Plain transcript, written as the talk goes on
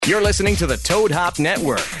You're listening to the Toad Hop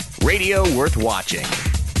Network, radio worth watching.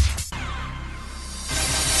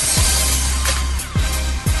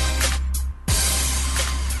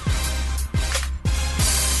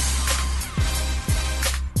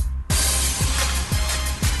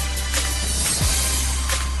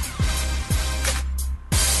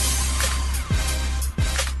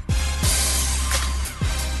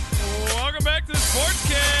 Welcome back to the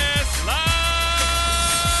Sportscast,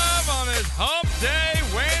 live on this hump day,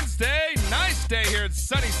 Wednesday. Nice day here in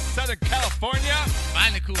sunny Southern California.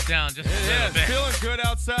 Finally cooled down just a little bit. Feeling good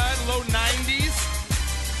outside, low 90s.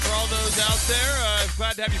 For all those out there,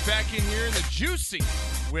 glad to have you back in here in the Juicy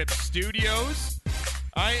Whip Studios.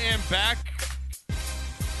 I am back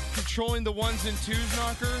controlling the ones and twos,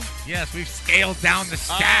 Knocker. Yes, we've scaled down the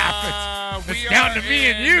staff. It's We down are to me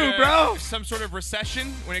and in, you, bro. Some sort of recession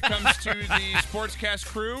when it comes to the Sportscast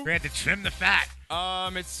crew. We had to trim the fat.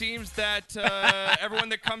 It seems that everyone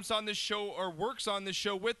that comes on this show or works on this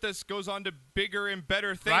show with us goes on to bigger and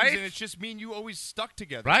better things, Right? and it's just me and you always stuck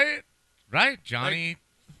together. Right? Johnny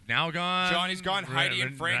now gone. Johnny's gone. Heidi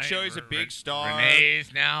and Frank show. He's a big star.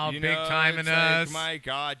 Renee's now big time in it's like, us. my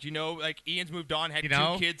God, like Ian's moved on, had You two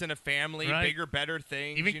know? kids and a family, Right. bigger, better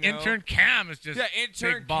things. Even you know? intern Cam is just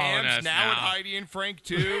intern big balling Cam's us now with Heidi and Frank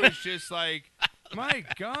too. It's just like, my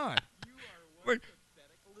God.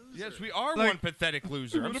 Yes, we are one pathetic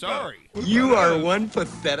loser. I'm sorry. You are one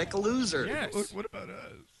pathetic loser. Yes. What about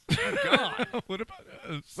us? Oh, God. What about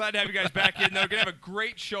us? Glad to have you guys back in, though. We're going to have a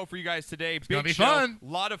great show for you guys today. Big gonna be show. fun. A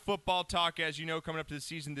lot of football talk, as you know, coming up to the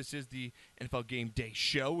season. This is the NFL Game Day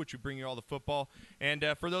Show, which we bring you all the football. And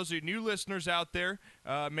for those of you new listeners out there,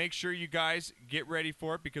 make sure you guys get ready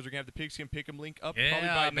for it because we're going to have the Pigskin Pick'em link up probably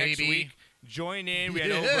by next baby. week. Join in.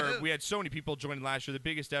 We had so many people join last year, the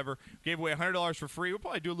biggest ever. Gave away $100 for free. We'll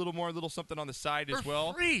probably do a little something on the side as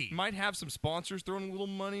well. Free. Might have some sponsors throwing a little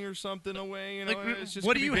money or something away. You know, it's just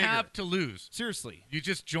what do gonna you be bigger. have to lose? Seriously. You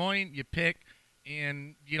just join, you pick,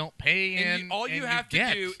 and you don't pay in. All you have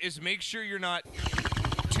to do is make sure you're not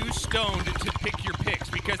too stoned to pick your picks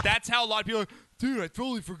because that's how a lot of people are, dude, I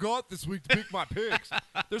totally forgot this week to pick my picks.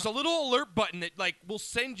 There's a little alert button that will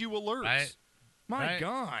send you alerts. Right. My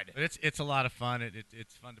God. But it's a lot of fun.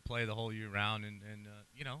 It's fun to play the whole year round, and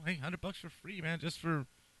hey, $100 for free, man, just for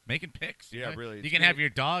making picks. Yeah, you know? really. You can have your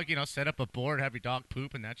dog, set up a board, have your dog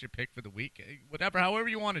poop, and that's your pick for the week. Whatever, however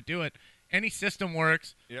you want to do it. Any system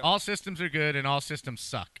works. Yep. All systems are good, and all systems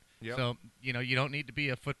suck. Yep. So you don't need to be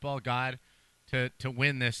a football god to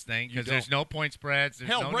win this thing because don't. there's no point spreads. There's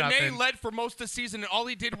Hell, no Renee nothing. led for most of the season, and all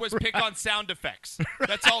he did was pick on sound effects.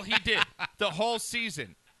 That's all he did the whole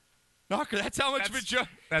season. Knocker, that's how much of a joke.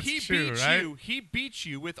 That's He true, beat right? you. He beat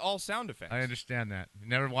you with all sound effects. I understand that. You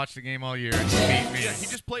never watched the game all year. And you beat me. Yeah, he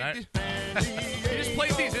just played. Right? He just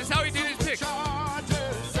played these. This is how he did his picks.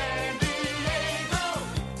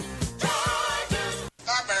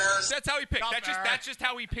 That's how he picked. That's just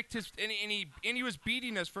how he picked his. And he was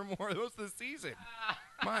beating us for more of most of the season.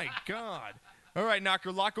 My God. All right, Knocker.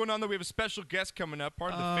 A lot going on though. We have a special guest coming up.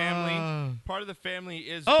 Part of the family. Part of the family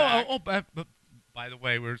is back. But by the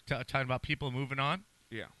way, we're talking about people moving on.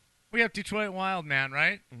 Yeah. We have Detroit Wild Man,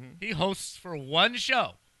 right? Mm-hmm. He hosts for one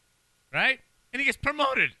show, right? And he gets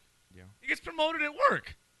promoted. Yeah. He gets promoted at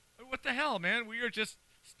work. What the hell, man? We are just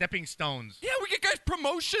stepping stones. Yeah, we get guys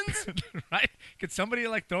promotions. Right? Could somebody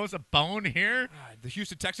throw us a bone here? The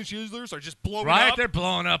Houston Texans cheerleaders are just blowing Right? up. They're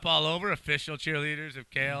blowing up all over. Official cheerleaders of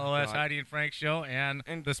KLOS, God. Heidi and Frank show, and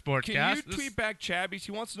the Sportscast. Can you tweet back Chabbies?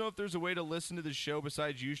 He wants to know if there's a way to listen to the show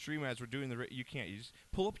besides Ustream as we're doing you can't. You just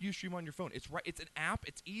pull up Ustream on your phone. It's right. It's an app.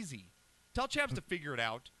 It's easy. Tell Chabs to figure it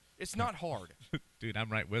out. It's not hard. Dude, I'm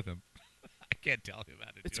right with him. I can't tell him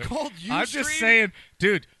how to do it. It's called Ustream. I'm just saying,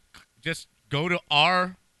 dude, just go to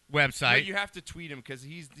our website. No, you have to tweet him because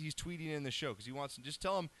he's tweeting in the show because he wants to. Just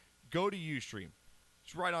tell him go to Ustream.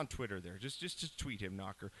 It's right on Twitter there. Just tweet him,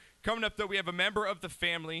 Knocker. Coming up though, we have a member of the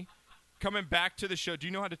family coming back to the show. Do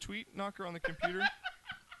you know how to tweet, Knocker, on the computer?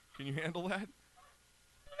 Can you handle that?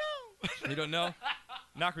 No. You don't know?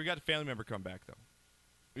 Knocker, we got a family member come back though.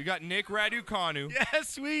 We got Nick Raducanu.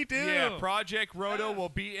 Yes, we do. Yeah, Project Roto will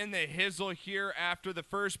be in the hizzle here after the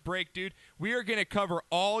first break, dude. We are going to cover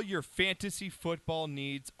all your fantasy football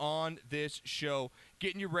needs on this show,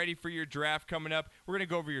 getting you ready for your draft coming up. We're going to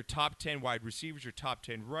go over your top 10 wide receivers, your top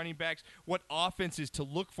 10 running backs, what offenses to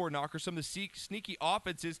look for, Knocker, some of the sneaky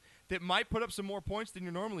offenses that might put up some more points than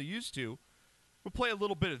you're normally used to. We'll play a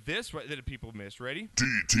little bit of this that people miss. Ready?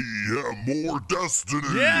 DTM, more destiny.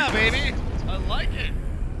 Yeah, baby. I like it.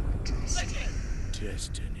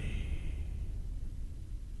 Destiny.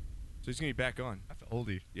 So he's going to be back on. I felt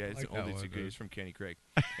oldie. Yeah, it's I like an that oldie. one, It's dude. It's from Kenny Craig.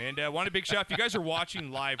 And want a big shout. If you guys are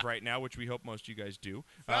watching live right now, which we hope most of you guys do,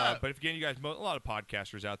 but if again, you guys, a lot of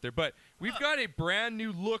podcasters out there, but we've got a brand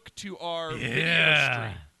new look to our video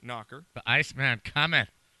stream. Knocker. The Iceman coming.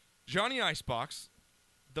 Johnny Icebox,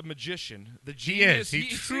 the magician, the He genius. is.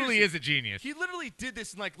 He truly is a genius. He literally did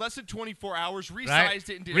this in like less than 24 hours, resized Right?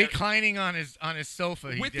 it, and did Reclining on his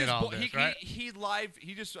sofa. He with did his all bo- this, he, right?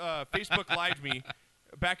 he just Facebook lived me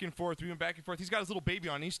back and forth. We went back and forth. He's got his little baby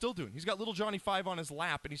on. And he's still doing. He's got little Johnny 5 on his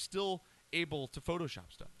lap, and he's still able to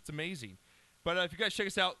Photoshop stuff. It's amazing. But if you guys check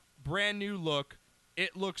us out, brand new look.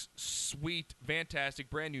 It looks sweet, fantastic.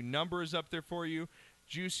 Brand new numbers up there for you.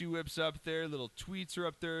 Juicy Whip's up there. Little tweets are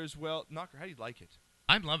up there as well. Knocker, how do you like it?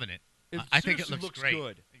 I'm loving it. It I think it seriously looks looks great.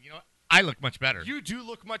 good. You know what? I look much better. You do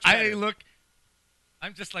look much better.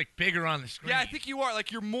 I'm just like bigger on the screen. Yeah, I think you are.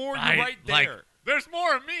 Like you're more. Right, You're right there. like, there's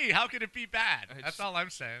more of me. How could it be bad? It's- That's all I'm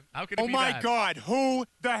saying. How could it Oh be my bad? God, who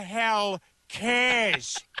the hell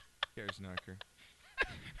cares? Cares Knocker.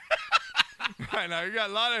 Right now, we got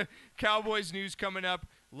a lot of Cowboys news coming up.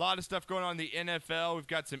 A lot of stuff going on in the NFL. We've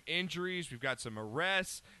got some injuries. We've got some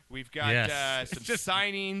arrests. We've got Yes. some It's just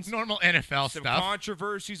signings. Normal NFL Some stuff.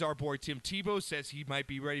 controversies. Our boy Tim Tebow says he might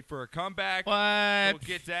be ready for a comeback. What? We'll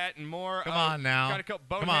get that and more. Come on now. Got a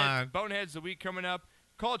couple Come boneheads. on. Boneheads the week coming up.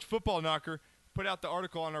 College Football Knocker put out the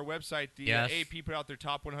article on our website. The Yes. AP put out their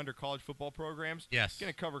top 100 college football programs. Yes.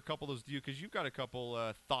 Going to cover a couple of those with you because you've got a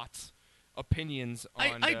couple thoughts, opinions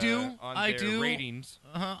on I do. on I their do. ratings,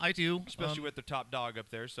 I do. especially with the top dog up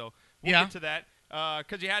there. So we'll Yeah. get to that.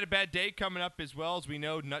 Because you had a bad day coming up as well. As we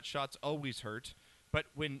know, nut shots always hurt. But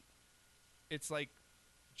when it's like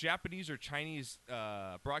Japanese or Chinese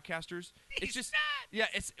broadcasters, it's just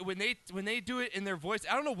it's when they do it in their voice.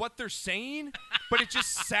 I don't know what they're saying, but it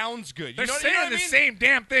just sounds good. They're you know, saying you know what the I mean? same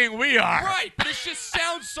damn thing we are. Right, but it just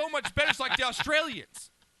sounds so much better. It's like the Australians.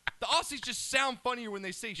 The Aussies just sound funnier when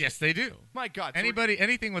they say shit. Yes, they do. My God. So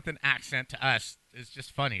Anything with an accent to us is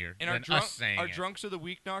just funnier and than us saying our it. drunks of the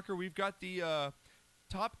week, Knocker, we've got the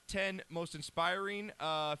top 10 most inspiring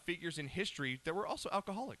figures in history that were also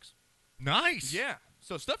alcoholics. Nice. Yeah.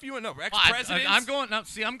 So stuff you wouldn't know. Well, Ex-presidents. I'm going now.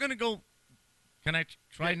 See, I'm going to go. Can I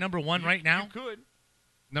try number one right now? You could.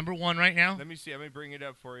 Number one right now. Let me see. Let me bring it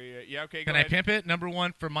up for you. Yeah, okay, Can go I ahead. pimp it? Number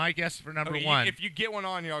one for my guess for number Okay, one. If you get one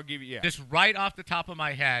on here, I'll give you, yeah. Just right off the top of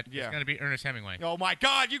my head, Yeah. it's going to be Ernest Hemingway. Oh, my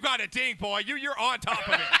God, you got a ding, boy. You're on top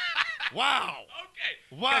of it. Wow.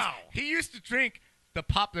 Okay. Wow. He used to drink the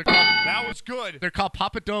pop. That was good. They're called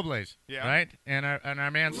Papa Dobles. Yeah. Right. And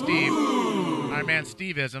our man Steve. Our man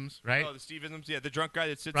Steve Isms. Right. Oh, the Steve Isms. Yeah, the drunk guy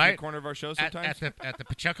that sits in Right. the corner of our show At sometimes. the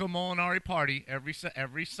Pacheco Molinari party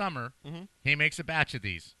every summer, Mhm. he makes a batch of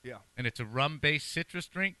these. Yeah. And it's a rum-based citrus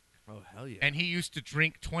drink. Oh, hell yeah. And he used to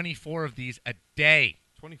drink 24 of these a day.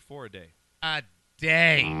 24 a day. A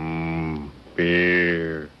day.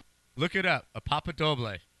 Beer. Look it up. A Papa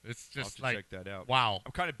Doble. It's I'll have just to like check that out. wow.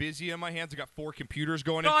 I'm kind of busy on my hands. I got 4 computers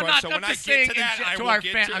going No, in I'm front, not. so I'm when I just get saying to that, I to will our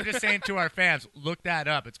get fan, to I'm just saying to our fans, look that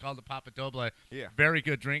up. It's called the Papa Doble. Yeah. Very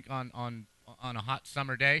good drink on a hot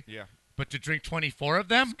summer day. Yeah. But to drink 24 of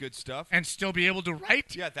them It's good stuff. and still be able to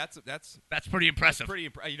write, Yeah, that's pretty impressive. pretty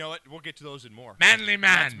you know what? We'll get to those and more. Manly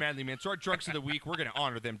man. That's manly man. So our drunks of the week, we're going to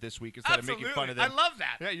honor them this week instead of making fun of them. I love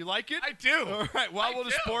that. Yeah, you like it? I do. All right, well, I we'll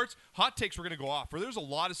to do. sports. Hot takes we're going to go off. There's a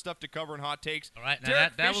lot of stuff to cover in hot takes. All right, now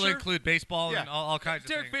Derek that will Fisher- include baseball Yeah. and all kinds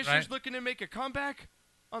Derek of things. Fisher's right? looking to make a comeback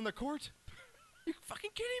on the court. You fucking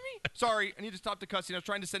kidding me? Sorry, I need to stop the cussing. I was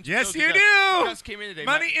trying to send some Yes, shows you to do. Gus came in today.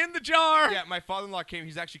 Money in the jar. Yeah, my father-in-law came.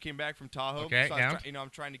 He's actually came back from Tahoe. Okay, so yeah. I'm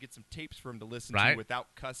trying to get some tapes for him to listen Right. to without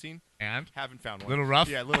cussing. And Haven't found one. Little rough?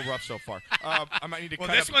 Yeah, a little rough so far. I might need to well,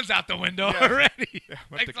 cut this up, one's out the window Yeah. already. I'm gonna have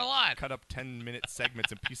Thanks to a lot. cut up 10-minute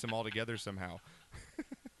segments and piece them all together somehow.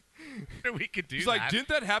 We could do He's that. like, didn't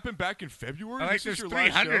that happen back in February? Like This is there's your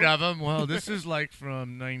last 300 show? of them. Well, this is like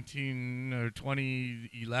from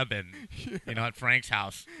 2011. You know, at Frank's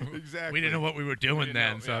house. Exactly. We didn't know what we were We doing didn't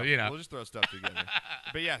then, know, so yeah. you know. We'll just throw stuff together.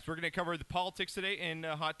 But yes, we're going to cover the politics today and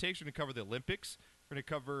hot takes. We're going to cover the Olympics. We're going to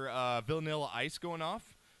cover Villanilla Ice going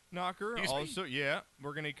off. Knocker. Excuse me? Also, yeah,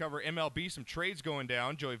 we're going to cover MLB, some trades going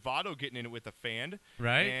down. Joey Votto getting in it with a fan.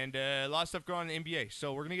 Right. And a lot of stuff going on in the NBA.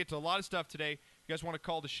 So we're going to get to a lot of stuff today. If you guys want to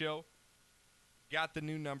call the show, got the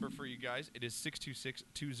new number for you guys. It is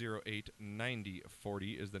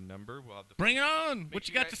 626-208-9040 is the number. We'll have the Bring it on. Make What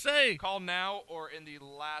you sure got to say? Call now or in the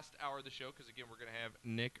last hour of the show because, again, we're going to have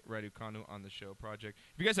Nick Raducanu on the show project.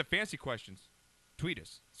 If you guys have fancy questions, tweet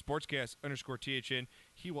us, sportscast_THN.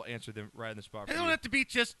 He will answer them right on the spot. They for don't you. have to be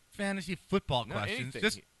just fantasy football No, questions. anything.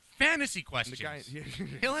 Just fantasy The questions. guy,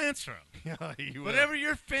 He'll answer them. he will. Whatever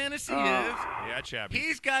your fantasy is, Yeah, Chabby.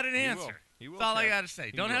 he's got an He answer. will. He will, That's all I Kev. got to say.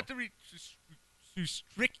 He Don't will. have to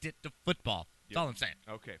restrict it to football. That's all I'm saying.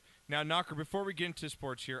 Okay. Now, Knocker, before we get into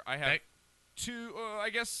sports here, I have Okay.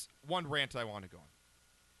 one rant I want to go on.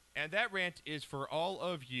 And that rant is for all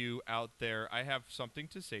of you out there. I have something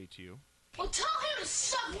to say to you. Well, tell him to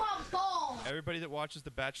suck my balls. Everybody that watches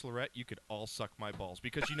The Bachelorette, you could all suck my balls.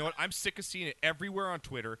 Because you know what? I'm sick of seeing it everywhere on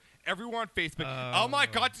Twitter, everywhere on Facebook. Oh, my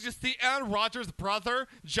God, did you see Aaron Rodgers' brother?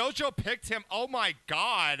 JoJo picked him. Oh, my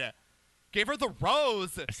God. Gave her the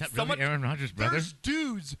rose. Is that really Aaron Rodgers' brother? There's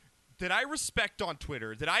dudes that I respect on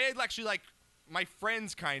Twitter, that I actually like, my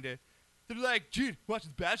friends kind of. They're like, dude,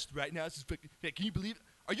 watching The Bachelorette right now. This is fucking, can you believe it?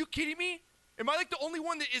 Are you kidding me? Am I like the only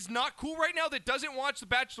one that is not cool right now that doesn't watch The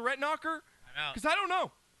Bachelorette, Knocker? I'm out. Because I don't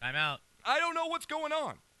know. I'm out. I don't know what's going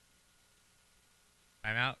on.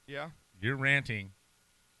 I'm out. Yeah. You're ranting.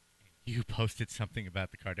 You posted something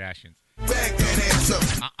about the Kardashians.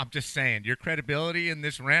 I'm just saying, your credibility in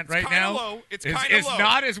this rant right now low. It's is kinda low.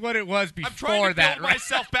 not as what it was I'm trying before to that. build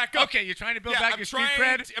myself back up. Okay, you're trying to build Yeah, back I'm your street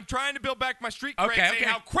trying cred? I'm trying to build back my street cred, Okay, saying okay.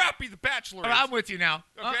 how crappy The Bachelor is. I'm with you now.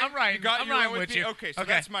 Okay? I'm right. I'm you're right with me? you. Okay, so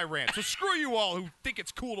that's my rant. So screw you all who think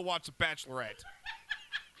it's cool to watch The Bachelorette.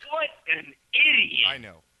 What an idiot. I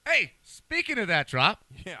know. Hey, speaking of that drop,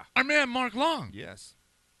 Yeah. our man Mark Long, Yes.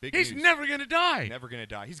 Big he's news. never going to die. Never going to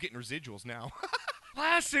die. He's getting residuals now.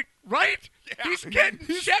 Classic, right? Yeah. He's getting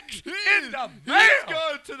checks in the mail. He's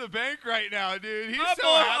going to the bank right now, dude. He's Our, so boy,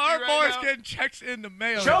 happy our right boy's now. getting checks in the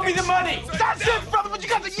mail. Show me the money. That's it, brother, but you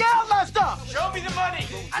got to yell that stuff. Show me the money.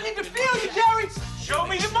 I need to feel you, Jerry. Show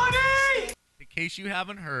me the money. In case you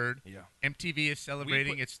haven't heard, Yeah. MTV is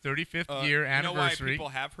celebrating put- its 35th year anniversary. You know why people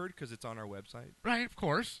have heard? Because it's on our website, Right, of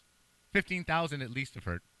course. 15,000 at least have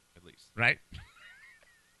heard, at least. right?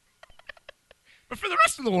 But for the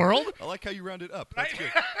rest of the world, I like how you round it up. That's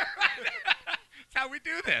right? good. That's how we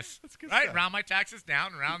do this. That's good right? stuff. Round my taxes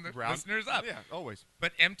down, round the listeners up. Yeah, always.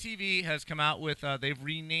 But MTV has come out with, they've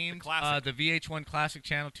renamed The Classic. the VH1 Classic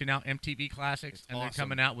channel to now MTV Classics, It's and awesome. they're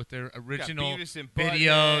coming out with their original Beavis and Butthead,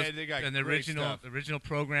 videos they got and the great stuff. original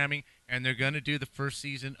programming, and they're going to do the first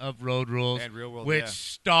season of Road Rules, And Real World, which yeah.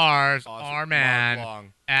 stars Awesome. our Mark man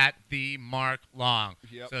Long. at the Mark Long.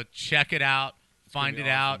 Yep. So check it out, find be it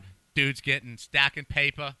out. awesome. Dude's stacking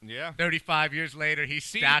paper. Yeah. 35 years later, he's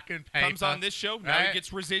See, stacking paper. comes on this show. Now Right? he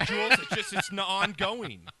gets residuals. it's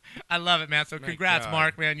ongoing. I love it, man. So My congrats, God.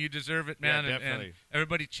 Mark, man. You deserve it, man. Yeah, And definitely.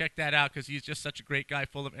 everybody check that out because he's just such a great guy,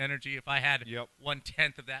 full of energy. If I had Yep.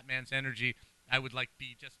 1/10 of that man's energy, I would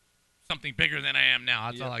be just something bigger than I am now.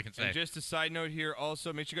 That's all I can say. And just a side note here,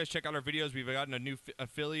 also, make sure you guys check out our videos. We've gotten a new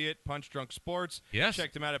affiliate, Punch Drunk Sports. Yes.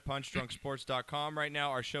 Check them out at punchdrunksports.com right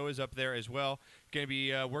now. Our show is up there as well. Going to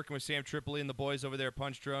be working with Sam Tripoli and the boys over there at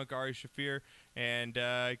Punch Drunk, Ari Shafir, and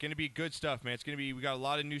going to be good stuff, man. It's going to be, we got a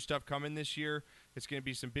lot of new stuff coming this year. It's going to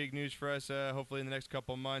be some big news for us, hopefully in the next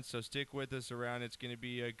couple of months. So stick with us around. It's going to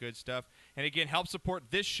be good stuff. And again, help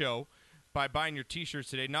support this show by buying your T-shirts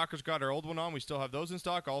today. Knocker's got our old one on. We still have those in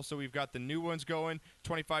stock. Also, we've got the new ones going,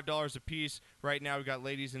 $25 a piece. Right now, we've got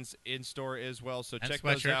ladies in store as well. So And check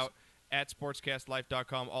those sweatshirts. out at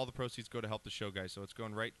sportscastlife.com. All the proceeds go to help the show, guys. So it's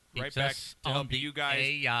going right Keeps back us to on help the you guys,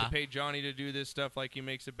 air. to pay Johnny to do this stuff like he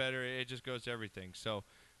makes it better. It just goes to everything. So,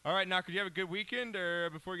 all right, Knocker, do you have a good weekend? Or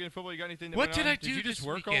before we get into football, you got anything that What went did on? I do Did you just this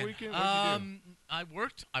work weekend? all weekend? What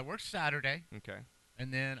did you I worked Saturday, do? Okay.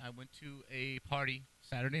 and then I went to a party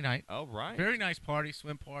Saturday night. All right. Very nice party,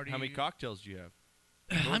 swim party. How many cocktails do you have?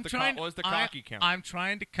 I'm trying. What was the cocky count? I'm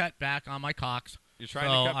trying to cut back on my cocks. You're trying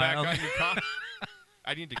So, to cut back I- on your cock?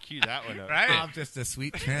 I need to cue that one up. Right? I'm just a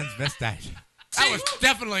sweet transvestite. That was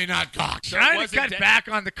definitely not cock. So it Trying to wasn't cut de- back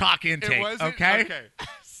on the cock It intake. wasn't? Okay. Okay.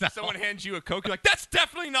 So, Someone hands you a Coke, you're like, that's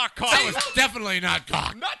definitely not cock. that was definitely not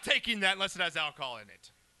cock. I'm not taking that unless it has alcohol in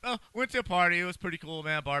it. Went to a party. It was pretty cool,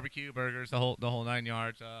 man. Barbecue, burgers, the whole 9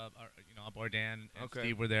 yards. Our boy Dan and Okay.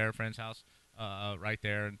 Steve were there. Friend's house, right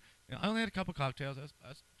there. And I only had a couple cocktails. I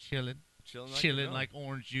was chilling, Chilling like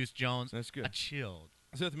Orange Juice Jones. That's good. I chilled,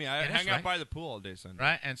 So with me, I Yeah, that's hang out right. by the pool all day Sunday.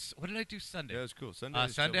 right? And what did I do Sunday? Yeah, it was cool. Sunday,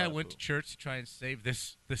 Sunday I went to church to try and save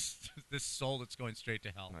this soul that's going straight to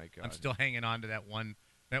hell. My God. I'm still hanging on to that one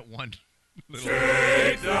little.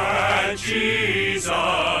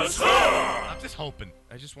 I'm just hoping.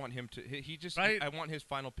 I just want him to. He just. Right? I want his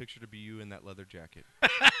final picture to be you in that leather jacket.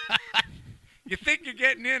 You think you're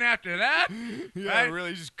getting in after that? Yeah, Right?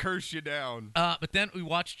 really, just curse you down. But then we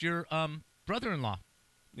watched your brother-in-law.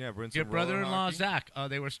 Yeah, Brinson. Your brother-in-law Zach.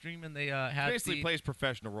 They were streaming. They had basically plays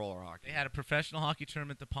professional roller hockey. They had a professional hockey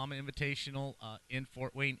tournament, the Palma Invitational, in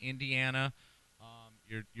Fort Wayne, Indiana.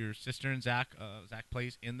 Your sister and Zach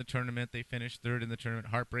plays in the tournament. They finished third in the tournament.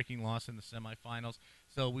 Heartbreaking loss in the semifinals.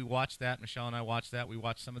 So we watched that. Michelle and I watched that. We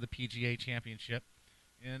watched some of the PGA Championship,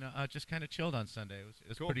 and just kind of chilled on Sunday. It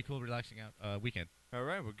was Cool. pretty cool, relaxing out weekend. All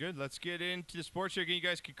right, well, good. Let's get into the sports show. Again, you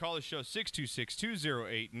guys can call the show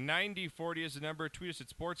 626-208-9040 is the number. Tweet us at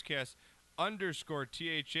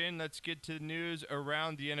sportscast_THN. Let's get to the news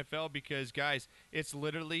around the NFL because, guys, it's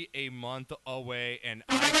literally a month away, and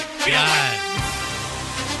I can feel it.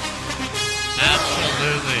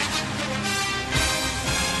 Absolutely.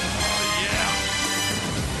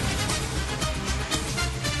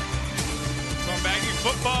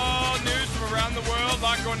 Football news from around the world. A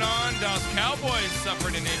lot going on. Dallas Cowboys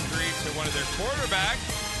suffered an injury to one of their quarterbacks.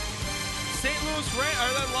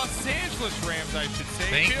 Los Angeles Rams, I should say.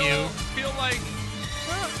 Thank you. Feel like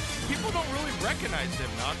people don't really recognize them,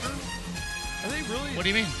 Knocker. Are they really? What do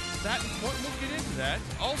you mean? That important? We'll get into that.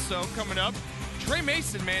 Also, coming up, Trey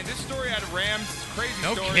Mason, man. This story out of Rams, crazy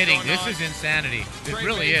No story. kidding. Going This on. is insanity. It Trey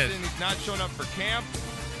really Mason, is. He's not showing up for camp.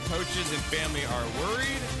 Coaches and family are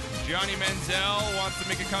worried. Johnny Manziel wants to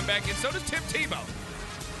make a comeback, and so does Tim Tebow.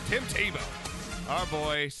 Tim Tebow, our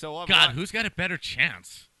boy. So God, who's got a better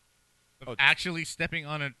chance of actually stepping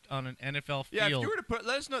on an NFL field? Yeah, if you were to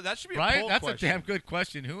let us know. That should be a right. poll That's question. a damn good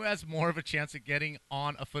question. Who has more of a chance of getting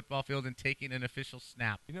on a football field and taking an official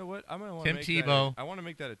snap? You know what? I'm gonna want Tim to make Tebow. I want to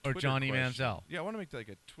make that a or Twitter Johnny question. Manziel. Yeah, I want to make that like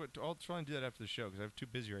a Twitter. I'll try and do that after the show because I'm too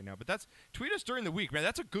busy right now. But tweet us during the week, man.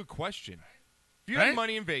 That's a good question. If you had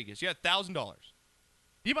money in Vegas, you had $1,000.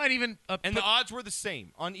 You might even and the odds were the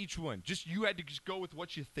same on each one. You had to just go with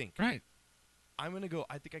what you think. Right. I'm gonna go.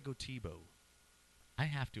 I think I go Tebow. I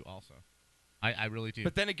have to also. I really do.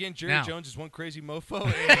 But then again, Jerry Jones is one crazy mofo,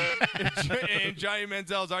 and Johnny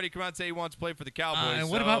Manziel has already come out and say he wants to play for the Cowboys.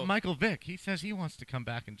 And what about Michael Vick? He says he wants to come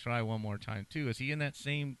back and try one more time too. Is he in that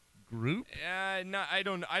same group? No, I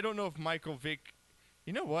don't know if Michael Vick.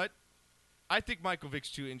 You know what? I think Michael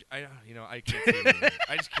Vick's too. I can't. See him.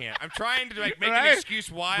 I just can't. I'm trying to make an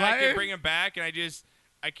excuse why I can bring him back, and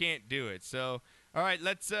I can't do it. So, all right,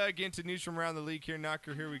 let's get into news from around the league here,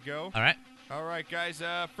 Knocker. Here we go. All right, guys.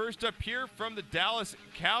 First up here from the Dallas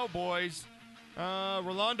Cowboys,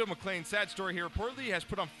 Rolando McClain. Sad story here. Reportedly has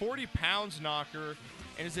put on 40 pounds, Knocker,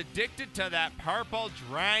 and is addicted to that purple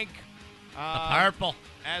drink. Purple.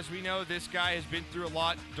 As we know, this guy has been through a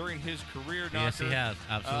lot during his career, Knocker. Yes, he has.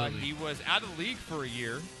 Absolutely. He was out of the league for a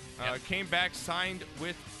year. Came back, signed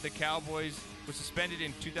with the Cowboys, was suspended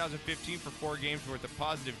in 2015 for 4 games with a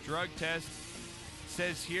positive drug test.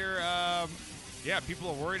 Says here, people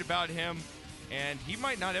are worried about him, and he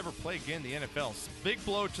might not ever play again in the NFL. Big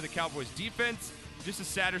blow to the Cowboys defense. Just a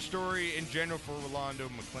sadder story in general for Rolando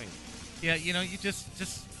McClain. Yeah, you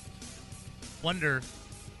just wonder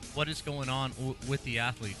what is going on with the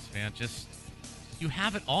athletes, man. Just you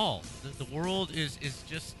have it all. The world is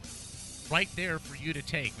just right there for you to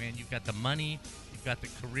take, man. You've got the money, you've got the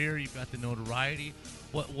career, you've got the notoriety.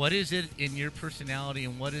 What is it in your personality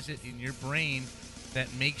and what is it in your brain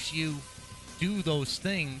that makes you do those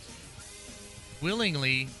things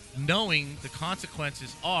willingly, knowing the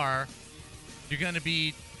consequences are you're going to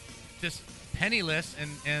be just penniless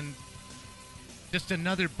and just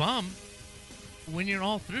another bum when you're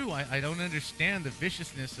all through? I don't understand the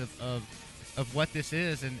viciousness of what this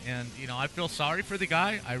is, and I feel sorry for the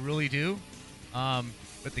guy. I really do.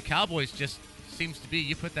 But the Cowboys just seems to be,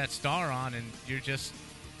 you put that star on and you're just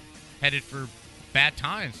headed for bad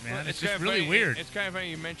times, man. Well, it's just really really weird. It's kind of funny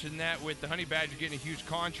you mentioned that with the Honey Badger getting a huge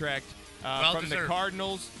contract from the deserved.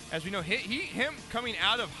 Cardinals. As we know, him coming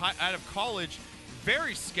out of college,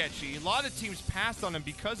 very sketchy. A lot of teams passed on him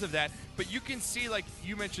because of that. But you can see, like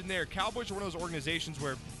you mentioned there, Cowboys are one of those organizations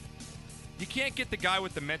where you can't get the guy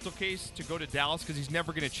with the mental case to go to Dallas because he's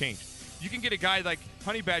never going to change. You can get a guy like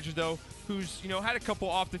Honey Badger, though, who's had a couple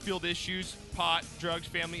off-the-field issues, pot, drugs,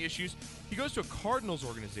 family issues. He goes to a Cardinals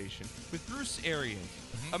organization with Bruce Arians,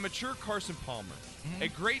 a mature Carson Palmer, a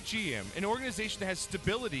great GM, an organization that has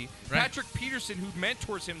stability, Patrick Peterson, who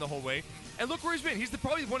mentors him the whole way. And look where he's been. He's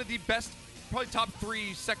probably one of the best, probably top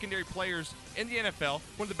 3 secondary players in the NFL,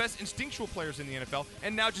 one of the best instinctual players in the NFL,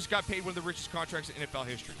 and now just got paid one of the richest contracts in NFL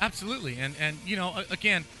history. Absolutely. And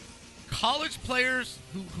again, college players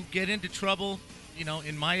who get into trouble,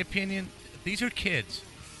 in my opinion, these are kids.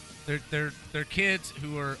 They're kids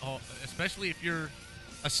who are, especially if you're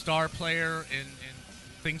a star player and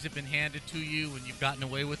things have been handed to you and you've gotten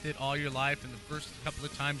away with it all your life, and the first couple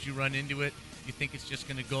of times you run into it, you think it's just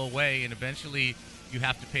going to go away, and eventually you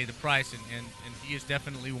have to pay the price. And he is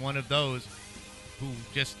definitely one of those who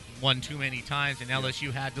just won too many times, and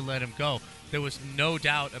LSU had to let him go. There was no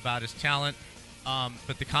doubt about his talent,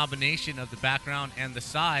 but the combination of the background and the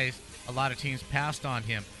size, a lot of teams passed on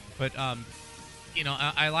him. But you know,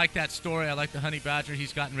 I like that story. I like the Honey Badger.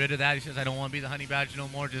 He's gotten rid of that. He says, I don't want to be the Honey Badger no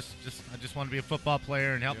more. I just want to be a football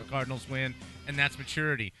player and help the Cardinals win. And that's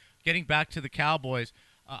maturity. Getting back to the Cowboys,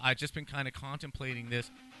 I've just been kind of contemplating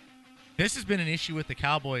this. This has been an issue with the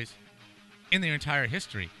Cowboys in their entire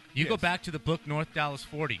history. You go back to the book North Dallas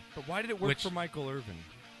 40. But why did it work for Michael Irvin?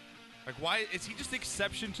 Like, why is he just the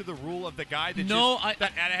exception to the rule of the guy that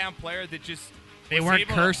that Anaheim player that just they weren't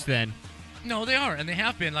cursed then? No, they are, and they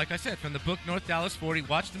have been. Like I said, from the book North Dallas 40,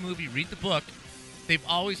 watch the movie, read the book. They've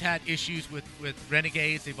always had issues with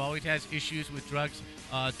renegades. They've always had issues with drugs.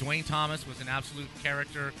 Dwayne Thomas was an absolute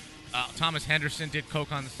character. Thomas Henderson did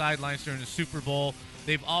coke on the sidelines during the Super Bowl.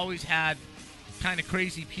 They've always had kind of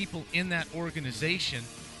crazy people in that organization.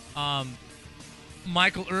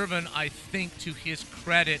 Michael Irvin, I think, to his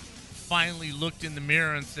credit, finally looked in the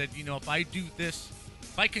mirror and said, you know, if I do this,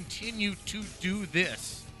 if I continue to do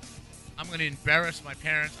this, I'm going to embarrass my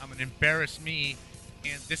parents. I'm going to embarrass me.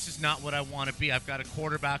 And this is not what I want to be. I've got a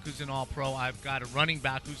quarterback who's an all-pro. I've got a running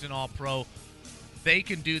back who's an all-pro. They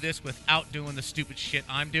can do this without doing the stupid shit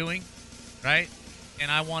I'm doing, right?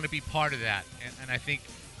 And I want to be part of that. And I think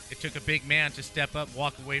it took a big man to step up,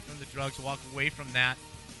 walk away from the drugs, walk away from that,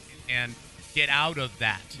 and get out of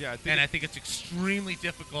that. Yeah, I think it's extremely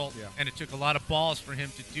difficult, and it took a lot of balls for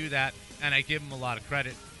him to do that, and I give him a lot of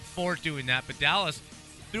credit for doing that. But Dallas,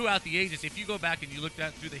 throughout the ages, if you go back and you look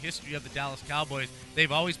through the history of the Dallas Cowboys,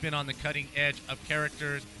 they've always been on the cutting edge of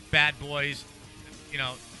characters, bad boys. You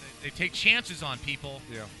know, they take chances on people.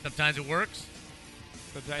 Yeah. Sometimes it works.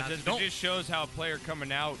 Sometimes it just shows how a player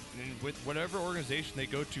coming out and with whatever organization they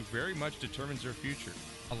go to very much determines their future.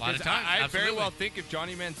 A lot of times, I very well think if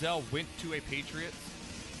Johnny Manziel went to a Patriots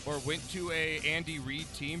or went to a Andy Reid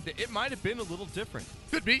team, that it might have been a little different.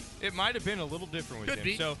 Could be. It might have been a little different with Could him.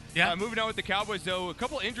 be. So, moving on with the Cowboys, though, a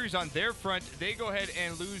couple injuries on their front. They go ahead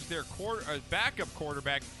and lose their backup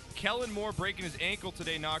quarterback, Kellen Moore, breaking his ankle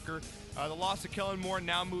today, Knocker. The loss of Kellen Moore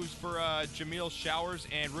now moves for Jamil Showers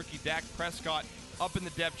and rookie Dak Prescott up in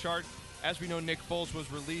the depth chart. As we know, Nick Foles was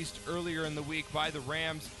released earlier in the week by the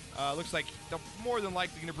Rams. Looks like they're more than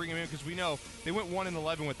likely going to bring him in because we know they went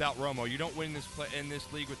 1-11 without Romo. You don't win in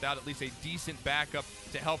this league without at least a decent backup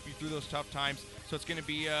to help you through those tough times. So it's going to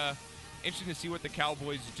be interesting to see what the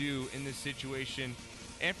Cowboys do in this situation.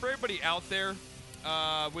 And for everybody out there,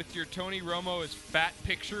 with your Tony Romo as fat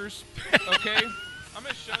pictures, okay? I'm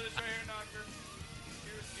going to show this right here, Knocker.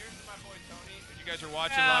 Here's my boy Tony, if you guys are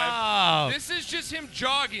watching live. This is just him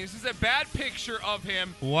jogging. This is a bad picture of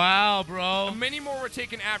him. Wow, bro. Many more were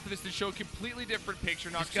taken after this to show a completely different picture.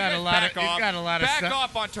 Knocker. He's got a lot of back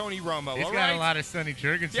off on Tony Romo, He's all got right? a lot of Sonny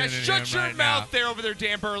Jurgensen Yeah, in shut him your right mouth now. there over there,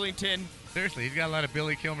 Dan Burlington. Seriously, he's got a lot of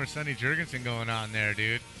Billy Kilmer, Sonny Jurgensen going on there,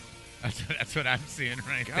 dude. That's what I'm seeing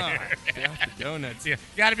right there. The donuts. Yeah,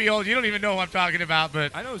 got to be old. You don't even know what I'm talking about,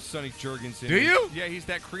 but I know Sonny Jurgensen. Do you? Yeah, he's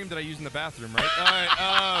that cream that I use in the bathroom, right? All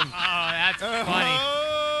right. that's funny.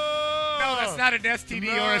 No, that's not an STD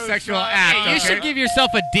or a No, sexual it's not. act. Hey, you okay? should give yourself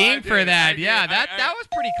a ding for that. I did. Yeah, that was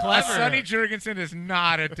pretty clever. Sonny Jurgensen is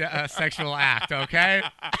not a sexual act, okay?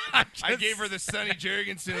 I gave her the Sonny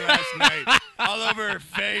Jurgensen last night, all over her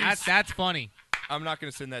face. That's funny. I'm not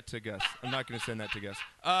going to send that to Gus.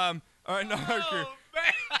 All right, Knocker.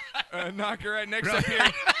 Knocker, right next up here,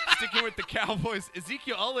 sticking with the Cowboys.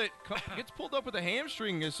 Ezekiel Elliott gets pulled up with a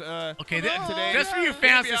hamstring today. Just for you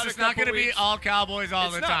fans, it's not going to be all Cowboys all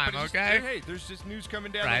It's the not, time, but it's okay? hey, there's just news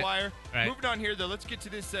coming down Right. the wire. Right. Moving on here, though, let's get to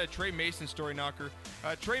this Trey Mason story, Knocker.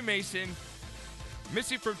 Trey Mason,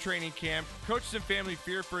 missing from training camp. Coaches and family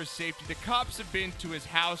fear for his safety. The cops have been to his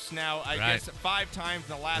house now, I guess, 5 times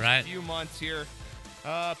in the last few months here.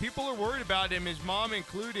 People are worried about him, his mom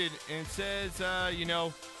included, and says,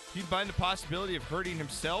 he'd find the possibility of hurting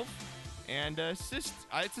himself. And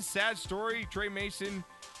it's a sad story. Trey Mason,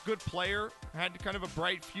 good player, had kind of a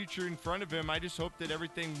bright future in front of him. I just hope that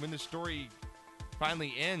everything, when the story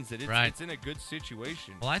finally ends, that it's in a good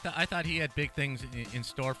situation. Well, I thought he had big things in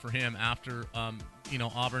store for him after,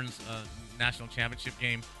 Auburn's national championship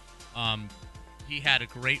game. He had a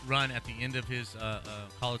great run at the end of his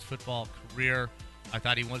college football career. I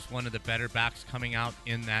thought he was one of the better backs coming out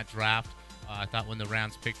in that draft. I thought when the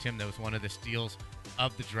Rams picked him, that was one of the steals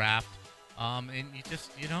of the draft. And you just,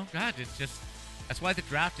 God, it's just that's why the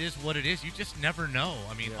draft is what it is. You just never know.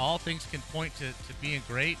 I mean, all things can point to being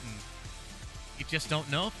great, and you just don't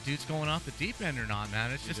know if the dude's going off the deep end or not,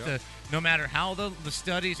 man. It's just no matter how the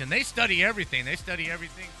studies, and they study everything. They study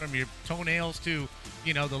everything from your toenails to,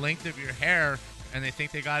 the length of your hair, and they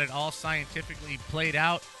think they got it all scientifically played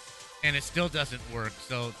out. And it still doesn't work.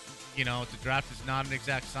 So, the draft is not an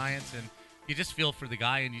exact science, and you just feel for the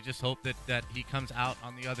guy, and you just hope that he comes out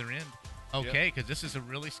on the other end Okay, because this is a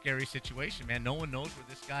really scary situation, man. No one knows where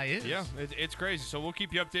this guy is. Yeah, it's crazy. So we'll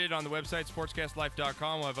keep you updated on the website,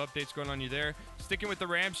 sportscastlife.com. We'll have updates going on you there. Sticking with the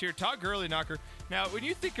Rams here, Todd Gurley, Knocker. Now, when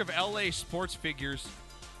you think of LA sports figures,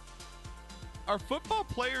 are football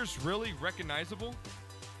players really recognizable?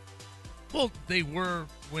 Well, they were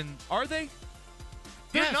when... Are they?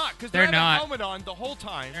 They're Yes. not, because they They're have not. a helmet on the whole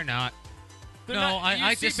time. They're not. They're No, not,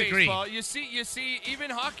 I see disagree. Baseball, you see,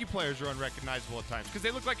 even hockey players are unrecognizable at times because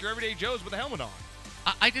they look like your everyday Joes with a helmet on.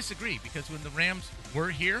 I disagree, because when the Rams were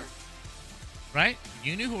here, right,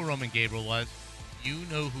 you knew who Roman Gabriel was. You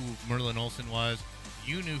know who Merlin Olsen was.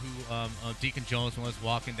 You knew who Deacon Jones was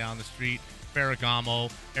walking down the street.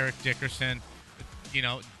 Ferragamo, Eric Dickerson. You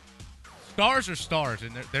know, stars are stars,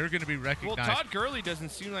 and they're going to be recognized. Well, Todd Gurley doesn't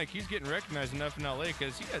seem like he's getting recognized enough in L.A.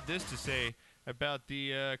 because he had this to say about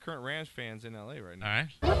the current Rams fans in L.A. right now. All right.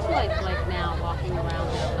 What's life like now walking around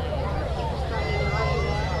LA? People starting to know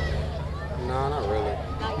you? No, not really.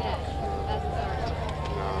 Not yet.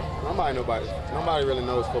 No, nobody really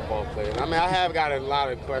knows football players. I mean, I have got a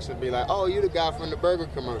lot of questions, be like, "Oh, you the guy from the burger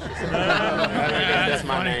commercial?" So, that's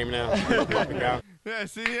my name now. Yeah,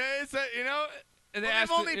 see, it's you know. And Well,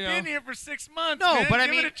 they've only been here for 6 months. No, man. but I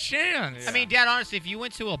Give mean, it a chance. I mean, Dad, honestly, if you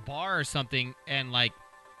went to a bar or something and like,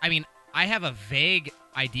 I mean, I have a vague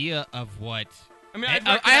idea of what. I mean,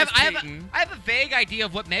 I have a vague idea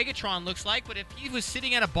of what Megatron looks like, but if he was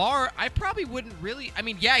sitting at a bar, I probably wouldn't really. I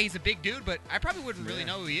mean, yeah, he's a big dude, but I probably wouldn't really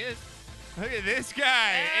know who he is. Look at this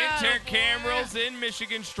guy. Intern Camrels in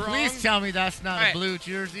Michigan strong. Please tell me that's not All right. a blue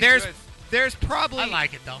jersey. There's probably I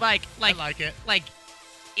like it, though. Like I like it. Like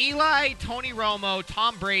Eli, Tony Romo,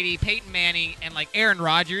 Tom Brady, Peyton Manning, and like Aaron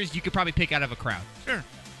Rodgers, you could probably pick out of a crowd. Sure.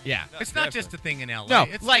 Yeah. It's not just a thing in LA. No,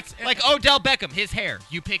 It's, like it's- Odell Beckham, his hair,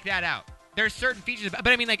 you pick that out. There's certain features about,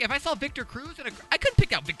 but I mean, like if I saw Victor Cruz I couldn't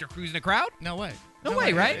pick out Victor Cruz in a crowd. No way. No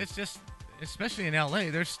way, right? It's just, especially in LA,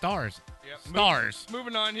 there's stars. Yep. Stars.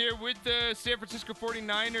 Moving on here with the San Francisco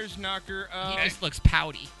 49ers, Knocker. He just looks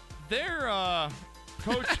pouty. Their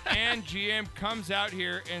coach and GM comes out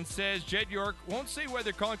here and says Jed York won't say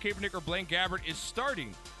whether Colin Kaepernick or Blaine Gabbert is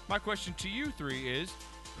starting. My question to you three is,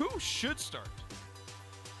 who should start?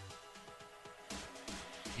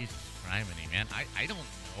 Jesus criminy, man. I don't know.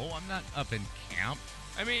 I'm not up in camp.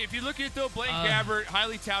 I mean, if you look at it, though, Blaine Gabbert,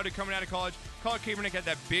 highly touted coming out of college. Colin Kaepernick had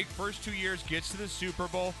that big first 2 years, gets to the Super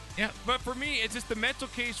Bowl. Yeah. But for me, it's just the mental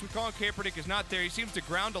case with Colin Kaepernick is not there. He seems to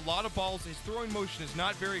ground a lot of balls. His throwing motion is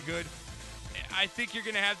not very good. I think you're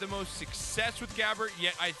going to have the most success with Gabbert,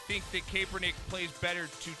 yet I think that Kaepernick plays better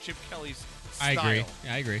to Chip Kelly's style.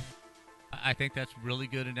 I agree. I think that's really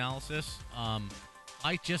good analysis.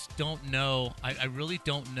 I just don't know. I really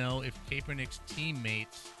don't know if Kaepernick's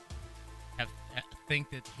teammates think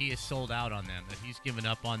that he is sold out on them, that he's given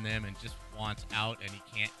up on them and just wants out and he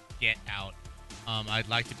can't get out. I'd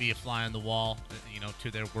like to be a fly on the wall,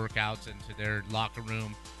 to their workouts and to their locker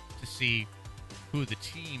room to see who the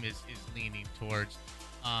team is leaning towards.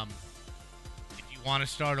 If you want to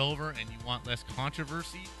start over and you want less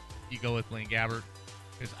controversy, you go with Blaine Gabbert,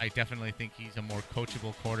 because I definitely think he's a more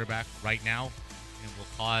coachable quarterback right now and will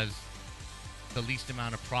cause the least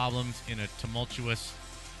amount of problems in a tumultuous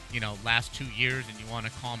last 2 years, and you want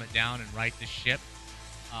to calm it down and right the ship.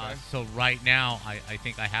 Okay. So right now, I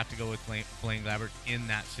think I have to go with Blaine Gabbert in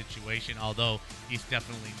that situation, although he's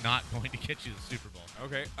definitely not going to get you the Super Bowl.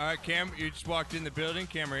 Okay. All right, Cam, you just walked in the building.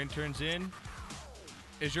 Camera intern's in.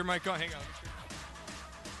 Is your mic on? Hang on.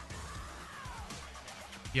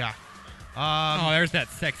 Yeah. Oh, there's that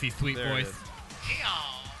sexy, sweet There it voice. is.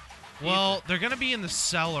 Well, they're going to be in the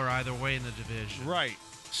cellar either way in the division. Right.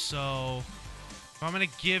 So if I'm going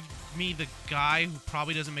to give me the guy who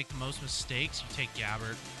probably doesn't make the most mistakes, you take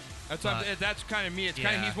Gabbert. That's kind of me. It's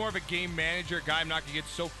kind of he's more of a game manager, a guy I'm not going to get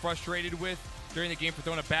so frustrated with during the game for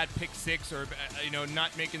throwing a bad pick six or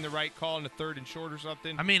not making the right call in a third and short or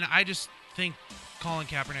something. I mean, I just think Colin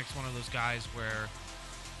Kaepernick's one of those guys where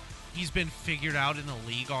he's been figured out in the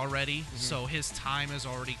league already, so his time has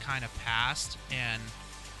already kind of passed, and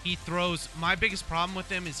he throws. My biggest problem with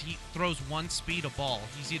him is he throws one speed of ball.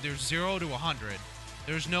 He's either 0 to 100.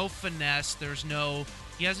 There's no finesse.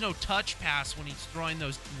 He has no touch pass when he's throwing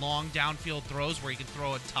those long downfield throws where he can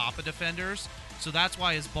throw atop of defenders. So that's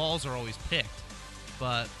why his balls are always picked.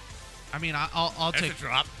 But I mean, I'll take a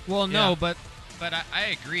drop. Well, no, Yeah. but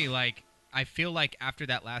I agree. Like, I feel like after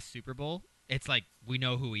that last Super Bowl, it's like we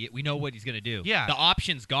know we know what he's gonna do. Yeah. The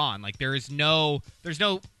option's gone. Like there's no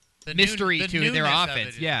The mystery new- the to their newness of offense.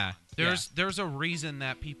 it is Yeah. gone. There's a reason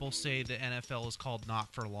that people say the NFL is called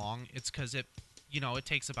not for long. It's because it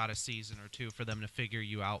takes about a season or two for them to figure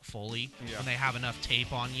you out fully Yeah. when they have enough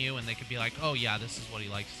tape on you and they could be like, oh, yeah, this is what he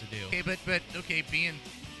likes to do. Okay, but being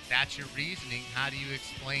that's your reasoning, how do you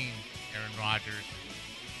explain Aaron Rodgers,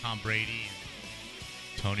 Tom Brady,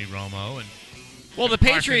 and Tony Romo, and Well, the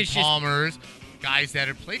Carson Patriots just Palmers, guys that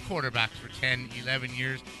have played quarterbacks for 10, 11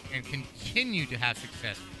 years and continue to have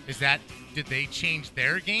success? Did they change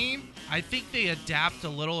their game? I think they adapt a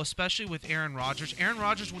little, especially with Aaron Rodgers. Aaron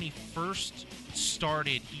Rodgers, when he first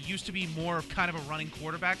started, he used to be more of kind of a running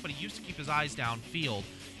quarterback, but he used to keep his eyes downfield.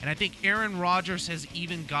 And I think Aaron Rodgers has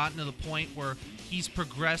even gotten to the point where he's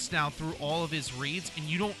progressed now through all of his reads, and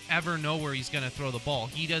you don't ever know where he's going to throw the ball.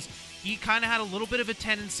 He kind of had a little bit of a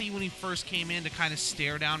tendency when he first came in to kind of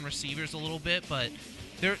stare down receivers a little bit, but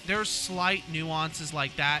there's slight nuances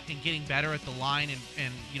like that and getting better at the line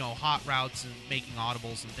and hot routes and making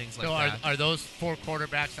audibles and things like that. So are those 4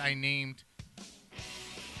 quarterbacks I named,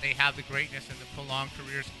 they have the greatness and the prolonged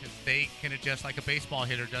careers because they can adjust like a baseball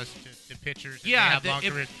hitter does to pitchers? Yeah, they have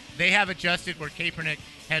long careers. They have adjusted where Kaepernick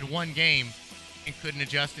had one game and couldn't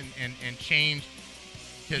adjust and change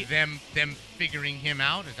to them figuring him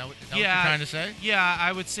out? Is that what you're trying to say? Yeah,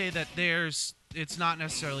 I would say that it's not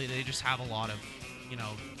necessarily they just have a lot of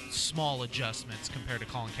small adjustments compared to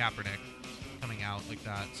Colin Kaepernick coming out like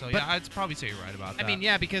that. So yeah, I'd probably say you're right about that. I mean,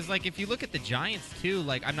 yeah, because like if you look at the Giants too,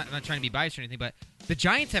 like I'm not trying to be biased or anything, but the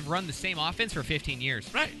Giants have run the same offense for 15 years.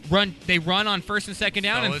 Right. They run on first and second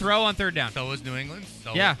down and throw on third down. So is New England.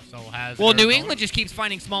 So has Well, Arizona. New England just keeps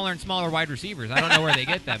finding smaller and smaller wide receivers. I don't know where they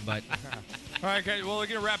get them, but All right, guys. Well, we're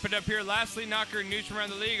going to wrap it up here. Lastly, Knocker, news from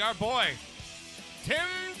around the league. Our boy, Tim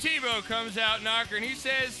Tebow, comes out, Knocker, and he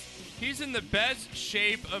says he's in the best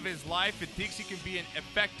shape of his life and thinks he can be an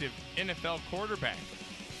effective NFL quarterback.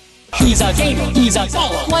 He's a gamer, he's a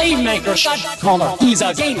baller, playmaker, shot caller. He's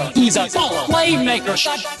a gamer, he's a baller, playmaker,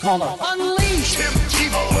 shot caller. Unleash Tim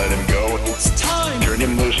Tebow. Let him go. It's time. Turn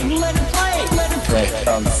him loose. Let him play, let him play.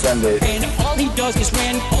 On Sunday. And all he does is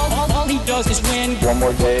win. All he does is win. One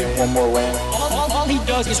more day, one more win. All he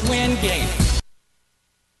does is win games.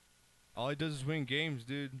 All he does is win games,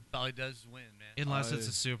 dude. All he does is win, man. Unless it's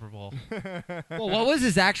a Super Bowl. well, what was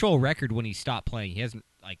his actual record when he stopped playing? He hasn't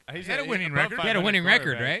He's had a winning record. He had a winning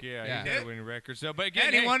record, right? Yeah, he had a winning record. So, but again,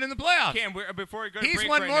 And he won in the playoffs. Cam, before we go to He's break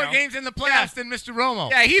won right more now, games in the playoffs than Mr.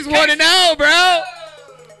 Romo. Yeah, he's 1-0, bro.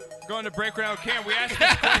 Going to break right now, Cam. We asked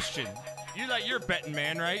this question. You're a betting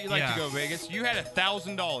man, right? You like Yeah. to go Vegas. You had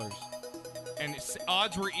 $1,000, and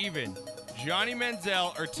odds were even. Johnny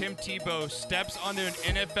Manziel or Tim Tebow steps onto an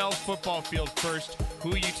NFL football field first.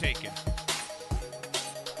 Who are you taking?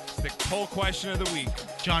 It's the whole question of the week.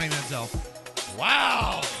 Johnny Manziel.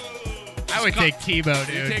 Wow. I would take Tebow,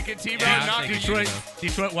 dude. You taking Tebow? Yeah, Not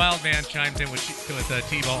Detroit Wildman chimes in with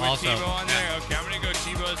Tebow also. Tebow on there. Okay, I'm going to go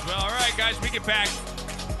Tebow as well. All right, guys, we get back.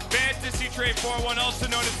 Fantasy Trade 401, also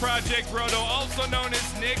known as Project Roto, also known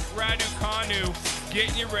as Nick Raducanu,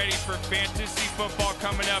 getting you ready for fantasy football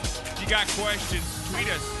coming up. If you got questions, tweet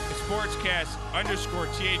us at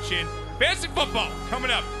sportscast_THN. Fantasy football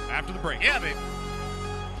coming up after the break. Yeah, baby.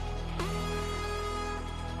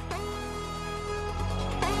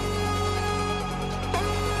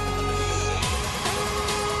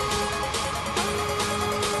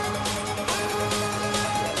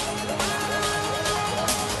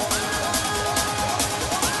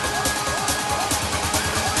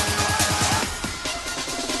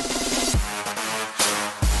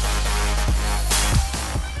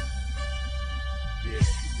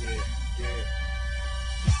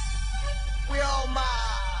 We all mine.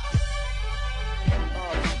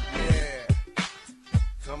 Yeah.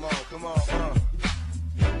 Come on. All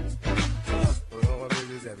my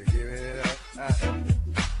niggas that be giving it up.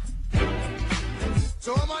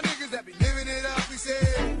 So all my niggas that be living it up, we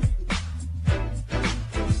say. All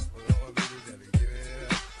my niggas that be giving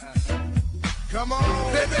it up. Come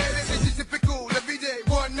on. Baby, this is typical. Every day,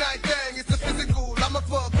 one night thing. It's a physical. I'ma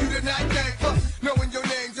fuck you tonight, gang. Fuck knowing your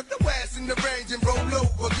names. Up the west in the range and roll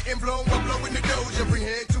over. Getting blown while blowing the doja. Bring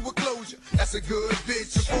head to a closure. That's a good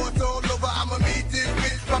bitch. Your force all over. I'ma meet this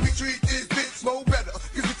bitch. Probably treat this bitch more better.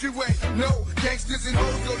 Cause if you ain't, no. Gangsters and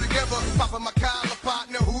hoes go together. Poppin' my collar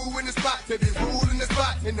partner. Who in the spot? They be ruling the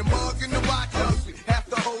spot. In the mug and the watch. Ugly. Half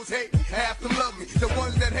the hoes hate me. Half them love me. The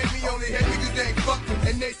ones that hate me only hate me cause they ain't fuck me.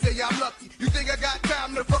 And they say I'm lucky. You think I got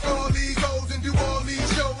time to fuck all these hoes and do all these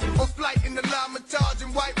shows? On flight in the Lamatage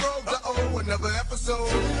and white robes. Uh-oh, another episode.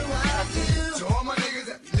 To all my niggas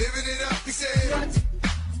that be living it up, we say.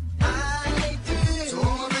 To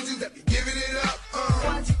all my bitches that be giving it up,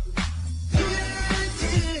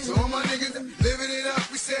 To all my niggas that be living it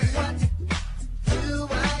up, we say. To all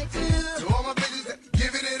my bitches that be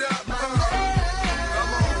giving it up,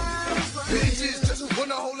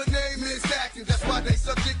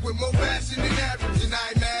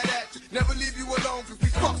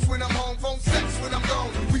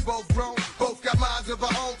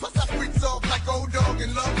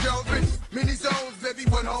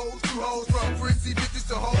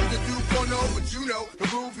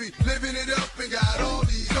 be living it up and got all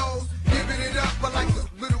these hoes giving it up. I like a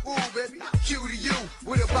little ooh, baby. I'm cute to you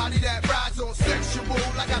with a body that rides on sexual.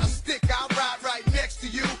 I got a stick, I'll ride right next to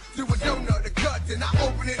you. Do a donut, a cut, then I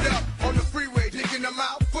open it up on the freeway, digging them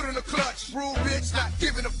out, foot in the clutch. Rule bitch, not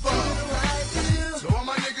giving a fuck. So all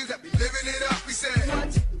my niggas that be living it up, we say.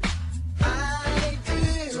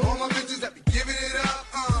 So all my bitches that be giving it up,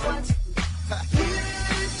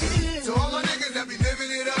 So all my niggas that be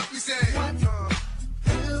living it up, we say. And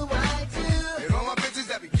all my bitches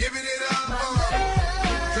that be giving it up,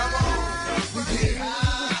 Come on, we get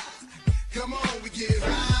high. Come on, we get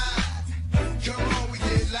high. Come on, we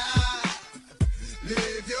get live.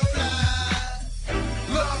 Live your life.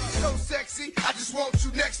 Love is so sexy, I just want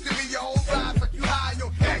you next to me. Your whole vibe like you high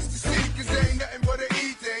on ecstasy. Cause there ain't nothing but an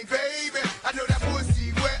E thing, baby. I know that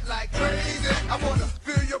pussy wet like crazy. I wanna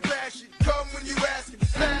feel your passion. Come when you ask it.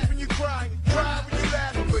 Laugh when you crying. Cry when you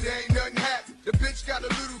laughing. But ain't nothing happen. The bitch got a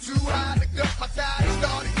little too high. Licked up my thigh and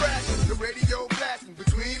started crashing. The radio blasting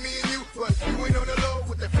between me and you. But you ain't on the low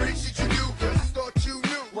with that freak shit you do. Cause I thought you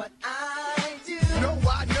knew what I do. No,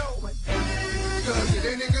 I know what I do. Cause it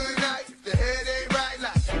ain't a good night if the head ain't right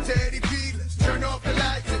like Teddy P. Let's turn off the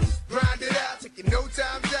lights and grind it out. Taking no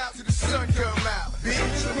times out till the sun come out.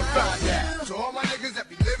 Bitch, let me find out. So all my niggas that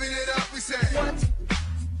be living it up, we say. What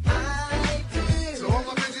I do. So all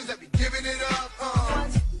my bitches that be giving it up,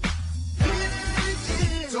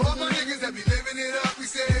 So all my niggas that be living it up, we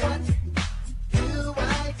say. What do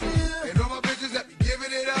I do? And all my bitches that be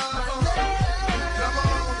giving it up, Come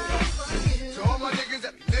on. So all my niggas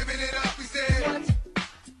that be living it up, we say. What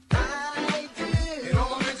I do. And all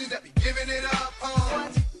my bitches that be giving it up,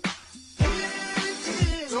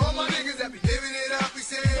 So all my niggas that be living it up, we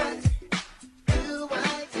say. What do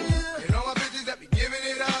I do? And all my bitches that be giving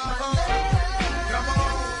it up, Come on,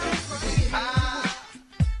 we get high.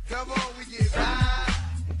 Come on, we get high.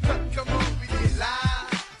 Come on, we get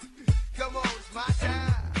live. Come on, it's my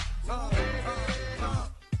time.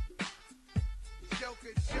 Show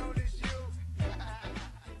could show this you.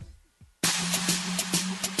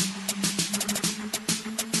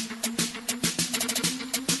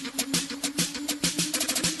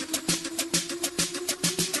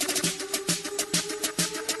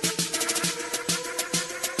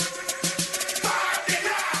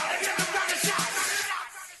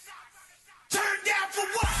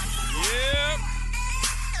 Yep.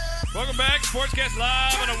 Welcome back. Sportscast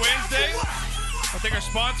Live on a Wednesday. I think our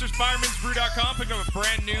sponsors, Fireman'sBrew.com, pick up a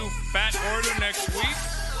brand new fat order next week.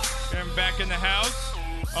 I'm back in the house.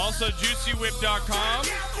 Also, JuicyWhip.com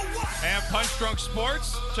and Punch Drunk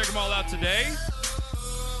Sports. Check them all out today.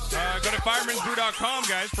 Go to Fireman'sBrew.com,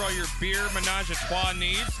 guys, for all your beer menage a trois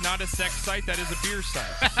needs. Not a sex site, that is a beer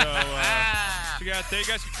site. So, you got there. You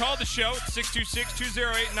guys can call the show at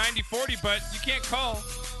 626-208-9040, but you can't call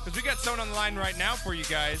because we got someone on the line right now for you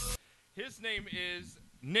guys. His name is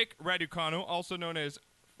Nick Raducanu, also known as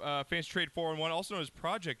Fans Trade 411, also known as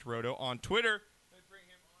Project Roto on Twitter.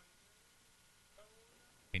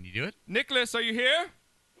 Can you do it? Nicholas, are you here?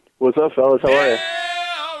 What's up, fellas? How are you? Yeah,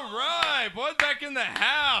 all right. Boys back in the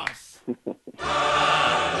house.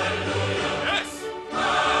 Yes.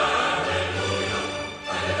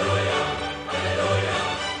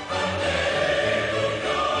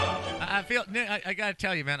 I feel, Nick, I gotta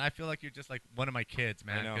tell you, man. I feel like you're just like one of my kids,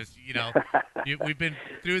 man. Because we've been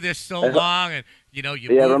through this so long, and you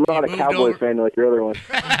I'm not a Cowboys fan like your other one.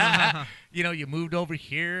 You moved over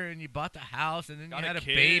here and you bought the house, and then you had a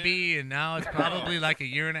baby, and now it's probably like a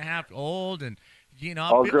year and a half old, and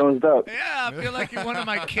all grown up. Yeah, I feel like you're one of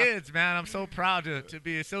my kids, man. I'm so proud to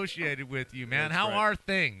be associated with you, man. How are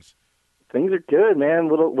things? Things are good, man.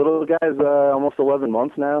 Little guy's almost 11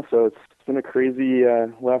 months now, so it's been a crazy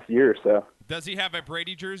last year or so. Does he have a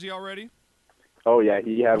Brady jersey already? Oh, yeah,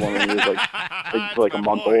 he had one when he was like a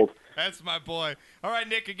month old. That's my boy. All right,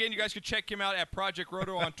 Nick, again, you guys can check him out at Project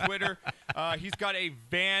Roto on Twitter. He's got a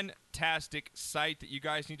fantastic site that you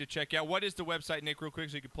guys need to check out. What is the website, Nick, real quick,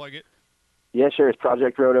 so you can plug it? Yeah, sure. It's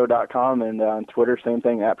ProjectRoto.com, and on Twitter, same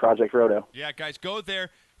thing, at Project Roto. Yeah, guys, go there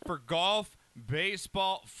for golf,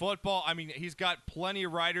 baseball, football. I mean, he's got plenty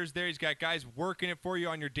of writers there. He's got guys working it for you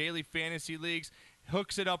on your daily fantasy leagues.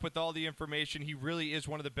 Hooks it up with all the information. He really is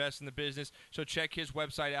one of the best in the business, so check his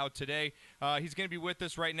website out today. He's going to be with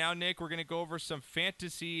us right now, Nick. We're going to go over some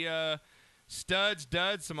fantasy studs,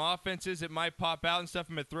 duds, some offenses that might pop out and stuff.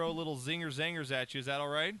 I'm going to throw a little zingers at you. Is that all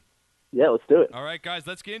right? Yeah, let's do it. All right, guys,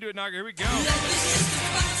 let's get into it now. Here we go. Been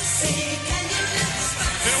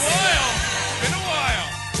a while.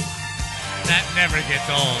 That never gets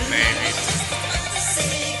old, baby.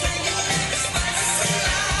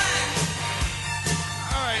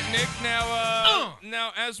 All right, right, Nick.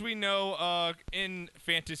 Now, as we know, in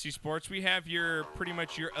fantasy sports, we have pretty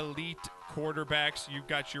much your elite quarterbacks. You've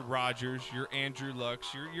got your Rodgers, your Andrew Lucks,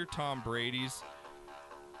 your Tom Brady's.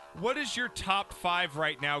 What is your top 5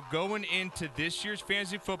 right now going into this year's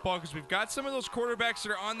fantasy football? Because we've got some of those quarterbacks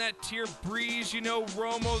that are on that tier, Breeze,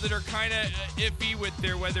 Romo, that are kind of iffy with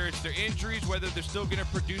whether it's their injuries, whether they're still going to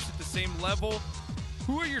produce at the same level.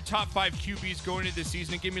 Who are your top 5 QBs going into this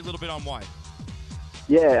season? And give me a little bit on why.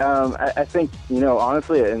 Yeah, I think,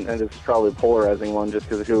 honestly, and this is probably a polarizing one just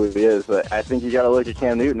because of who he is, but I think you got to look at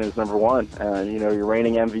Cam Newton as number 1. You're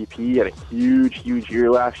reigning MVP, had a huge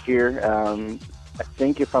year last year. I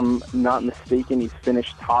think, if I'm not mistaken, he's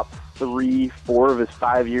finished top 3-4 of his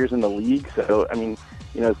 5 years in the league. So,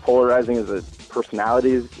 as polarizing as a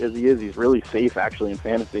personality as he is, he's really safe, actually, in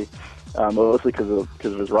fantasy, mostly because of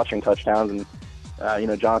his rushing touchdowns. And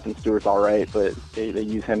Jonathan Stewart's all right, but they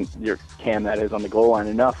use him, Cam that is, on the goal line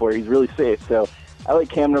enough where he's really safe. So I like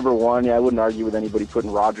Cam number 1. Yeah, I wouldn't argue with anybody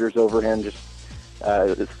putting Rodgers over him, just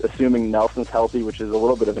assuming Nelson's healthy, which is a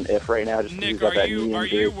little bit of an if right now. Just Nick, are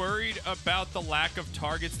you worried about the lack of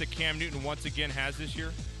targets that Cam Newton once again has this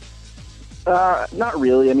year? Not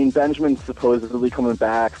really. Benjamin's supposedly coming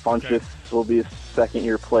back. Funchess will be a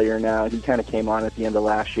second-year player now. He kind of came on at the end of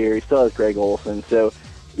last year. He still has Greg Olsen, so...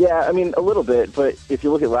 Yeah, a little bit, but if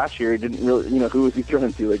you look at last year, he didn't really, who was he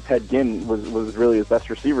throwing to? Like, Ted Ginn was really his best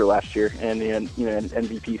receiver last year, and an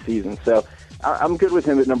MVP season. So I'm good with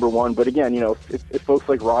him at number 1. But again, if folks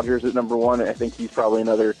like Rodgers at number 1, I think he's probably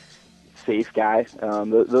another safe guy.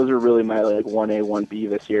 Those are really my 1A, 1B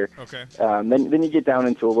this year. Okay. Then you get down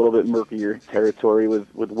into a little bit murkier territory with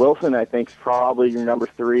Wilson. I think is probably your number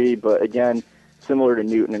 3, but again, similar to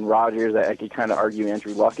Newton and Rodgers, I could kind of argue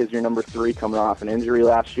Andrew Luck is your number 3, coming off an injury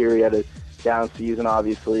last year. He had a down season,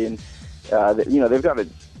 obviously, and they've got a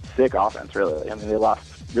sick offense, really. They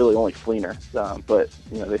lost really only Fleener, but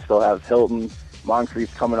they still have Hilton,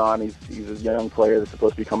 Moncrief's coming on. He's a young player that's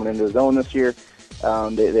supposed to be coming into his own this year.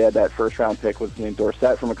 They had that first-round pick named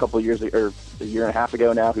Dorsett from a year and a half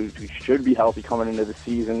ago now, who should be healthy coming into the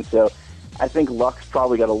season. So I think Luck's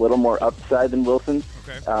probably got a little more upside than Wilson.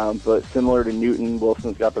 Okay. But similar to Newton,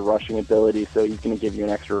 Wilson's got the rushing ability, so he's going to give you an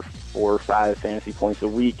extra 4 or 5 fantasy points a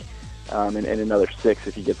week, and another 6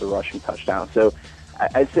 if you get the rushing touchdown. So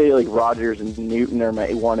I'd say Rodgers and Newton are my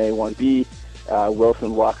 1A, 1B.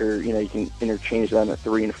 Wilson, Luck, you can interchange them at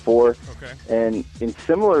 3 and 4. Okay. And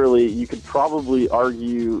similarly, you could probably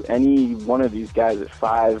argue any one of these guys at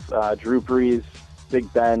 5. Drew Brees,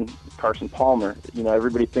 Big Ben, Carson Palmer.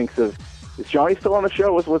 Everybody thinks of, is Johnny still on the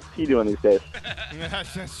show? What's he doing these days?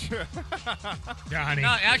 That's true. Johnny.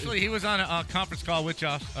 No, actually, he was on a conference call with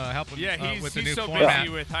Josh, helping with the new so format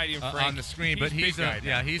busy with Heidi and Frank on the screen. But he's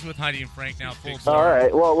with Heidi and Frank now. Full All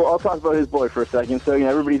right. Well, I'll talk about his boy for a second. So,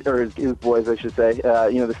 everybody, or his boys, I should say.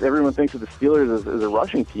 Everyone thinks of the Steelers as a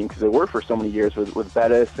rushing team because they were for so many years with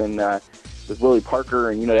Bettis and with Willie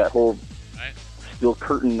Parker and that whole steel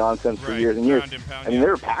curtain nonsense for years and years.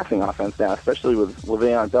 They're a passing offense now, especially with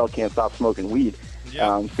Le'Veon Bell can't stop smoking weed.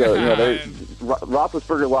 Yeah.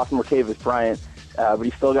 Roethlisberger lost Martavis Bryant, but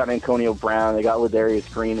he's still got Antonio Brown. They got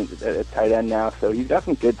Ladarius Green at tight end now, so he's got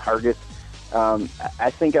some good targets.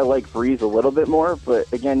 I think I like Breeze a little bit more, but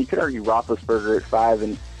again, you could argue Roethlisberger at 5,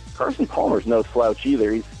 and Carson Palmer's no slouch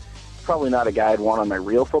either. He's probably not a guy I'd want on my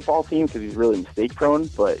real football team because he's really mistake prone,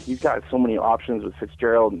 but he's got so many options with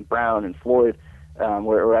Fitzgerald and Brown and Floyd.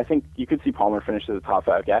 Where I think you could see Palmer finish as a top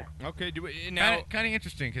 5 guy. Okay, kind of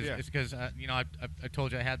interesting because I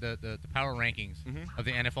told you I had the power rankings of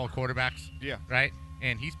the NFL quarterbacks. Yeah. Right,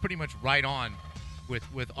 and he's pretty much right on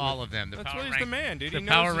with all of them. That's why he's the man, dude. The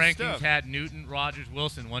power rankings had Newton, Rodgers,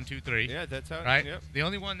 Wilson, 1, 2, 3. Yeah, that's how. Right. Yep. The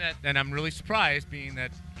only one that I'm really surprised, being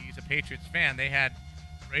that he's a Patriots fan, they had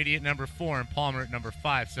Brady at number 4 and Palmer at number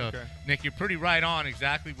 5. So, Nick, you're pretty right on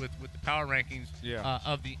exactly with the power rankings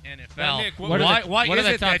of the NFL. Now, Nick, why is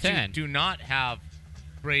it that 10? you do not have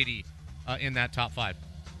Brady in that top 5?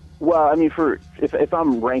 Well, if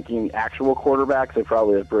I'm ranking actual quarterbacks, I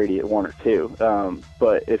probably have Brady at 1 or 2.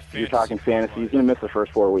 But if you're talking fantasy, he's going to miss the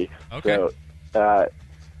first 4 weeks. Okay. So,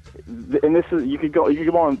 and this is you could go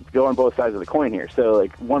on both sides of the coin here. So,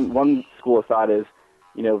 one school of thought is,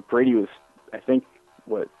 Brady was, I think,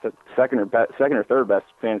 the second or third best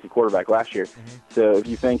fantasy quarterback last year. Mm-hmm. So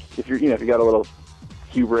if you got a little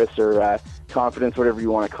hubris or confidence, whatever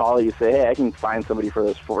you want to call it, you say, hey, I can find somebody for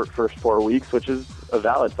those first 4 weeks, which is a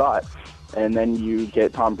valid thought. And then you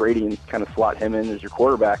get Tom Brady and kind of slot him in as your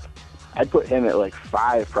quarterback. I'd put him at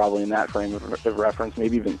 5 probably in that frame of reference,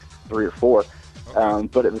 maybe even 3 or 4.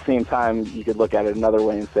 But at the same time, you could look at it another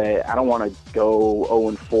way and say, I don't want to go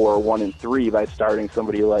 0-4, 1-3 by starting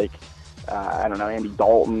somebody like, I don't know, Andy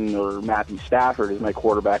Dalton or Matthew Stafford as my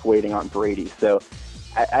quarterback waiting on Brady. So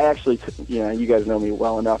I actually, you guys know me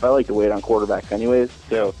well enough. I like to wait on quarterbacks anyways.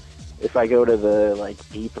 So if I go to the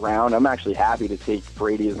 8th round, I'm actually happy to take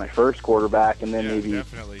Brady as my first quarterback, and then maybe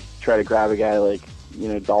try to grab a guy like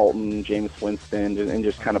Dalton, Jameis Winston, and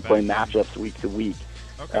just kind of play matchups week to week.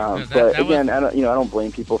 Okay. But again, I don't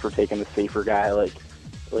blame people for taking the safer guy like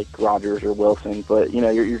Rodgers or Wilson. But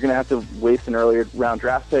you're going to have to waste an earlier round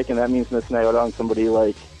draft pick, and that means missing out on somebody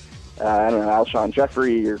like I don't know, Alshon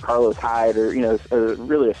Jeffrey or Carlos Hyde, or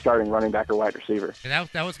really a starting running back or wide receiver. And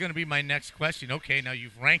that was going to be my next question. Okay, now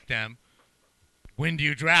you've ranked them. When do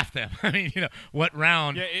you draft them? I mean, what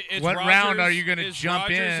round? Yeah, what Rodgers, round are you going to jump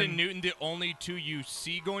Rodgers in? Rodgers and Newton the only two you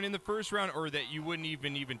see going in the first round, or that you wouldn't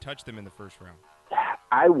even touch them in the first round?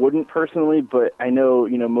 I wouldn't personally, but I know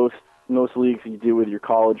most leagues you do with your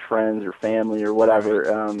college friends or family or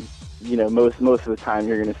whatever. Most of the time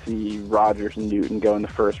you're going to see Rodgers and Newton go in the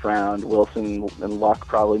first round, Wilson and Luck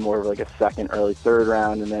probably more of a second, early third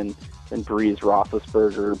round, and then Breeze,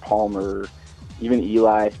 Roethlisberger, Palmer, even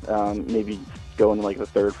Eli, maybe go in the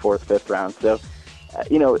third, fourth, fifth round. So,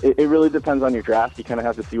 it really depends on your draft. You kind of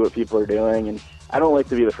have to see what people are doing, and I don't like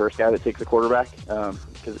to be the first guy that takes a quarterback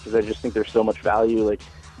because I just think there's so much value.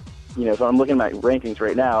 If I'm looking at my rankings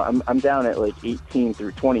right now, I'm down at 18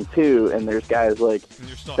 through 22, and there's guys like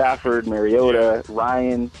Stafford, Mariota,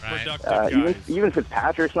 Ryan, even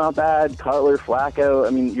Fitzpatrick's not bad, Cutler, Flacco. I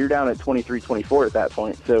mean, you're down at 23, 24 at that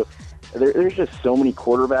point. So there's just so many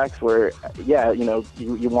quarterbacks where,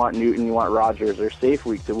 you want Newton, you want Rodgers, they're safe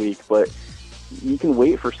week to week, but you can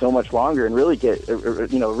wait for so much longer and really get a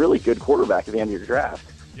really good quarterback at the end of your draft.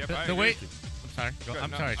 Yep,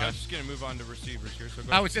 I'm sorry, Josh. I was just going to move on to receivers here. So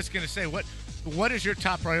I was just going to say, what is your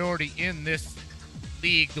top priority in this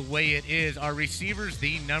league the way it is? Are receivers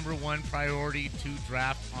the number one priority to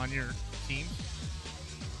draft on your team?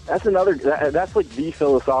 That's that's the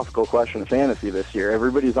philosophical question of fantasy this year.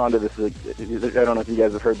 Everybody's onto this. I don't know if you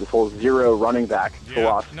guys have heard this whole zero running back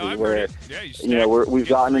philosophy, where we've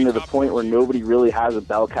gotten into the point where nobody really has a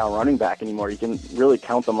bell cow running back anymore. You can really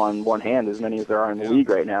count them on one hand, as many as there are in the league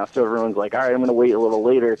right now. So everyone's like, all right, I'm going to wait a little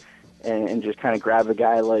later and just kind of grab a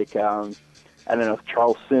guy like I don't know,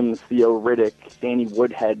 Charles Sims, Theo Riddick, Danny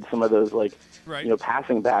Woodhead, some of those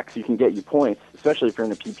passing backs. You can get you points, especially if you're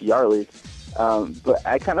in a PPR league. But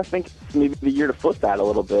I kind of think it's maybe the year to flip that a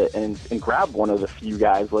little bit and grab one of the few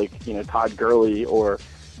guys like, Todd Gurley or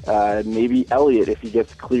maybe Elliott if he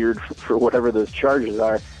gets cleared for whatever those charges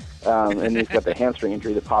are. And he's got the hamstring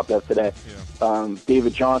injury that popped up today.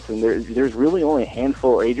 David Johnson, there's really only a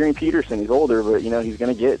handful. Adrian Peterson, he's older, but, he's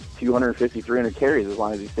going to get 250, 300 carries as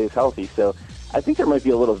long as he stays healthy. So I think there might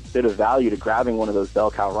be a little bit of value to grabbing one of those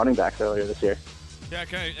bell cow running backs earlier this year. Yeah,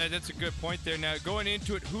 that's a good point there. Now, going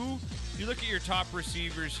into it, you look at your top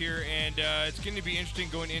receivers here, and it's going to be interesting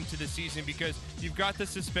going into the season because you've got the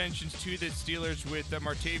suspensions to the Steelers with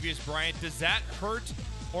Martavius Bryant. Does that hurt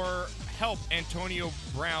or help Antonio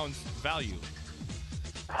Brown's value?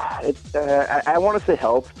 I want to say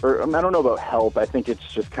help, or I don't know about help. I think it's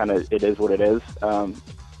just it is what it is.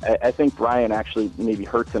 I think Bryant actually maybe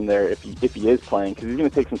hurts him there if he is playing, because he's going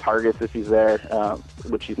to take some targets if he's there,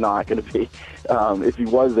 which he's not going to be. If he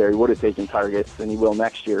was there, he would have taken targets, and he will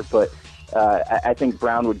next year. But I think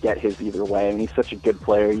Brown would get his either way. I mean, he's such a good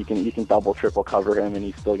player. You can double, triple cover him, and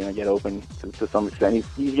he's still going to get open to some extent.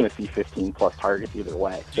 He's going to see 15-plus targets either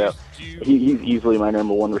way. So he's easily my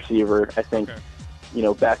number one receiver. I think,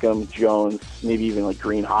 Beckham, Jones, maybe even like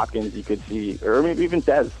Green Hopkins you could see, or maybe even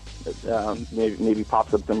Dez. Maybe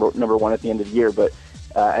pops up number one at the end of the year, but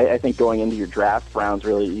I think going into your draft, Brown's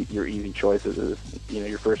really your easy choice as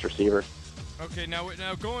your first receiver. Okay, now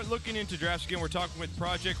looking into drafts again, we're talking with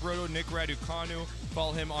Project Roto, Nick Raducanu.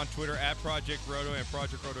 Follow him on Twitter at Project Roto and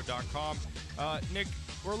ProjectRoto.com. Nick,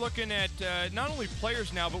 we're looking at not only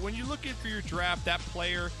players now, but when you look in for your draft, that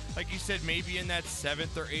player, like you said, maybe in that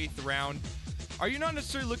 7th or 8th round. Are you not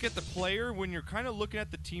necessarily looking at the player when you're kind of looking at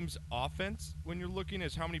the team's offense? When you're looking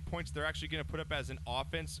as how many points they're actually going to put up as an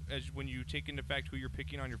offense, as when you take into effect who you're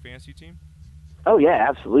picking on your fantasy team? Oh, yeah,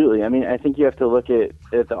 absolutely. I mean, I think you have to look at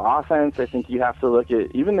the offense. I think you have to look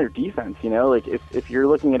at even their defense, Like, if you're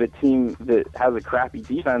looking at a team that has a crappy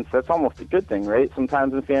defense, that's almost a good thing, right?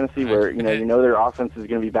 Sometimes in fantasy where, their offense is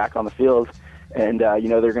going to be back on the field and,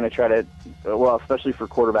 they're going to try to, especially for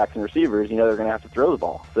quarterbacks and receivers, they're going to have to throw the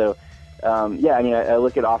ball. So, I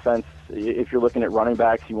look at offense. If you're looking at running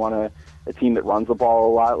backs, you want a team that runs the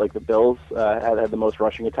ball a lot, like the Bills had the most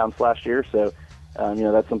rushing attempts last year. So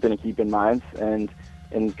That's something to keep in mind. And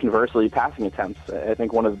conversely, passing attempts. I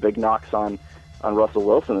think one of the big knocks on Russell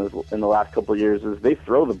Wilson in the last couple of years is they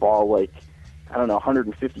throw the ball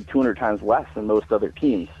 150, 200 times less than most other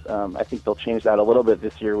teams. I think they'll change that a little bit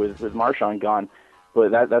this year with Marshawn gone.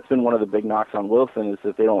 But that's been one of the big knocks on Wilson is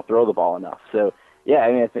that they don't throw the ball enough. So, yeah,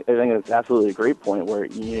 I think it's absolutely a great point where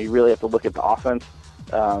you really have to look at the offense,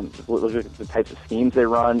 look at the types of schemes they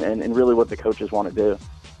run, and really what the coaches want to do.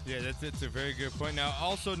 Yeah, that's a very good point. Now,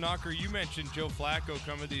 also, Knocker, you mentioned Joe Flacco,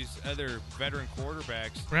 some of these other veteran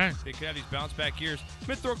quarterbacks. Right. They could have these bounce-back years. I'm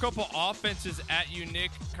going to throw a couple offenses at you, Nick,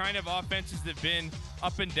 kind of offenses that have been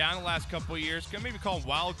up and down the last couple of years. Maybe call them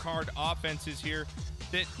wild card offenses here,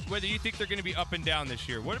 that whether you think they're going to be up and down this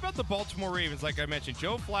year. What about the Baltimore Ravens? Like I mentioned,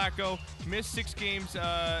 Joe Flacco missed 6 games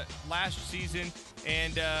last season,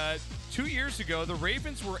 and 2 years ago, the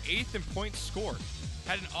Ravens were 8th in points scored.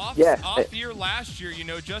 Had an off year last year.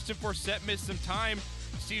 Justin Forsett missed some time.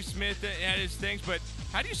 Steve Smith had his things. But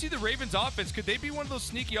how do you see the Ravens offense? Could they be one of those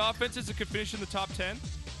sneaky offenses that could finish in the top 10?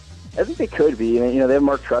 I think they could be. They have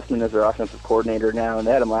Mark Trestman as their offensive coordinator now, and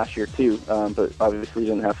they had him last year too. But obviously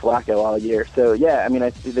didn't have Flacco all year. So, yeah, I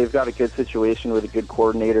think they've got a good situation with a good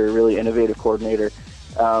coordinator, a really innovative coordinator.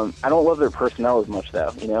 I don't love their personnel as much, though.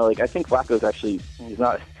 I think Flacco's actually, he's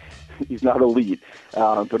not elite,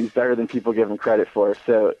 but he's better than people give him credit for.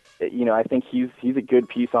 So, I think he's a good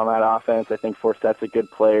piece on that offense. I think Forsett's a good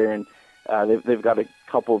player, and they've got a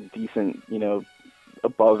couple decent,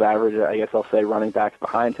 above average, I guess I'll say, running backs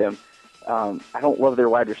behind him. I don't love their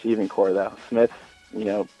wide receiving core, though. Smith's,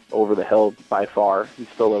 over the hill by far. He's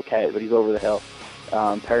still okay, but he's over the hill.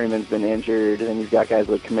 Perryman's been injured, and then you've got guys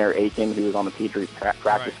like Kamar Aiken, who was on the Patriots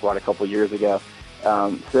practice squad a couple years ago.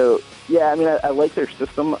 So, yeah, I like their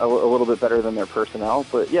system a little bit better than their personnel,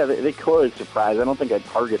 but yeah, they could surprise. I don't think I'd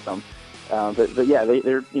target them. But yeah,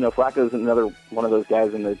 they're Flacco's another one of those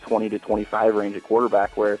guys in the 20 to 25 range at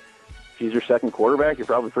quarterback where if he's your second quarterback, you're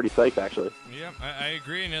probably pretty psyched, actually. Yeah, I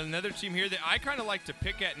agree. And another team here that I kind of like to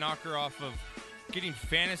pick at, Knocker, off of getting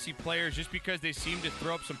fantasy players just because they seem to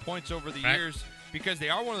throw up some points over the years, because they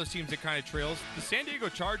are one of those teams that kind of trails. The San Diego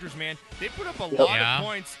Chargers, man, they put up a lot of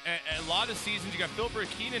points a lot of seasons. You got Philbert,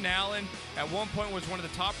 Keenan Allen, at one point was one of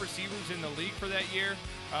the top receivers in the league for that year.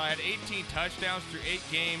 Had 18 touchdowns through 8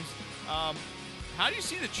 games. How do you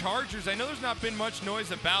see the Chargers? I know there's not been much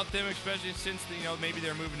noise about them, especially since maybe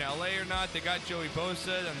they're moving to LA or not. They got Joey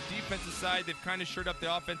Bosa on the defensive side. They've kind of shored up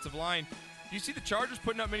the offensive line. Do you see the Chargers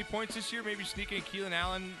putting up many points this year? Maybe sneaking Keelan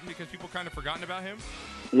Allen because people kind of forgotten about him?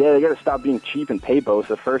 Yeah, they got to stop being cheap and pay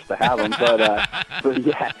Bosa first to have him. But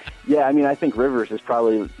yeah. I think Rivers is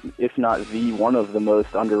probably, if not the one of the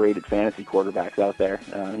most underrated fantasy quarterbacks out there.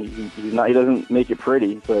 He doesn't make it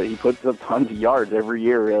pretty, but he puts up tons of yards every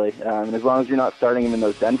year, really. And as long as you're not starting him in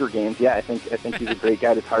those Denver games, yeah, I think he's a great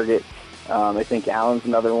guy to target. I think Allen's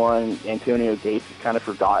another one. Antonio Gates is kind of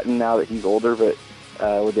forgotten now that he's older, but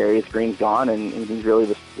Ladarius Green's gone, and he's really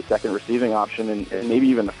the second receiving option, and maybe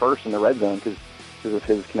even the first in the red zone because of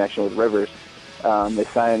his connection with Rivers. They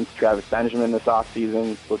signed Travis Benjamin this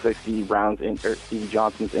offseason. Looks like Stevie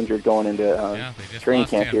Johnson's injured going into training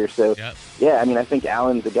camp here. So, yeah, I think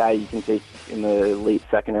Allen's a guy you can take in the late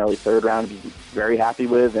second, early third round, be very happy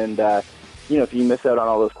with. And, if you miss out on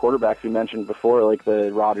all those quarterbacks we mentioned before, like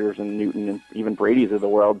the Rodgers and Newton and even Brady's of the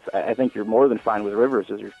world, I think you're more than fine with Rivers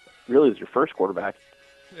as your first quarterback.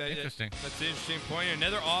 Interesting. That's an interesting point.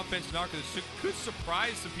 Another offense knocker that could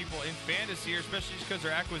surprise some people in fantasy here, especially just because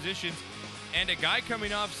they're acquisitions. And a guy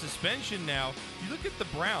coming off suspension now. You look at the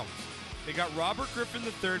Browns. They got Robert Griffin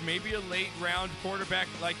III, maybe a late-round quarterback.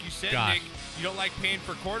 Like you said, Nick, you don't like paying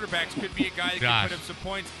for quarterbacks. Could be a guy that can put up some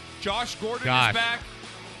points. Josh Gordon is back.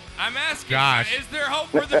 I'm asking, is there hope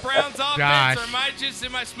for the Browns offense, or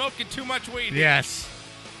am I smoking too much weed? Yes.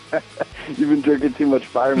 You've been drinking too much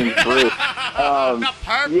Fireman's Brew. Not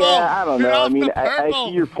purple. Yeah, I don't know. I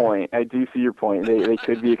see your point. I do see your point. They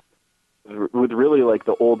could be with really like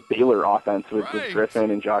the old Baylor offense with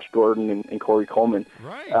Griffin and Josh Gordon and Corey Coleman.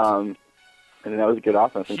 Right. And that was a good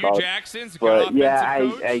offense in college. Jackson's a good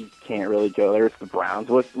offensive coach. I can't really go there. It's the Browns.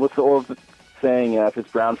 What's the old saying? If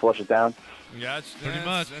it's brown, flush it down. Yeah, that's pretty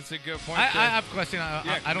much. That's a good point. I have a question.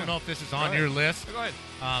 I don't know if this is on your list. Go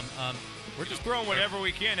ahead. We're just throwing whatever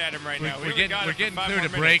we can at him right now. We're getting clear to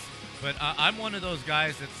break, but I'm one of those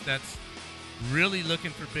guys that's really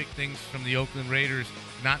looking for big things from the Oakland Raiders.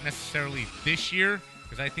 Not necessarily this year,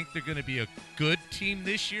 because I think they're going to be a good team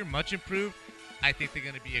this year, much improved. I think they're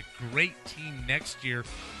going to be a great team next year.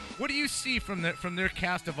 What do you see from their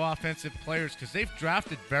cast of offensive players? Because they've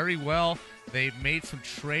drafted very well. They've made some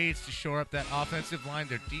trades to shore up that offensive line.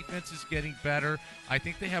 Their defense is getting better. I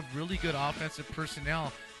think they have really good offensive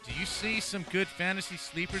personnel. Do you see some good fantasy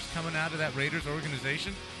sleepers coming out of that Raiders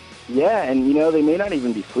organization? Yeah, and they may not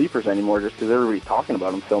even be sleepers anymore just because everybody's talking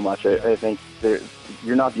about them so much. I think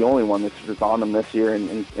you're not the only one that's on them this year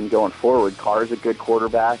and going forward. Carr's a good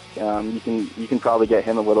quarterback. You can probably get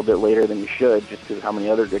him a little bit later than you should just because of how many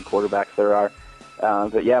other good quarterbacks there are.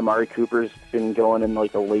 But yeah, Amari Cooper's been going in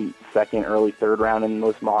like the late second, early third round in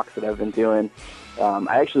most mocks that I've been doing.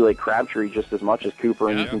 I actually like Crabtree just as much as Cooper,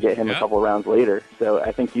 and you can get him a couple rounds later. So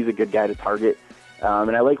I think he's a good guy to target.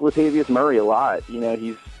 And I like Latavius Murray a lot.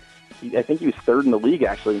 I think he was third in the league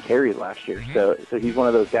actually in carries last year. So he's one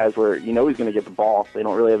of those guys where he's going to get the ball. They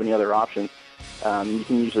don't really have any other options. You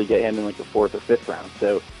can usually get him in like the fourth or fifth round.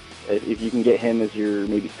 So if you can get him as your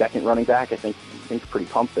maybe second running back, I think you're pretty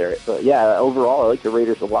pumped there. But yeah, overall I like the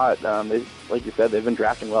Raiders a lot. Like you said, they've been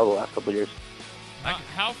drafting well the last couple of years.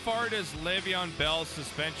 How far does Le'Veon Bell's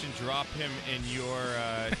suspension drop him in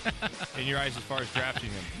your eyes as far as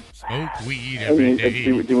drafting him? Smoke weed every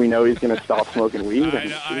day. Do we know he's going to stop smoking weed? I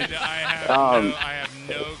have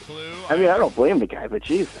no clue. I mean, I don't blame the guy, but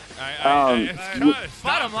Jesus.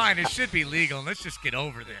 Bottom line, it should be legal. Let's just get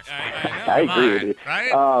over this. I agree with you.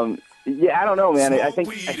 Right? Yeah, I don't know, man. I think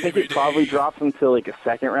it probably drops him to like a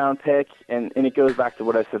second-round pick, and it goes back to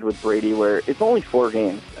what I said with Brady, where it's only 4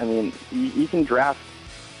 games. I mean, you can draft,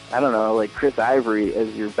 I don't know, like Chris Ivory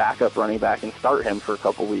as your backup running back and start him for a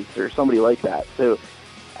couple weeks or somebody like that. So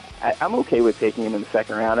I'm okay with taking him in the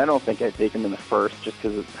second round. I don't think I'd take him in the first just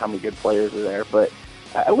because of how many good players are there, but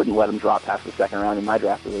I wouldn't let him drop past the second round in my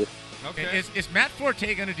draft at least. Okay. Is Matt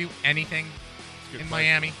Forte going to do anything in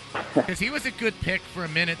Miami? Because he was a good pick for a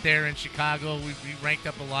minute there in Chicago. We ranked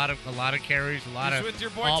up a lot of carries, a lot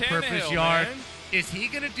of all-purpose yards. Is he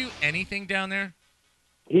going to do anything down there?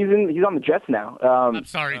 He's on the Jets now. I'm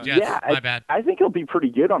sorry, Jets. Yeah, my bad. I think he'll be pretty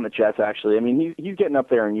good on the Jets, actually. I mean, he's getting up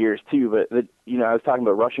there in years, too. But, I was talking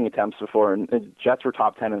about rushing attempts before, and the Jets were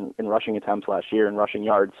top 10 in rushing attempts last year and rushing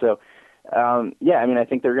yards. So, yeah, I mean, I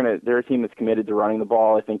think they're a team that's committed to running the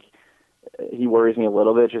ball. I think he worries me a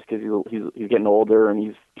little bit just because he's getting older, and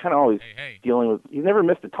he's kind of always dealing with – he's never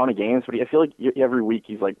missed a ton of games, but I feel like every week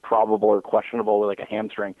he's, like, probable or questionable with, like, a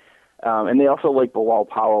hamstring. And they also like Bilal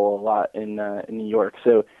Powell a lot in New York.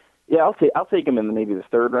 So, yeah, I'll take him in maybe the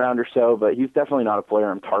third round or so, but he's definitely not a player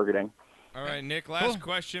I'm targeting. All right, Nick, last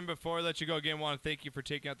question before I let you go. Again, want to thank you for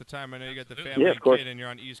taking out the time. I know you got the family and kid, and you're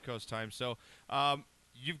on East Coast time. So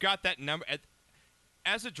you've got that number.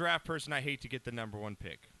 As a draft person, I hate to get the number 1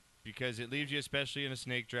 pick because it leaves you, especially in a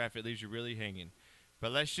snake draft, it leaves you really hanging.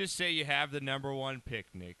 But let's just say you have the number 1 pick,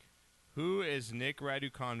 Nick. Who is Nick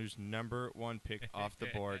Raducanu's number 1 pick off the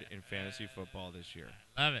board in fantasy football this year?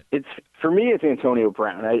 Love it. For me, it's Antonio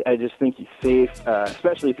Brown. I just think he's safe,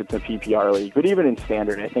 especially if it's a PPR league. But even in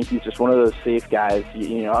standard, I think he's just one of those safe guys.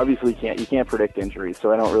 Obviously you can't predict injuries,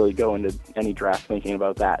 so I don't really go into any draft thinking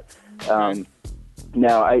about that.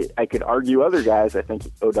 Now, I could argue other guys. I think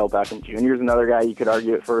Odell Beckham Jr. is another guy you could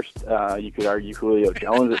argue at first. You could argue Julio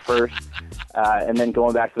Jones at first. And then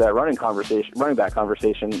going back to that running back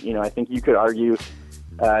conversation, I think you could argue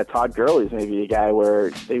Todd Gurley's maybe a guy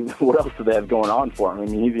where what else do they have going on for him? I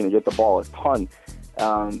mean, he's going to get the ball a ton.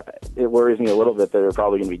 It worries me a little bit that they're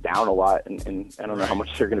probably going to be down a lot, and I don't know how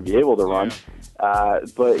much they're going to be able to run.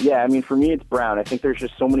 But, yeah, I mean, for me, it's Brown. I think there's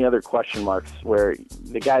just so many other question marks where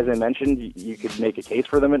the guys I mentioned, you could make a case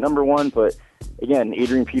for them at number 1. But, again,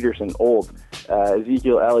 Adrian Peterson, old.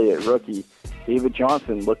 Ezekiel Elliott, rookie. David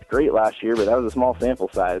Johnson looked great last year, but that was a small sample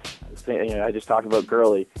size. I just talked about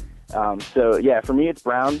Gurley. So, yeah, for me, it's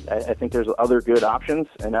Brown. I think there's other good options,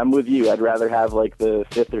 and I'm with you. I'd rather have, like, the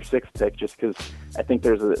 5th or 6th pick just because I think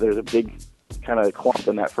there's a big kind of clump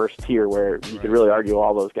in that first tier where you could really argue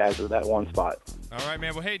all those guys at that one spot. All right,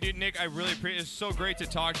 man. Well, hey, dude, Nick, I really appreciate it. It's so great to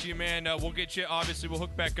talk to you, man. We'll get you, obviously, we'll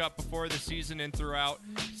hook back up before the season and throughout.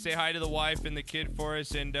 Say hi to the wife and the kid for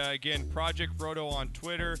us. And, again, Project Roto on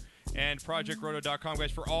Twitter and ProjectRoto.com,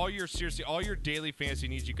 guys. For all your daily fantasy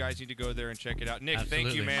needs, you guys need to go there and check it out. Nick,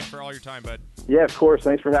 Thank you, man, for all your time, bud. Yeah, of course.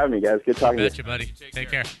 Thanks for having me, guys. Good talking to you. Bet you, buddy.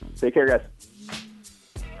 Take care. Take care, guys.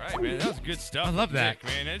 All right, man, that was good stuff. I love that.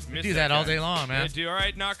 Nick, man. We do that all day long, man. Do. All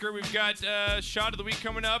right, Knocker, we've got Shot of the Week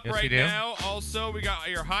coming up now. Also, we got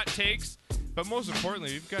your hot takes. But most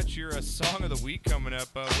importantly, we've got your Song of the Week coming up.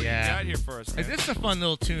 What do you got here for us, man? This is a fun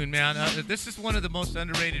little tune, man. This is one of the most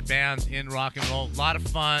underrated bands in rock and roll. A lot of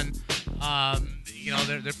fun.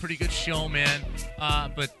 They're pretty good showmen.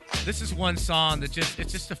 But this is one song that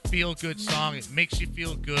it's just a feel-good song. It makes you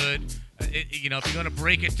feel good. If you're going to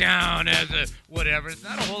break it down as a whatever, it's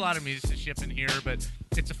not a whole lot of musicianship in here, but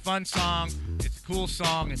It's a fun song. It's a cool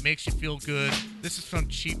song. It makes you feel good. This is from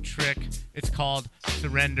Cheap Trick. It's called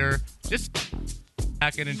Surrender. Just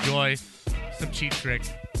back and enjoy some Cheap Trick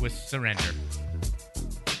with Surrender.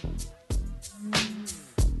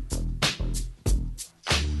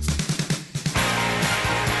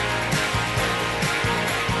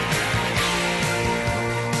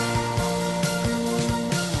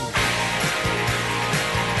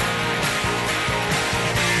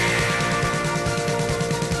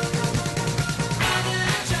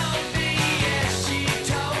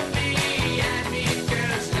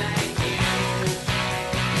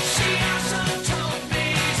 She also told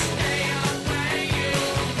me, stay away.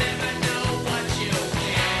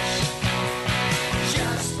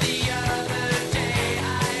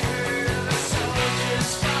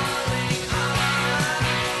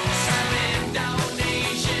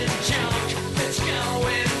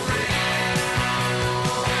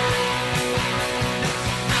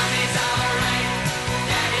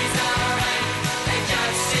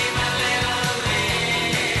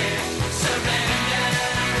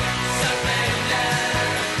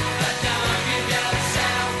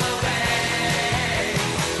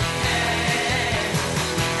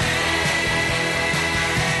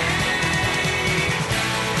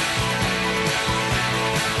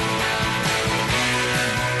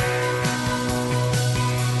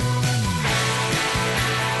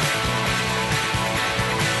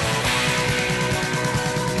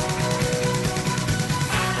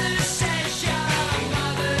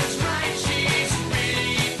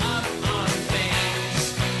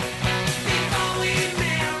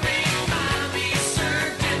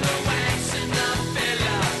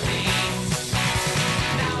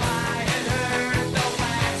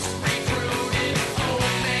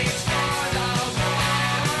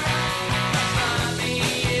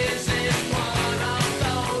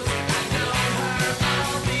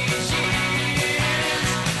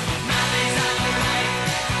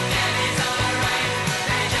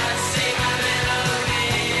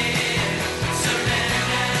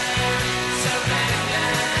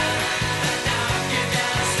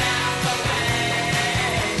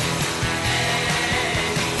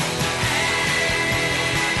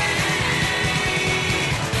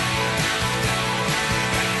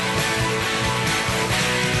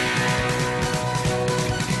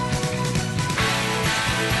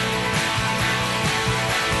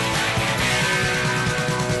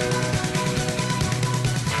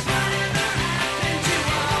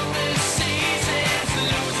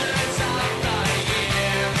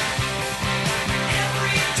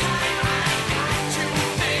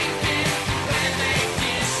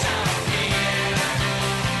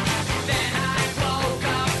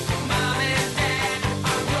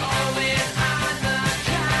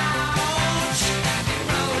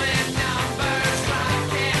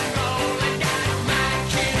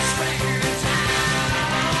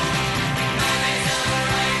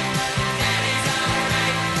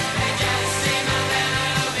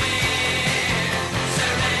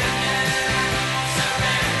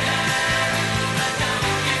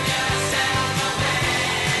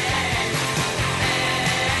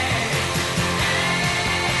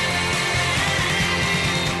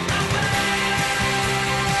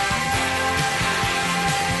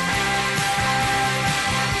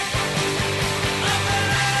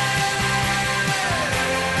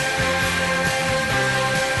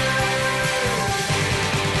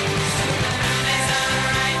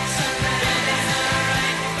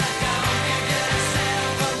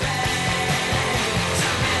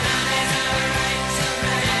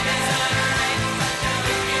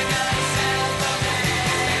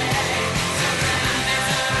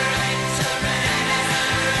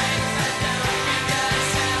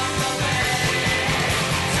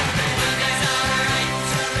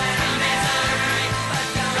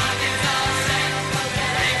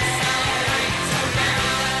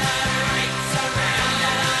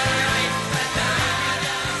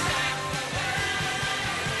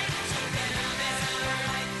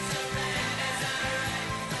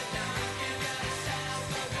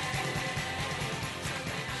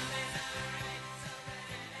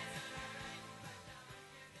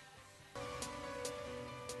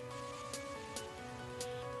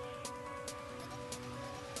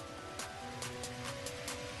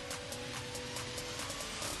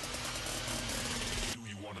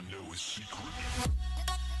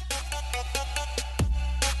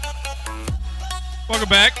 Welcome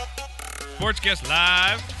back. Sportscast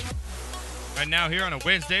Live. Right now here on a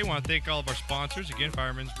Wednesday, I want to thank all of our sponsors. Again,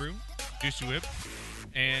 Fireman's Brew, Juicy Whip,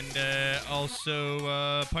 and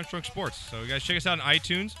also Punch Drunk Sports. So you guys check us out on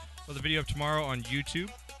iTunes. We'll have the video up tomorrow on YouTube.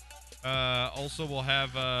 Also, we'll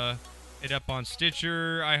have it up on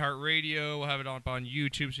Stitcher, iHeartRadio. We'll have it up on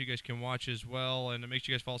YouTube so you guys can watch as well. And make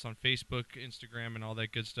sure you guys follow us on Facebook, Instagram, and all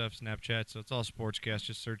that good stuff, Snapchat. So it's all Sportscast.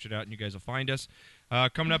 Just search it out, and you guys will find us.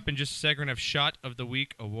 Coming up in just a second, we're going to have Shot of the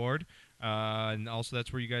Week award. And also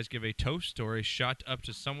that's where you guys give a toast or a shot up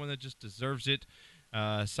to someone that just deserves it.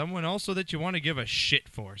 Someone also that you want to give a shit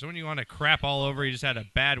for. Someone you want to crap all over. You just had a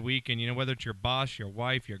bad week, and whether it's your boss, your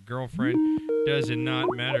wife, your girlfriend, does it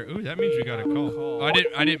not matter. Ooh, that means we got a call. Oh,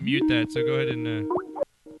 I didn't mute that, so go ahead and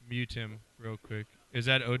mute him real quick. Is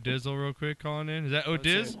that O'Dizzle real quick calling in? Is that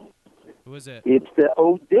O'Diz? Who is it? It's the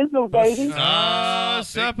O'Dizzle, baby.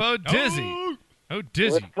 What's up, O'Dizzy?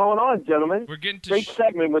 O'Dizzy. What's going on, gentlemen? We're getting to great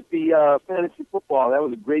segment with the fantasy football. That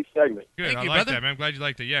was a great segment. Good, I like that, man. I'm glad you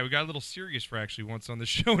liked it. Yeah, we got a little serious for actually once on the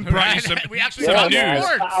show and brought Right. you some, We actually some talked news.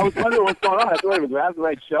 sports. I was wondering what's going on. I thought it was the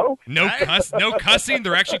right show. No cussing.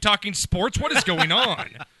 They're actually talking sports. What is going on?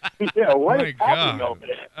 Yeah, what My is happening God. over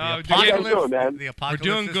there? Uh, The apocalypse, man. The We're apocalypse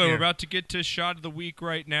doing is good. We're here. about to get to Shot of the Week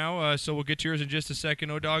right now, so we'll get to yours in just a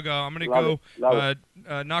second. O-Dog, I'm going to Love go.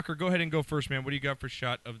 it. Knocker, go ahead and go first, man. What do you got for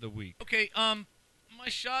Shot of the Week? Okay, my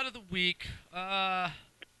shot of the week.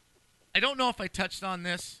 I don't know if I touched on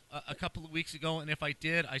this a couple of weeks ago, and if I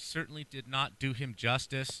did, I certainly did not do him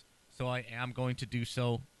justice. So I am going to do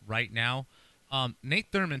so right now. Nate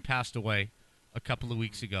Thurman passed away a couple of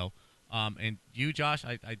weeks ago, and you, Josh,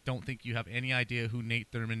 I don't think you have any idea who Nate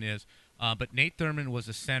Thurman is. But Nate Thurman was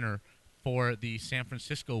a center for the San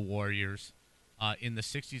Francisco Warriors in the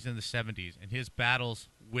 60s and the 70s, and his battles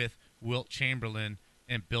with Wilt Chamberlain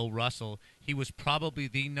and Bill Russell, he was probably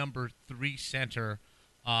the number 3 center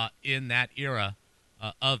in that era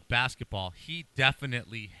of basketball. He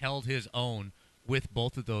definitely held his own with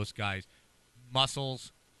both of those guys.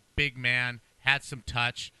 Muscles, big man, had some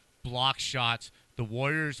touch, block shots. The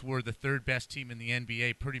Warriors were the 3rd best team in the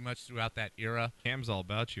NBA pretty much throughout that era. Cam's all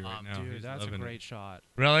about you right now. Dude, He's that's a loving great it. shot.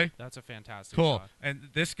 Really? That's a fantastic Cool. shot. And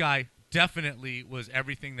this guy definitely was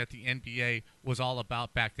everything that the NBA was all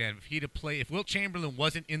about back then. If he'd have played, if Wilt Chamberlain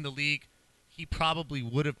wasn't in the league, he probably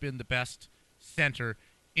would have been the best center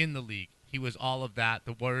in the league. He was all of that.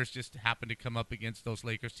 The Warriors just happened to come up against those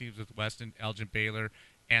Lakers teams with Weston, Elgin Baylor,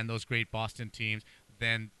 and those great Boston teams.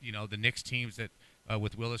 Then, the Knicks teams that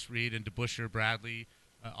with Willis Reed and DeBusschere, Bradley,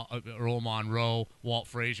 Earl Monroe, Walt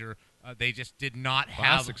Frazier, they just did not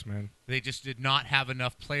Classics, have. man. They just did not have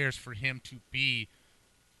enough players for him to be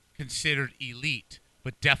considered elite,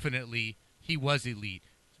 but definitely he was elite.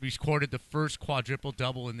 He recorded the first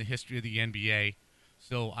quadruple-double in the history of the NBA,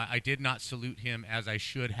 so I did not salute him as I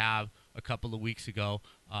should have a couple of weeks ago,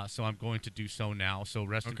 so I'm going to do so now. So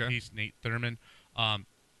rest in peace, Nate Thurman. I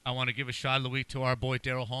want to give a shot of the week to our boy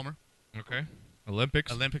Daryl Homer. Okay.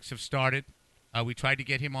 Olympics have started. We tried to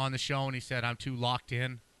get him on the show, and he said, I'm too locked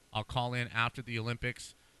in. I'll call in after the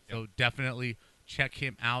Olympics. So definitely check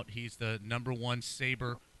him out. He's the #1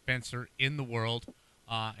 saber fencer in the world,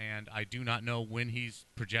 and I do not know when he's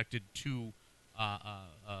projected to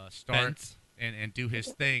start and do his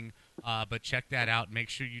thing, but check that out. Make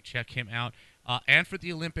sure you check him out. And for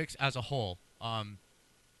the Olympics as a whole,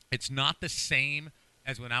 it's not the same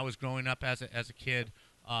as when I was growing up as a kid.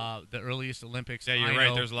 The earliest Olympics. Yeah, you're I right.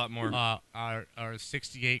 know, There's a lot more. Our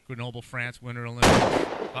 '68 Grenoble, France Winter Olympics.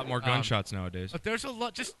 A lot more gunshots nowadays. But there's a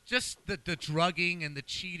lot, just the drugging and the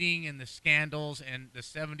cheating and the scandals and the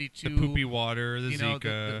 '72. The poopy water, the you know,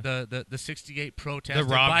 Zika. the '68 protest. The And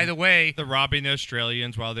by the way, the robbing the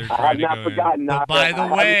Australians while they're I trying have to not go forgotten in. that. by the I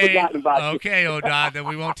haven't way, forgotten about it. okay, O'Dod, then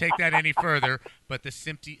we won't take that any further. But the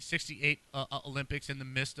 '68 Olympics in the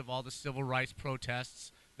midst of all the civil rights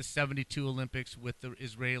protests, the '72 Olympics with the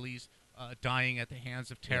Israelis dying at the hands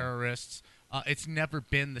of terrorists. It's never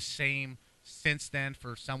been the same since then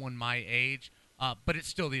for someone my age, but it's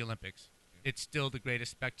still the Olympics. It's still the greatest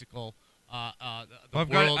spectacle.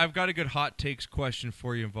 I've got a good hot takes question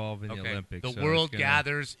for you involving the Olympics. The so world it's gonna-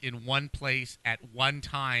 gathers in one place at one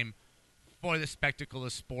time for the spectacle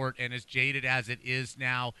of sport, and as jaded as it is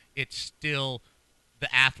now, it's still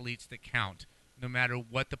the athletes that count. No matter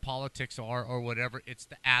what the politics are or whatever, it's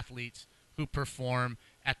the athletes who perform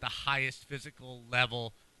at the highest physical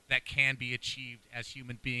level that can be achieved as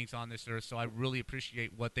human beings on this earth. So I really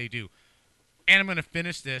appreciate what they do. And I'm going to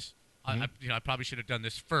finish this. I probably should have done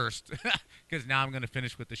this first because now I'm going to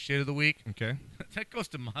finish with the shit of the week. Okay. That goes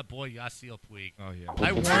to my boy Yasiel Puig. Oh, yeah.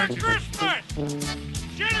 I warned you. Christmas!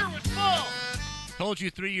 Dinner was full! Told you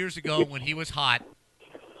 3 years ago when he was hot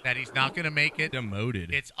that he's not going to make it.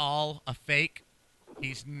 Demoted. It's all a fake.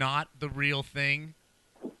 He's not the real thing.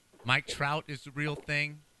 Mike Trout is the real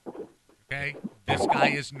thing. Okay? This guy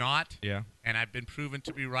is not. Yeah. And I've been proven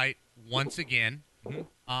to be right once again.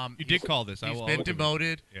 You did call this. He's been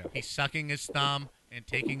demoted. Yeah. He's sucking his thumb and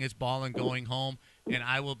taking his ball and going home. And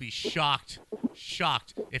I will be shocked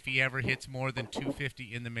if he ever hits more than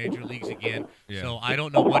 250 in the major leagues again. Yeah. So I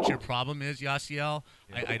don't know what your problem is, Yasiel.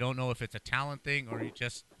 Yeah. I don't know if it's a talent thing or you're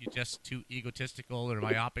just too egotistical or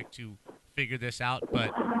myopic to figure this out.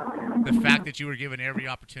 But the fact that you were given every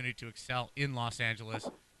opportunity to excel in Los Angeles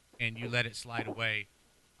and you let it slide away,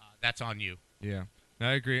 that's on you. Yeah, no,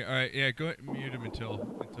 I agree. All right, yeah, go ahead and mute him until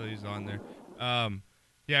he's on there.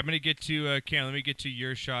 Yeah, I'm going to get to Cam. Let me get to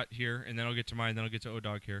your shot here, and then I'll get to mine, then I'll get to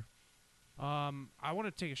O-Dog here. I want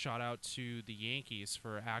to take a shout out to the Yankees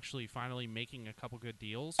for actually finally making a couple good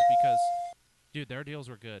deals because, dude, their deals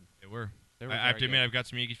were good. They were. They I have to admit, I've got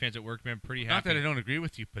some Yankee fans at work, man. Pretty happy. Not that I don't agree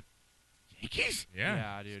with you, but Yankees?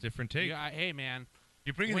 Yeah, dude. It's a different take. Yeah, hey, man.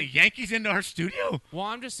 You're bringing the Yankees into our studio? Well,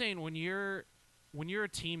 I'm just saying when you're a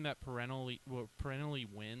team that perennially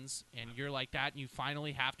wins and you're like that and you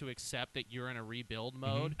finally have to accept that you're in a rebuild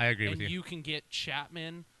mode. I agree with you. And you can get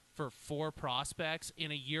Chapman for 4 prospects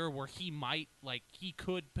in a year where he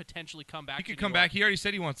could potentially come back. He could come back. He already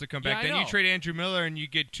said he wants to come back. Then you trade Andrew Miller and you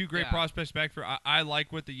get 2 great prospects back for. I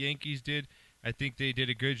like what the Yankees did. I think they did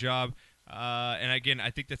a good job. And again, I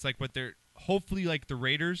think that's like what they're hopefully like the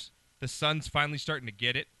Raiders. The Suns finally starting to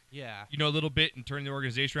get it. Yeah. A little bit and turn the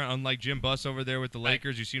organization around, unlike Jim Buss over there with the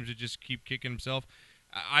Lakers, who seems to just keep kicking himself.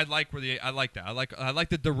 I like that. I like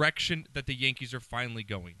the direction that the Yankees are finally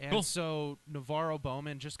going. And so Navarro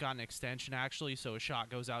Bowman just got an extension, actually, so a shot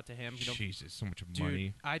goes out to him. Jesus, so much dude,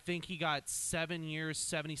 money. I think he got 7 years,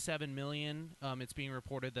 $77 million. It's being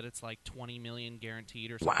reported that it's like $20 million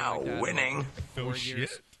guaranteed or something like that. Wow, winning. 4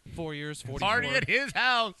 years. 4 years, 44. Party at his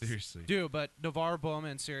house. Seriously. Dude, but Navarro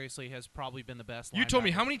Bowman, seriously, has probably been the best You told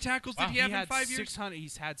me, how many tackles did he have in 5 years? 600,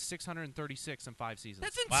 he's had 636 in 5 seasons.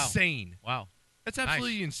 That's insane. Wow. That's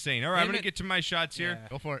absolutely insane. All right, I'm going to get to my shots here.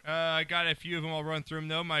 Go for it. I got a few of them. I'll run through them,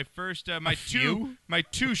 though. My first, my few?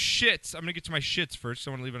 two shits. I'm going to get to my shits first, so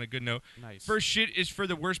I want to leave on a good note. Nice. First shit is for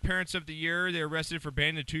the worst parents of the year. They're arrested for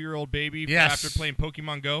abandoning a 2-year-old baby Yes. after playing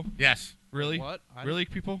Pokemon Go. Yes. Really? What? Really,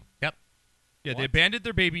 people? Yep. Yeah, they abandoned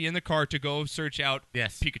their baby in the car to go search out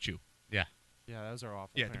Yes. Pikachu. Yeah. Yeah, those are awful.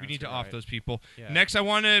 Yeah, we parents, need to you're off right. those people. Yeah. Next,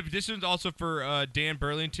 this one's also for Dan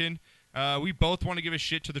Burlington. We both want to give a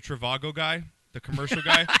shit to the Trivago guy, the commercial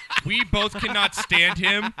guy. We both cannot stand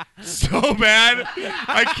him so bad.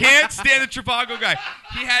 I can't stand the Trivago guy.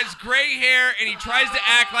 He has gray hair, and he tries to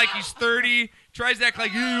act like he's 30, tries to act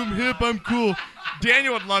like, I'm hip, I'm cool.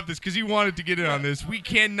 Daniel would love this because he wanted to get in on this. We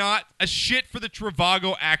cannot, a shit for the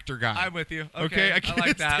Trivago actor guy. I'm with you. Okay, I I can't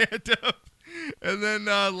like that. stand up. And then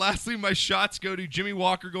lastly, my shots go to Jimmy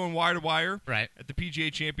Walker going wire to wire at the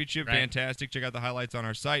PGA Championship. Right. Fantastic. Check out the highlights on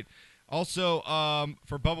our site. Also,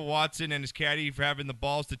 for Bubba Watson and his caddy for having the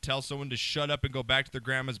balls to tell someone to shut up and go back to their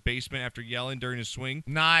grandma's basement after yelling during his swing.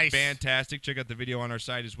 Nice. Fantastic. Check out the video on our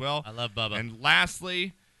site as well. I love Bubba. And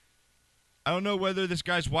lastly, I don't know whether this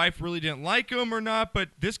guy's wife really didn't like him or not, but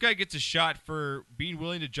this guy gets a shot for being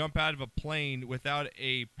willing to jump out of a plane without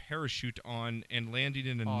a parachute on and landing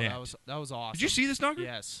in a net. That was awesome. Did you see this, Nugger?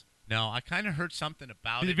 Yes. No, I kind of heard something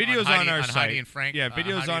about The it. video's on our on site. Heidi and Frank. Yeah,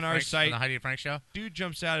 video's Heidi on and our Frank's- site. On the Heidi and Frank show. Dude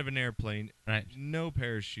jumps out of an airplane. Right. No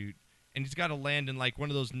parachute. And he's got to land in like one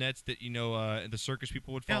of those nets that, the circus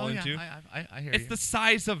people would fall into. I hear It's you. the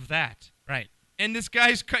size of that. Right. And this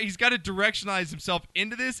guy's he's got to directionalize himself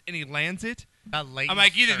into this, and he lands it. I'm latent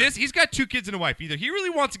like, either surf. this, he's got 2 kids and a wife. Either he really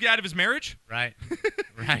wants to get out of his marriage, Right.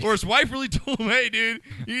 Right. or his wife really told him, hey, dude,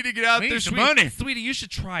 you need to get out We there. need some money. Sweetie, you should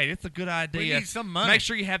try it. It's a good idea. We need some money. Make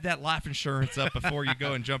sure you have that life insurance up before you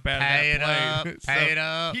go and jump out Pay of it that up. plane. Pay it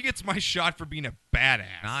up. He gets my shot for being a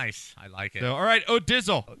badass. Nice. I like it. So, all right,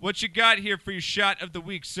 Dizzle, what you got here for your shot of the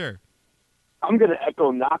week, sir? I'm going to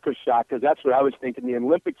echo Knocker's shot because that's what I was thinking. The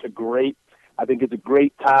Olympics are great. I think it's a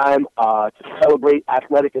great time to celebrate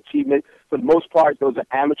athletic achievement. For the most part, those are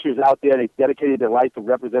amateurs out there. They've dedicated their life to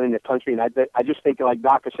representing their country. And I just think, like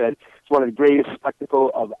Knocker said, it's one of the greatest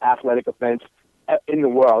spectacle of athletic events in the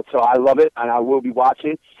world. So I love it, and I will be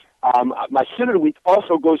watching. My shit of the week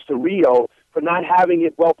also goes to Rio for not having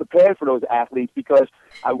it well prepared for those athletes because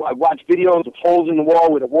I watch videos of holes in the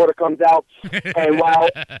wall where the water comes out. And while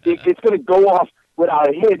it's going to go off without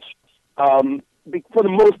a hitch, for the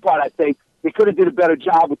most part, I think, they could have did a better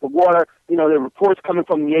job with the water. There are reports coming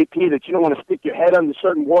from the AP that you don't want to stick your head under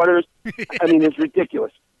certain waters. I mean, it's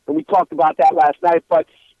ridiculous. And we talked about that last night, but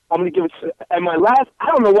I'm going to give it – and my last – I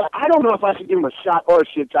don't know if I should give him a shot or a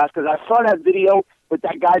shit, Josh, because I saw that video with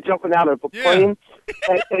that guy jumping out of a plane.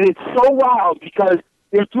 And it's so wild because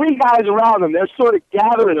there's 3 guys around him. They're sort of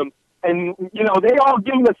gathering them. And, they all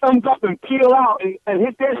give him a thumbs up and peel out and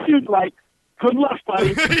hit their chutes like, Good luck,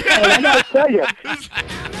 buddy. And I gotta tell you,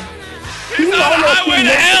 He's on the highway to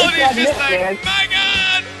hell, and he's just like, man. my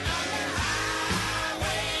God!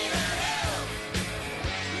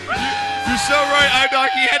 You're so right, iDoc.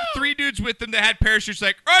 He had 3 dudes with him that had parachutes.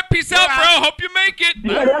 Like, all right, peace out, bro. Hope you make it.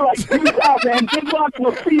 Yeah, they're like, peace out, man. Good luck.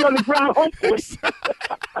 We'll see you on the ground, hopefully.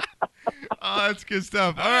 Oh, that's good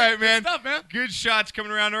stuff. All right, man. Good stuff, man. Good shots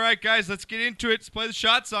coming around. All right, guys, let's get into it. Let's play the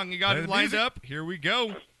shot song. You got it lined up. Here we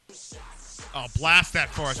go. Oh, blast that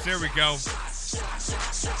for us. There we go.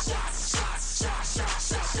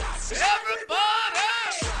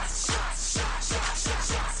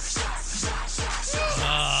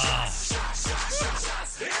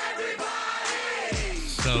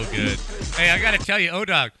 So good. Hey, I got to tell you,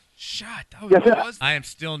 O-Dog. Shot. I am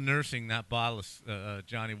still nursing that bottle of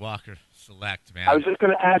Johnny Walker Select, man. I was just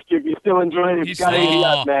going to ask you if you're still enjoying it. If you got any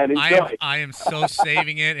up, man. Enjoy. I am so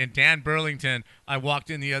saving it. And Dan Burlington, I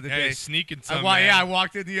walked in the other day. Sneaking some, I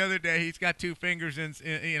walked in the other day. He's got 2 fingers in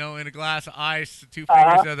a glass of ice, 2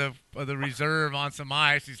 fingers of the reserve on some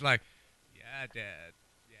ice. He's like, yeah, Dad.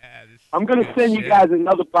 Yeah, this I'm going to good send you shit." guys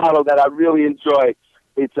another bottle that I really enjoy.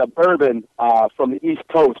 It's a bourbon from the East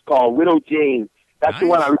Coast called Widow Jane. That's the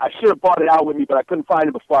one I should have brought it out with me, but I couldn't find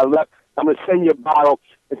it before I left. I'm going to send you a bottle.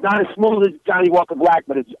 It's not as smooth as Johnny Walker Black,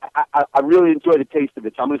 but I really enjoy the taste of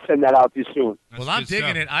it. So I'm going to send that out to you soon. Well, I'm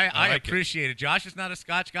digging it. I appreciate it. Josh is not a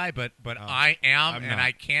Scotch guy, but I am, and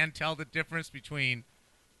I can tell the difference between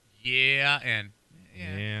and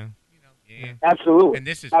yeah. Absolutely. And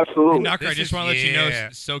this is absolutely. Hey, Knocker, I just want to let you know,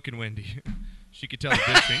 it's soaking windy. She could tell the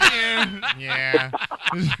difference. Yeah.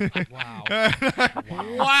 Wow.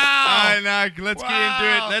 Wow. Knock, let's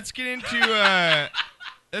get into it.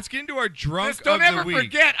 Let's get into our drunk Just don't of the ever week.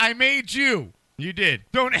 forget I made you. You did.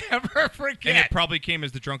 Don't ever forget. And it probably came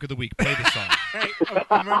as the drunk of the week. Play the song. Hey,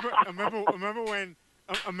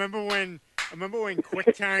 remember when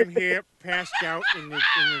QuickTime here passed out in the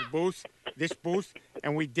booth, this booth,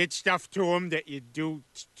 and we did stuff to him that you do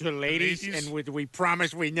to ladies, and we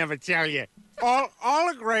promised we'd never tell you. All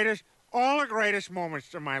the greatest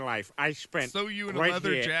moments of my life I spent So you in a right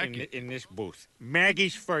leather here jacket. in this booth.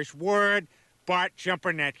 Maggie's first word, Bart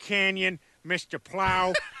jumping that canyon, Mr.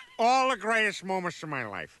 Plow, all the greatest moments of my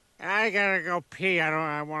life. I gotta go pee. I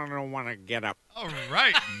don't want to get up. All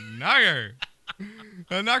right, Knocker.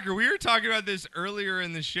 Knocker, we were talking about this earlier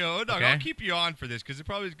in the show. Dog, Okay. I'll keep you on for this because it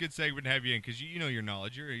probably is a good segment to have you in because you know your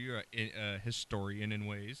knowledge. You're a historian in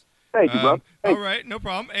ways. Thank you, bro. All right, no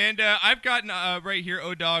problem. And I've gotten right here,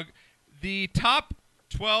 O-Dog, the top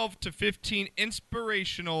 12 to 15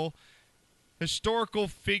 inspirational historical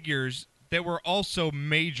figures that were also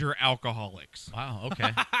major alcoholics. Wow,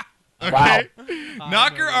 okay. Okay.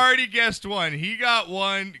 Knocker already guessed one. He got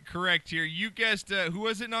one correct here. You guessed, who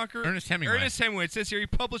was it, Knocker? Ernest Hemingway. Ernest Hemingway. It says here he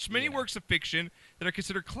published many works of fiction that are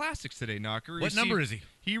considered classics today, Knocker. What number is he?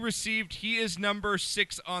 He is number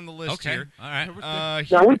 6 on the list Okay, here. all right.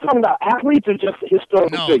 Now, are we talking about athletes or just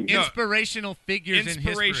historical No, figures? inspirational figures in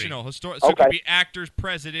history. Inspirational. So it could be actors,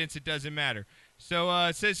 presidents, it doesn't matter. So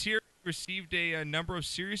it says here, received a number of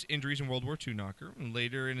serious injuries in World War II, Knocker, and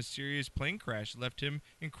later in a serious plane crash left him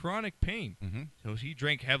in chronic pain. Mm-hmm. So he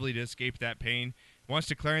drank heavily to escape that pain, once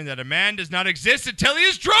declaring that a man does not exist until he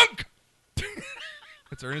is drunk.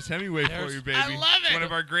 That's Ernest Hemingway for you, baby. I love it. One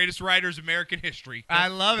of our greatest writers of American history. I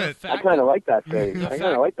love it. I kind of like that phrase.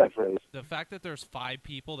 The fact that there's 5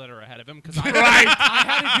 people that are ahead of him, because I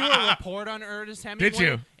had to do a report on Ernest Hemingway. Did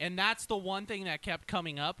you? And that's the one thing that kept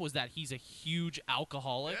coming up was that he's a huge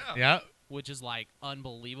alcoholic. Yeah. Which is like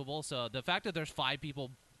unbelievable. So the fact that there's 5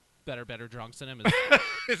 people that are better drunks than him is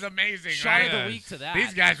It's amazing, shot right? of the week to that.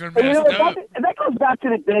 These guys were And you messed know, up. that goes back to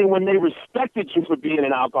the day when they respected you for being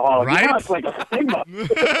an alcoholic. Right? Now it's like a stigma.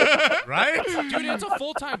 Right? Dude, it's a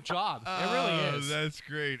full-time job. It really is. That's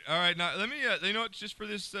great. All right, now let me. You know what? Just for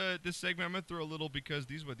this this segment, I'm gonna throw a little because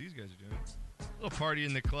these are what these guys are doing. A little party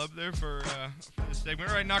in the club there for this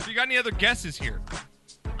segment. All right, Knocker, you got any other guesses here?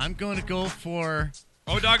 I'm going to go for.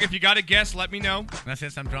 Oh, dog, if you got a guess, let me know.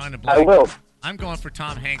 Since I'm drawing a blank. I will. I'm going for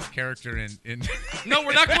Tom Hanks' character in No,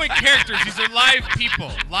 we're not going characters. These are live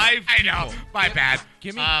people. Live people. I know. My bad.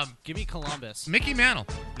 Give me Columbus. Mickey Mantle.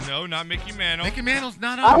 No, not Mickey Mantle. Mickey Mantle's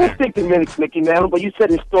not I on was there. thinking Mickey Mantle, but you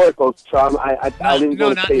said historical, so I didn't No,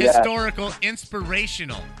 want to not say that. historical.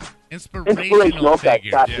 Inspirational. Inspirational, okay,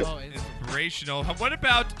 figures. gotcha. Yes. Oh, it's Inspirational. What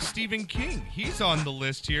about Stephen King? He's on the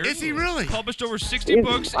list here. Is he really? Published over 60 Is he?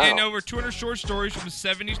 books Wow. and over 200 short stories from the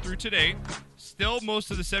 70s through today. Still, most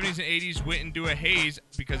of the 70s and 80s went into a haze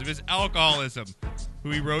because of his alcoholism,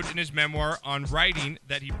 who he wrote in his memoir on writing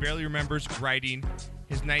that he barely remembers writing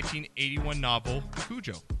his 1981 novel,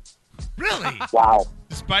 Cujo. Really? Wow.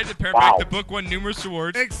 Despite the paperback, Wow. the book won numerous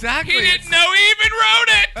awards. Exactly. He didn't know he even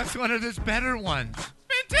wrote it. That's one of his better ones.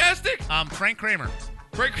 Fantastic. Frank Kramer.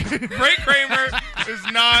 Frank Kramer is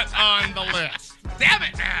not on the list. Damn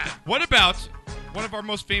it, man. What about one of our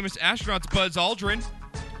most famous astronauts, Buzz Aldrin?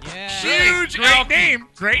 Yeah. Huge Great alky. name.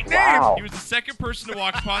 Great name. Wow. He was the second person to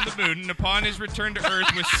walk upon the moon, and upon his return to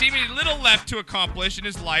Earth, with seemingly little left to accomplish, and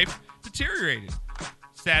his life deteriorated.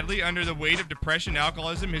 Sadly, under the weight of depression and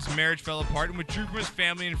alcoholism, his marriage fell apart and withdrew from his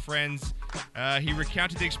family and friends. He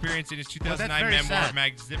recounted the experience in his 2009 very memoir, sad.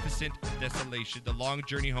 Magnificent Desolation, The Long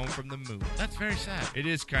Journey Home from the Moon. That's very sad. It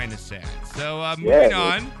is kind of sad. So, moving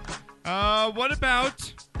on. What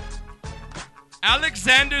about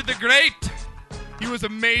Alexander the Great? He was a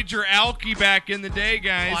major alky back in the day,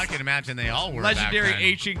 guys. Well, I can imagine they all were. Legendary back then.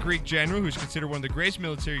 ancient Greek general who's considered one of the greatest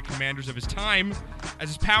military commanders of his time. As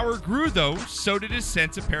his power grew, though, so did his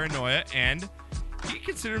sense of paranoia, and he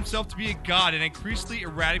considered himself to be a god, and increasingly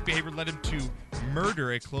erratic behavior led him to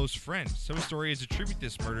murder a close friend. Some historians attribute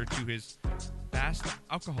this murder to his vast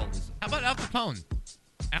alcoholism. How about Al Capone?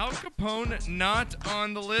 Al Capone not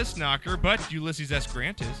on the list, Knocker, but Ulysses S.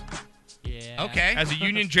 Grant is. Yeah. Okay. As a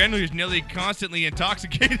Union general who's nearly constantly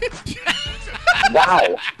intoxicated.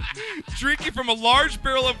 Wow. Drinking from a large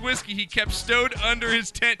barrel of whiskey he kept stowed under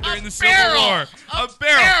his tent during the barrel! Civil War. A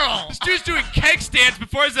barrel! This dude's doing keg stands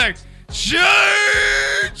before he's like,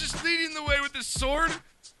 charge! Just leading the way with his sword.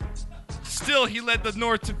 Still, he led the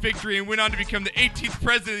North to victory and went on to become the 18th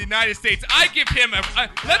president of the United States.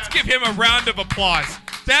 Let's give him a round of applause.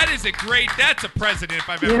 That's a president if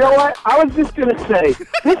I've ever You know heard. what? I was just going to say,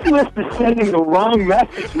 this list is sending the wrong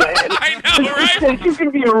message, man. I know, right? You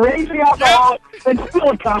can be a raging alcoholic and still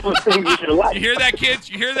accomplish things in your life. You hear that, kids?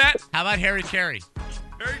 You hear that? How about Harry Carey?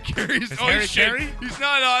 Harry Carey's Harry Carey? He's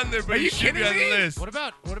not on there, but Are he you should be kidding on the me? list. What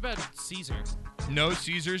about Caesar? No,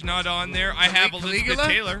 Caesar's not on there. I have Elizabeth Caligula?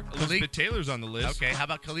 Taylor. Elizabeth Taylor's on the list. Okay, how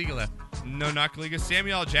about Caligula? No, not Caligula.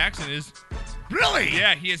 Samuel L. Jackson is. Really?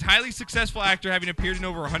 Yeah, he is a highly successful actor, having appeared in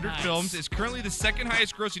over 100 Nice. films. Is currently the second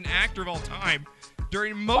highest grossing actor of all time.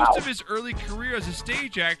 During most of his early career as a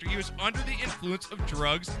stage actor, he was under the influence of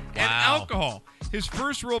drugs and Wow. alcohol. His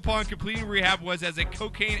first role upon completing rehab was as a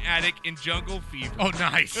cocaine addict in Jungle Fever. Oh,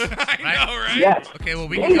 nice. I know, right? Yes. Okay, well,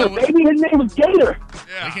 we can Gator, go with, baby, his name was Gator.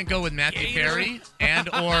 Yeah. we can go with Matthew Gator. Perry and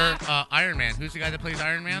or Iron Man. Who's the guy that plays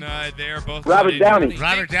Iron Man? No, they're both Robert Downey.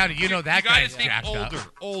 Robert Downey. You know that you gotta guy's think jacked older,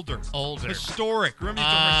 up. Older. historic. Remember, he's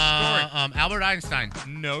historic. Albert Einstein.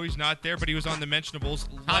 No, he's not there, but he was on the mentionables.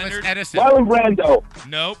 Thomas Leonard. Edison. Marlon Brando.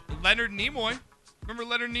 Nope. Leonard Nimoy. Remember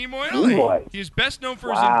Leonard Nimoy? Nimoy. He is best known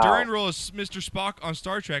for his Wow. enduring role as Mr. Spock on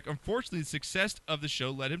Star Trek. Unfortunately, the success of the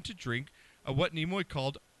show led him to drink what Nimoy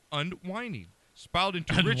called unwinding. Spiraled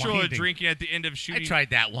into ritual of Unwinding. drinking at the end of I shooting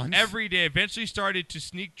tried that once. every day. Eventually started to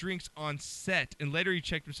sneak drinks on set, and later he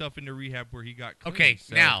checked himself into rehab where he got clean. Okay,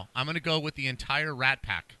 So- now I'm going to go with the entire Rat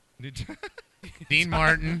Pack. Dean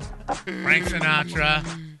Martin, Frank Sinatra,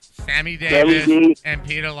 Sammy Davis, D. and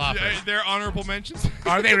Peter Lawford. Yeah, they're honorable mentions.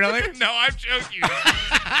 Are they really? No, I'm joking.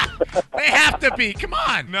 They have to be. Come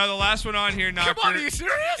on. No, the last one on here, Knocker, Come on, are you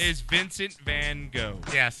serious? is Vincent Van Gogh.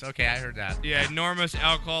 Yes, okay, I heard that. Yeah, enormous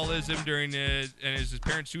alcoholism during and his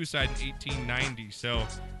parents' suicide in 1890. So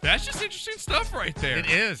that's just interesting stuff right there.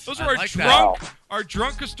 It is. Those I are our like that.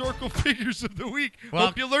 drunk historical figures of the week. Well,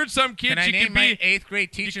 Hope you learned some, kids. Can I you name can my be 8th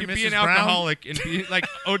grade teacher, you can Mrs. be an Brown? alcoholic and be like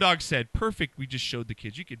O-Dog said. Perfect. We just showed the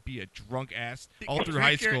kids you could be a drunk ass all You through can high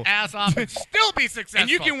drink your school. ass off and still be successful. And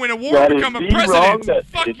you can win a war That and is become a the wrong president. message.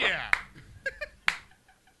 Fuck yeah.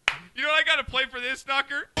 You know what I got to play for this,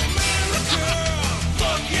 Knocker?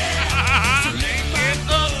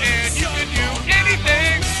 and you can do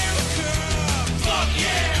anything.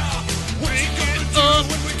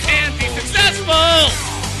 And be successful.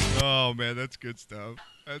 Oh, man, that's good stuff.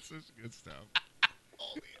 That's such good stuff.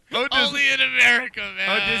 Only in America,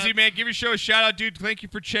 man. Oh, Dizzy, man, give your show a shout out, dude. Thank you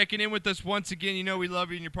for checking in with us once again. You know we love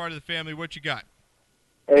you and you're part of the family. What you got?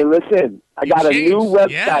 Hey, listen, I got a new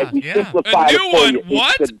website. We simplified A new it for one? you.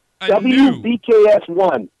 What? It's A new.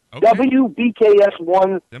 WBKS1. Okay.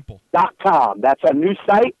 WBKS1.com. That's our new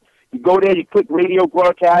site. You go there, you click radio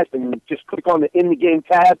broadcast, and you just click on the In the Game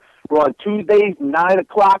tab. We're on Tuesdays, 9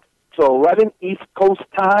 o'clock to 11 East Coast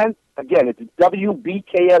time. Again, it's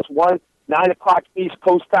WBKS1, 9 o'clock East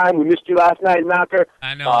Coast time. We missed you last night, Knocker.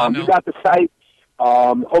 I know. You got the site.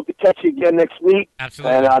 Hope to catch you again next week.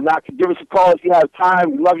 Absolutely. And Knocker, give us a call if you have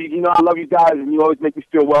time. We love you. You know I love you guys, and you always make me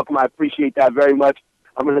feel welcome. I appreciate that very much.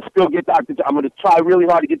 I'm going to still get I'm going to try really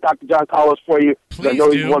hard to get Dr. John Carlos for you. 'Cause I Please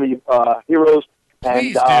know do. he's one of your heroes.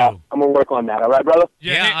 Please and do. I'm gonna work on that. All right, brother.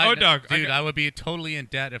 Dude, I would be totally in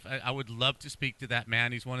debt if I would love to speak to that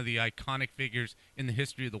man. He's one of the iconic figures in the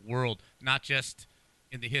history of the world, not just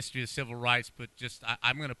in the history of civil rights, but just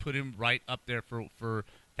I'm going to put him right up there for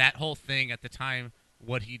that whole thing at the time,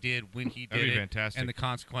 what he did, when he That'd did be it, fantastic. and the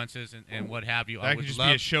consequences and what have you. I That would could just love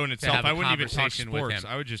be a show in to itself. have a I wouldn't even talk conversation with sports. him.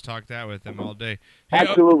 I would just talk that with him all day.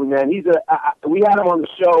 Absolutely, man. We had him on the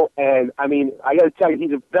show, and I mean, I got to tell you,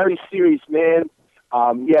 he's a very serious man.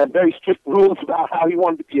 He had very strict rules about how he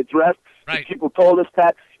wanted to be addressed. Right. People told us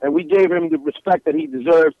that, and we gave him the respect that he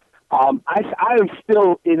deserves. I am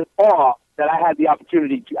still in awe that I had the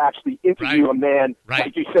opportunity to actually interview a man,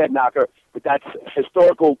 like you said, Knocker, with that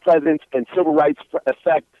historical presence and civil rights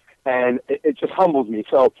effect, and it just humbles me.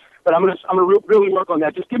 So, but I'm gonna really work on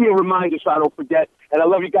that. Just give me a reminder so I don't forget. And I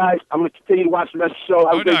love you guys. I'm gonna continue to watch the rest of the show.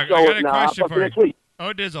 Have a great show. I got a and, question I'll talk to for you you. next week.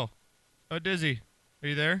 Oh, Dizzle. Oh, Dizzy. Are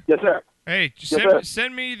you there? Yes, sir. Hey, Yes, sir.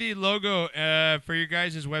 send me the logo for your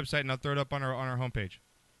guys' website, and I'll throw it up on our homepage.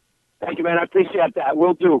 Thank you, man. I appreciate that.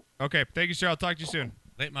 Will do. Okay. Thank you, sir. I'll talk to you soon.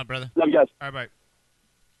 Late, my brother. Love you guys. All right,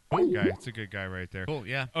 bye. Good guy. It's a good guy right there. Cool,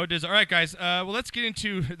 yeah. Oh, Diz. All right, guys. Well, let's get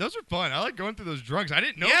into – those are fun. I like going through those drunks. I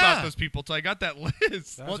didn't know Yeah. about those people until I got that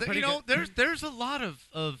list. Well, there's a lot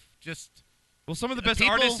of just – Well, some of the best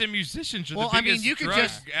people- artists and musicians are Well, the I mean, biggest you could drug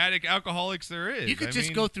just- addict alcoholics there is. You could I just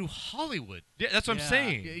mean, go through Hollywood. Yeah, that's what I'm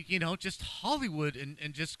saying. You know, just Hollywood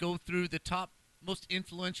and just go through the top most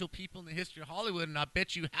influential people in the history of Hollywood, and I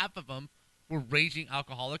bet you half of them were raging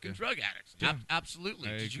alcoholic and drug addicts. Yeah. Absolutely.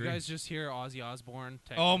 Did you guys just hear Ozzy Osbourne?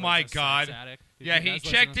 Oh my God! Sex addict? Did Yeah, you he guys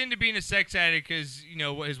listen checked to- into being a sex addict because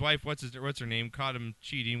his wife, what's her name, caught him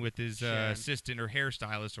cheating with his assistant or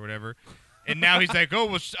hairstylist or whatever, and now he's like, oh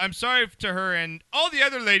well, I'm sorry to her and all the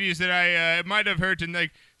other ladies that I might have hurt, and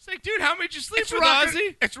like it's like, dude, how many did you sleep with,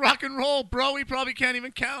 Ozzy? It's rock and roll, bro. He probably can't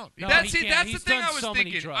even count. No, that's he can't. that's the He's thing done I was so many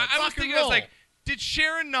thinking. drugs. I was Rock and thinking, I was roll. like, did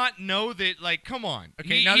Sharon not know that? Like, come on.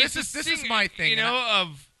 Okay, now he's this a is singer, my thing. and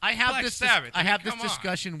of I have Black this Sabbath. I have this come on.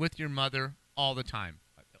 discussion with your mother all the time.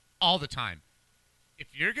 All the time. If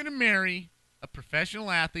you're going to marry a professional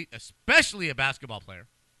athlete, especially a basketball player,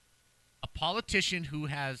 a politician who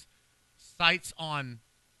has sights on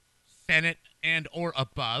Senate and or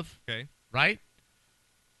above, okay, right?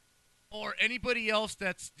 Or anybody else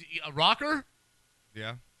that's a rocker,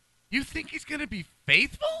 Yeah. you think he's going to be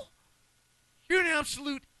faithful? You're an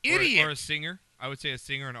absolute idiot. Or a singer. I would say a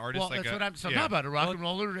singer, an artist. Well, like that's what I'm talking yeah. about, a rock and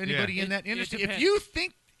roller or anybody in that industry. If you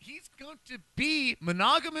think he's going to be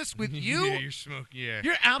monogamous with you, yeah, you're smoking. Yeah,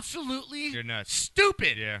 you're absolutely you're nuts.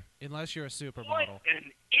 stupid. Yeah. Unless you're a supermodel. What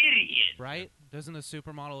an idiot! Right? Doesn't a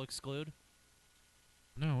supermodel exclude?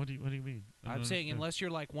 No, what do you mean? I'm saying unless you're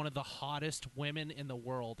like one of the hottest women in the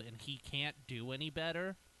world and he can't do any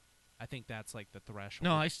better, I think that's like the threshold.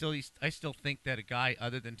 No, I still think that a guy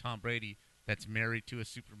other than Tom Brady that's married to a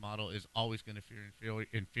supermodel is always going to feel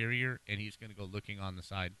inferior, and he's going to go looking on the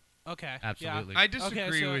side. Okay. Absolutely. I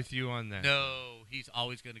disagree with you on that. No, he's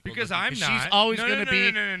always going to go because looking, I'm not. She's always no, going to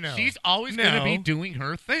be. No. She's always going to be doing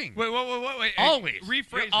her thing. Wait. Always.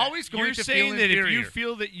 Rephrase. You're that. always going You're to saying feel that inferior. if you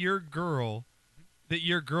feel that your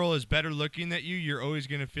girl is better looking than you, you're always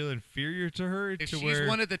going to feel inferior to her. If to she's where...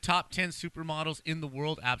 one of the top 10 supermodels in the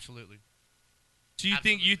world, absolutely. So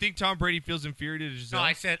you think Tom Brady feels inferior to Giselle? No,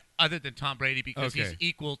 I said other than Tom Brady because he's Okay.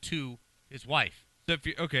 equal to his wife. So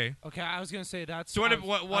if Okay, I was gonna say that's. So I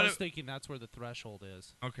was if- thinking that's where the threshold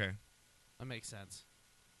is. Okay. That makes sense.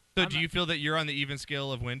 So do you feel that you're on the even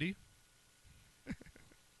scale of Wendy?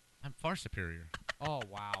 I'm far superior. Oh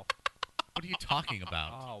wow. What are you talking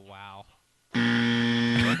about? Oh wow.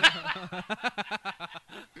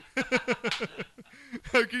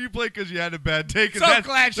 Can you play because you had a bad day? 'Cause So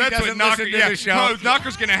glad she doesn't listen to the show. No,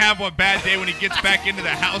 Knocker's going to have one bad day when he gets back into the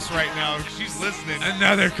house right now. She's listening.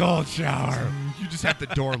 Another cold shower. You just have the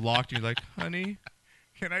door locked. And you're like, honey,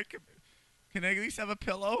 Can I at least have a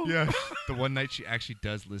pillow? yeah. The one night she actually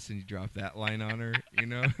does listen, you drop that line on her,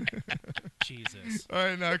 Jesus. All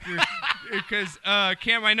right, Knocker. Because,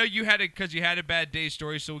 Cam, I know you had a bad day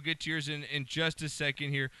story, so we'll get to yours in just a second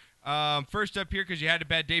here. First up here, because you had a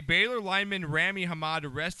bad day, Baylor lineman Rami Hamad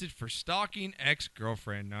arrested for stalking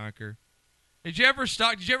ex-girlfriend. Knocker. Did you ever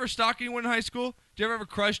stalk anyone in high school? Did you ever have a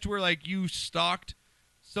crush to where like you stalked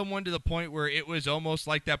someone to the point where it was almost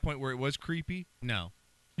like that point where it was creepy? No.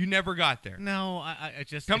 You never got there. No, I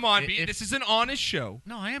just Come on, this is an honest show.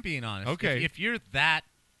 No, I am being honest. Okay. If you're that,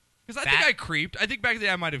 because I think I creeped. I think back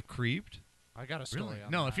then I might have creeped. I got a story really? on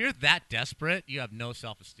No, that. if you're that desperate, you have no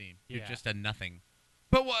self-esteem. You're Yeah. just a nothing.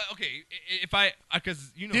 But what? Okay,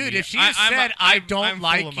 because you know, Dude, me, if she said I don't I'm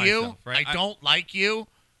like full of you, myself, right? I don't like you,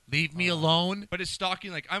 Leave me alone. But it's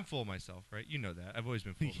stalking like I'm full of myself, right? You know that. I've always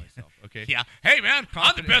been full of myself. Okay. Yeah. Hey, man,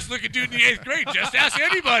 I'm the best looking dude in the 8th grade. Just ask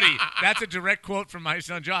anybody. That's a direct quote from my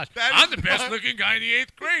son Josh. I'm the best looking guy in the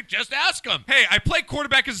 8th grade. Just ask him. Hey, I played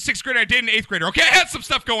quarterback as a 6th grader. I dated an 8th grader. Okay, I had some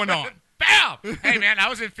stuff going on. Bam. Hey, man, I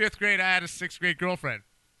was in 5th grade. I had a 6th grade girlfriend.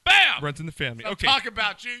 Bam. Runs in the family. I'm Okay. talking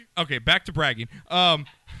about, G. Okay, back to bragging. Wow.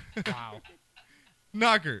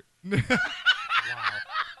 Knocker.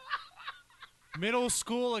 Middle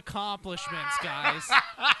school accomplishments, guys.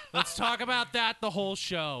 Let's talk about that the whole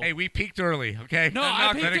show. Hey, we peaked early, okay? No,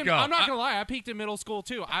 let it go. I'm not going to lie. I peaked in middle school,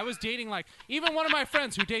 too. I was dating, like, even one of my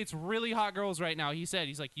friends who dates really hot girls right now, he's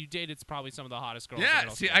like, you dated probably some of the hottest girls in Yeah,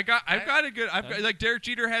 middle see, school. I've got a good. I've got like Derek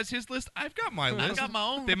Jeter has his list. I've got my list. I've got my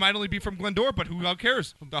own. They might only be from Glendora, but who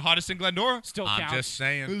cares? The hottest in Glendora. Still I'm counts. just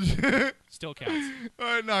saying. Still counts. All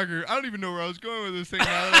right, Knocker. I don't even know where I was going with this thing.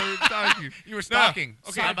 Now that we're talking. You were stalking. No.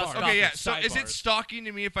 Okay, Sidebar. okay, yeah. So is it Sidebars. stalking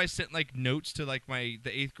to me if I sent like notes to like the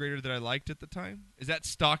 8th grader that I liked at the time? Is that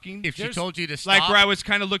stalking? If she told you to stop. Like where I was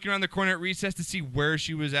kind of looking around the corner at recess to see where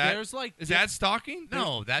she was at. There's like Is that stalking?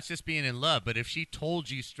 No, that's just being in love. But if she told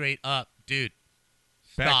you straight up, dude,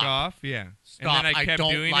 Back stop. off. Yeah. Stop. And then I kept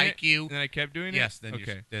don't doing like it, you. And then I kept doing Yes, it. then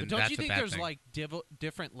okay. then But don't that's you a think bad there's thing. like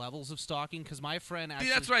different levels of stalking? Because my friend actually,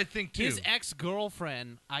 that's what I think too. His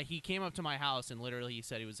ex-girlfriend, he came up to my house and literally he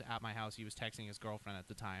said he was at my house. He was texting his girlfriend at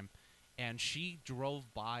the time, and she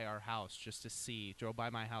drove by our house drove by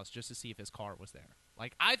my house just to see if his car was there.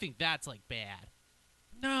 Like, I think that's like bad.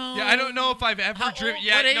 No. Yeah, I don't know if I've ever driven.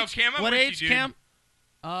 Yeah, what age? no, Cam. I'm what with age, you, dude. Cam?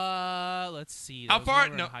 Let's see. How That was far- when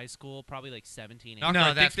we were no. in high school, probably like 17. 18. Knocker, No, I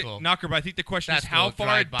think that's that- cool. Knocker, but I think the question That's is how cool. far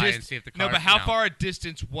a Drive by and distance. see if the No, car's, but how you know. far a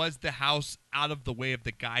distance was the house out of the way of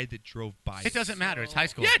the guy that drove by? It doesn't matter. It's high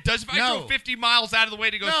school. Yeah, it does. If I No. drove 50 miles out of the way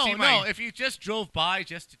to go see my. No, if you just drove by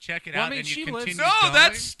just to check it Well, I out mean, and she you lives- continue No, going,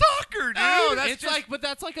 that's stalker, dude. No, that's It's just, like, but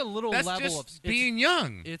that's like a little that's level just of being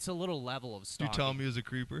young. It's a little level of You stalking. tell me he was a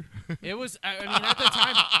creeper. It was. I mean,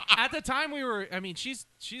 at the time, we were. I mean, she's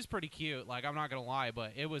pretty cute. Like, I'm not gonna lie,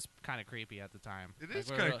 but it was kind of creepy at the time. It Like,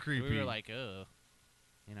 is we kinda were- creepy. We were like, ugh,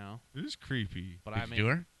 you know. It is creepy. But Did I you mean, do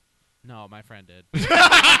her? no, my friend did.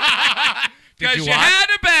 Because you you watch? had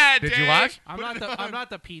a bad Did day. you watch? I'm not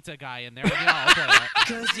the pizza guy in there. Yeah, I'll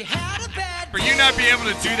tell you that. For you not being able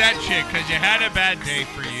to do that shit because you had a bad day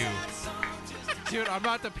for you. Dude, I'm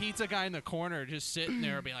not the pizza guy in the corner just sitting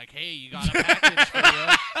there and be like, hey, you got a package for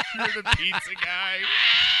you. You're the pizza guy.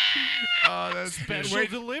 Oh, that's Special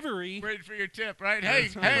delivery. Waiting for your tip, right? Hey,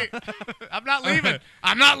 I'm not leaving.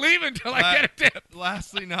 I'm not leaving till I get a tip.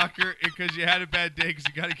 Lastly, Knocker, because you had a bad day because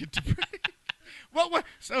you got to get to break. What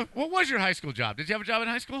was your high school job? Did you have a job in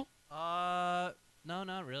high school? No,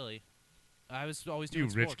 not really. I was always You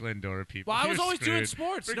doing rich sports. Glendora people. Well, I was You're always doing screwed.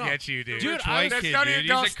 sports. Forget no. you, dude. Dude, Rich I white was, kid, no, dude.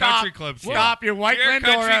 no, He's a stop. country club kid. Stop. You're white You're a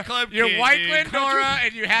country Glendora. club You're kid, white dude. Glendora,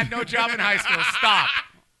 and you had no job in high school. Stop.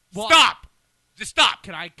 Well, Stop. Just stop.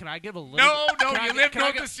 Can I give a little? No, can I- you live can I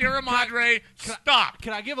north get- of Sierra can I- Madre. can I- Stop.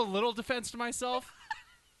 Can I give a little defense to myself?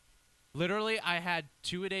 Literally, I had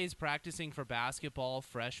 2-a-days practicing for basketball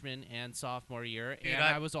freshman and sophomore year, Dude, and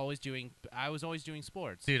I was always doing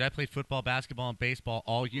sports. Dude, I played football, basketball, and baseball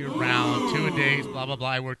all year round, 2-a-days, blah, blah, blah.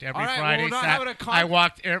 I worked every All right, well, Friday. we're not having a I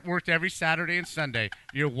worked every Saturday and Sunday.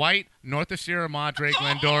 You're white, north of Sierra Madre,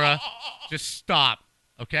 Glendora. Just stop,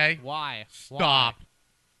 okay? Why? Stop.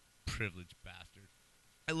 Privileged bastard.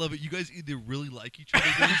 I love it. You guys either really like each other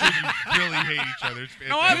or you really hate each other. It's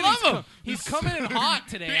No, I fantastic. love him. He's coming in hot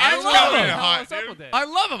today. I don't know love what him. the hell Hot, is up dude. with it. I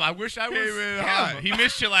love him. I wish I was Came in him. hot. He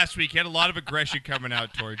missed you last week. He had a lot of aggression coming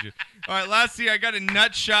out towards you. All right, lastly, I got a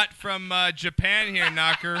nut shot from Japan here,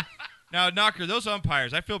 Knocker. Now, Knocker, those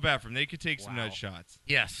umpires, I feel bad for them. They could take some nut shots.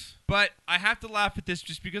 Yes. But I have to laugh at this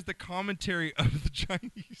just because the commentary of the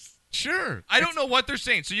Chinese. Sure. I don't know what they're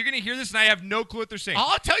saying. So you're going to hear this, and I have no clue what they're saying.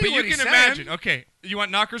 I'll tell you but what you he's can saying. imagine. Okay, you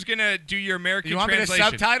want Knocker's going to do your American You want me to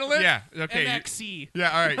translation. subtitle it? Yeah. Okay. MXC.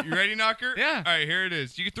 Yeah. All right. You ready, Knocker? Yeah. All right. Here it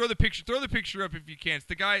is. You can throw the picture. Throw the picture up if you can. It's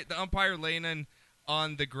the guy, the umpire, laying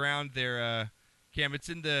on the ground there. Cam, it's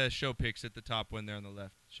in the show pics at the top one there on the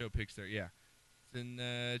left. Show pics there. Yeah. It's in.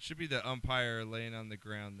 It should be the umpire laying on the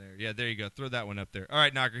ground there. Yeah. There you go. Throw that one up there. All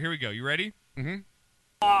right, Knocker. Here we go. You ready? Mm-hmm.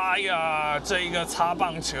哎呀，这一个擦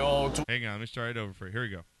棒球， Hang on. Let me start it over for you. Here we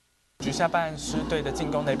go. 局下半师队的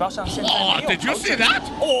进攻垒包上现在哦没有 Did you 调 see 整 that?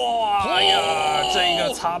 哇哎呀，这一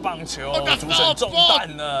个擦棒球， Oh, the 主审中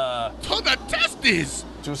弹了。 To the testes.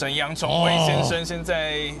 主审杨崇辉先生现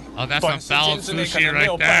在 Oh, that's 短 some 时间 foul 之内可 sushi 能没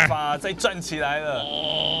有 right 办 there. 法再站起来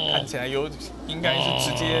了，看起来应该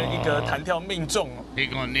是直接一个弹跳命中。 He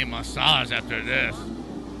gonna need massage after this.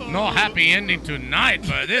 No happy ending tonight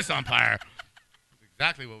for this umpire.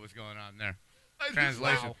 That's exactly what was going on there.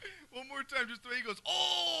 Translation. Wow. One more time, just the way he goes,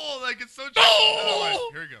 oh, like it's so.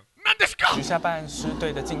 Oh! Here we go. 局下半狮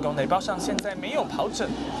队的进攻垒包上现在没有跑者。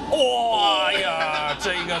哇呀，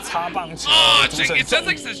这一个擦棒球。It sounds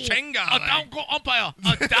like says Chenga. A down goal umpire.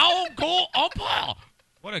 A down goal umpire.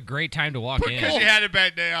 What a great time to walk in. Because you had a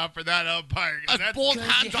bad day off for that umpire. That's both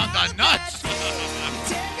hands on the nuts.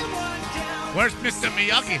 Where's Mr.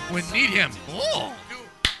 Miyagi? We need him. Oh.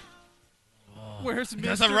 Where's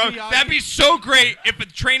Mr. Miyagi? That'd be so great if a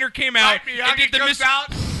trainer came out and did the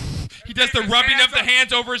out. He does the rubbing of the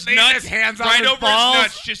hands over his nuts, right over his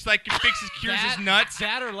nuts, just like it cures his nuts.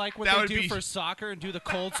 That or like what they do for soccer and do the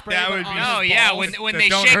cold spray. That would be. Oh yeah, when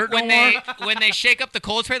they shake up the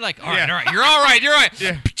cold spray, like all right, you're all right.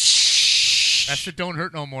 Yeah. That's the don't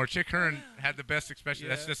hurt no more. Chick Hearn had the best expression.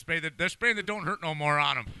 That's the spray that they're spraying the don't hurt no more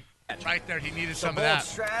on him. Right there, he needed some of that.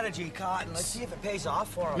 Strategy, Cotton. Let's see if it pays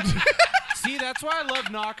off for him. See, that's why I love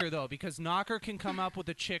Knocker, though, because Knocker can come up with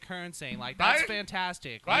a Chick Hearn saying, like, that's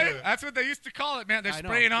fantastic. Right? Yeah. That's what they used to call it, man. They're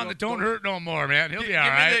spraying on the don't hurt no more, man. He'll be all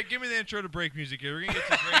right. Give me the intro to break music here. We're going to get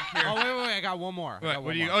some break here. Oh, wait. I got one more.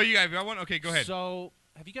 You got one? Okay, go ahead. So,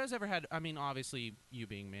 have you guys ever had, I mean, obviously, you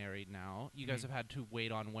being married now, you guys have had to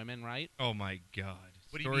wait on women, right? Oh, my God.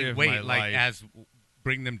 What do you mean wait? Like, as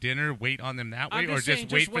bring them dinner, wait on them that way, or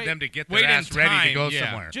just wait for them to get their ass ready to go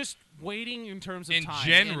somewhere? Just waiting in terms of time.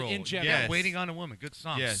 In general. Yeah, waiting on a woman. Good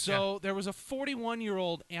song. Yes. So there was a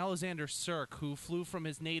 41-year-old Alexander Sirk who flew from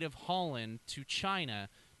his native Holland to China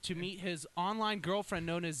to meet his online girlfriend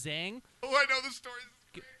known as Zhang. Oh, I know the story.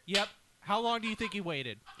 Yep. How long do you think he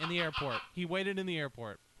waited in the airport? He waited in the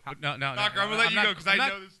airport. No. Knocker, I'm going to let you go because I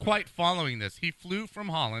know this. Quite following this. He flew from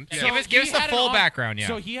Holland. Yeah. So give us the full background, yeah.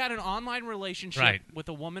 So he had an online relationship with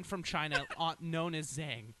a woman from China known as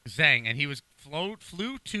Zhang. Zhang, and he was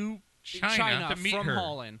flew to China to meet from her.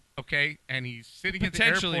 Holland. Okay, and he's sitting at the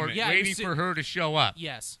airport waiting for her to show up.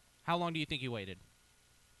 Yes. How long do you think he waited?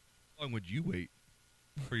 How long would you wait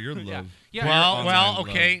for your love? Yeah. Well,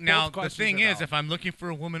 okay. Now, the thing is, if I'm looking for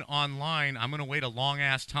a woman online, I'm going to wait a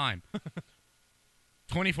long-ass time.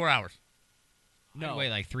 24 hours. No. Wait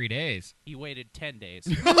like 3 days. He waited 10 days.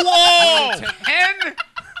 Whoa! 10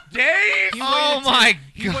 days? Oh, my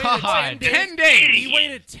God. 10 days. He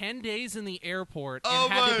waited 10 days in the airport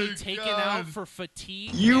and had to be taken out for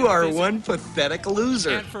fatigue. You are one pathetic loser.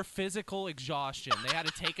 And for physical exhaustion. They had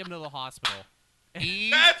to take him to the hospital.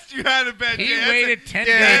 You had a bad day. He waited 10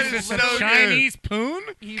 days for some Chinese poon?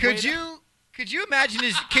 Could you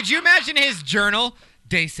imagine his journal?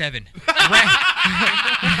 Day 7.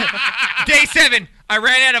 Day 7. I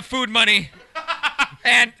ran out of food money,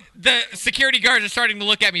 and the security guards are starting to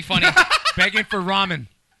look at me funny. Begging for ramen.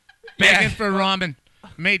 For ramen.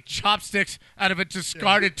 Made chopsticks out of a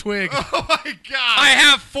discarded twig. Oh, my God. I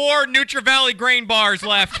have 4 Nutri-Valley grain bars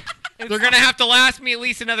left. They're going to have to last me at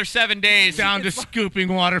least another 7 days. Down to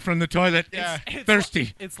scooping water from the toilet.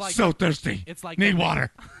 Thirsty. So thirsty. It's like Need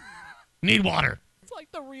water. Need water. It's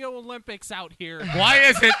like the Rio Olympics out here. Why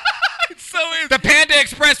is it? The Panda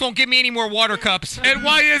Express won't give me any more water cups. And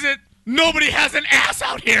why is it nobody has an ass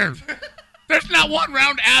out here? There's not one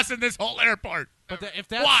round ass in this whole airport. But if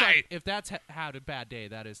that's had a bad day,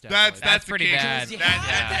 that is definitely that's pretty bad.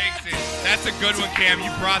 That takes it. That's a good one, Cam.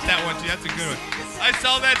 You brought that one too. That's a good one. I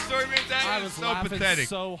saw that story, man. That was so pathetic.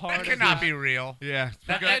 So hard. That cannot be real. Yeah,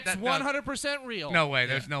 it's 100% real. No way.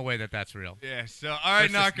 There's no way that's real. Yeah. So all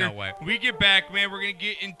right, Knocker. No way. We get back, man. We're gonna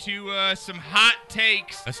get into some hot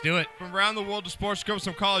takes. Let's do it. From around the world of sports, cover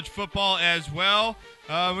some college football as well.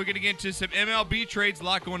 We're gonna get into some MLB trades. A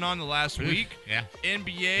lot going on the last week. Yeah.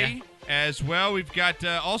 NBA as well. We've got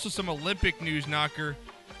also some Olympic news, Knocker.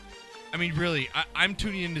 I mean, really, I'm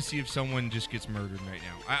tuning in to see if someone just gets murdered right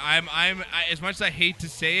now. I'm as much as I hate to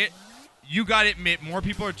say it, you got to admit, more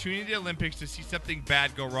people are tuning into the Olympics to see something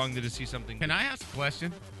bad go wrong than to see something good. Can I ask a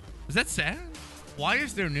question? Is that sad? Why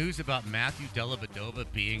is there news about Matthew Dellavedova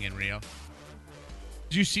being in Rio?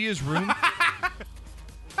 Did you see his room?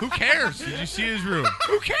 Who cares? Did you see his room?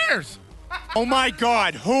 Who cares? Oh, my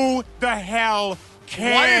God. Who the hell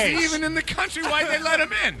cares? Why is he even in the country? Why'd they let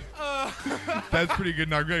him in? That's pretty good.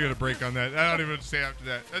 Now, I'm going to get a break on that. I don't even know what to say after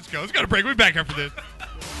that. Let's go. Let's go to break. We'll be back after this.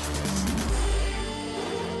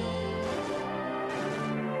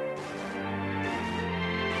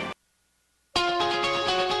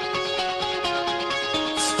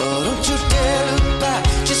 Oh, don't you dare look back.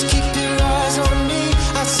 Just keep your eyes on me.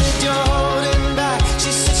 I said you're holding back.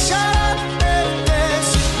 She said, shut up and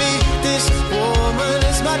dance with me. This woman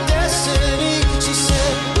is my destiny. She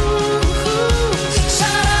said, ooh, shut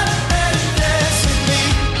up and dance with me.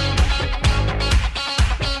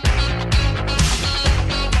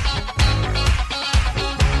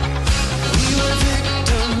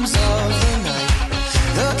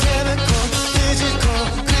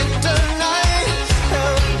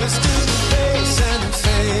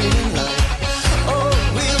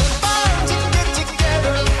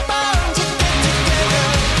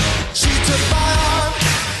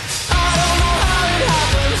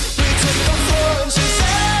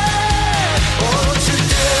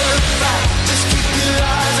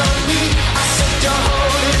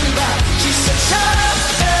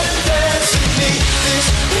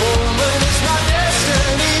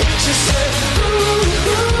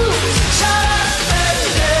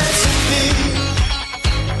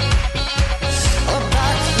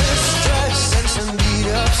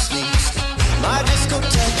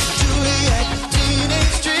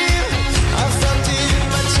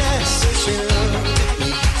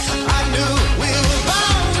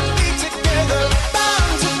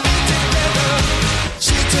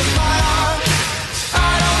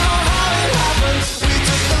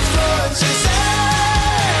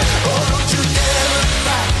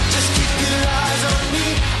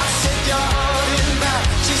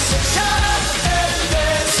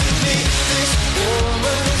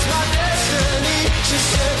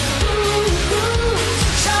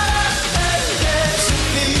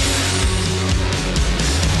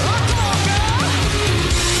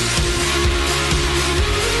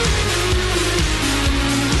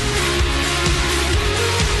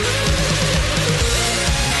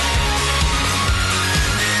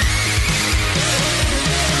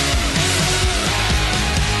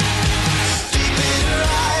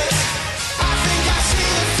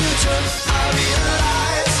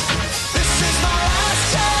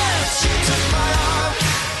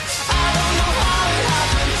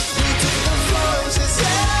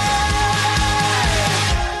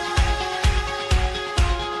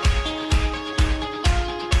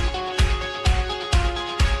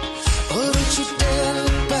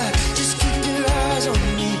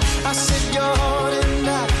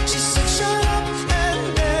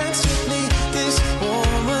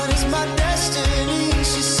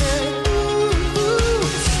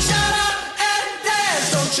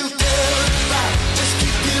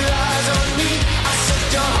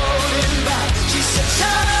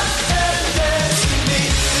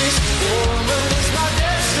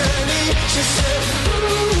 She said, ooh,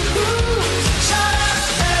 ooh, shut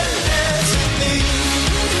up and dance with me.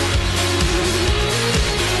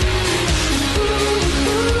 Ooh,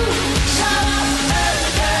 ooh, shut up and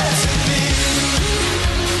dance with me.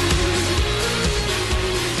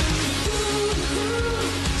 Ooh, ooh,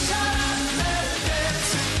 shut up and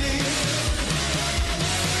dance with me.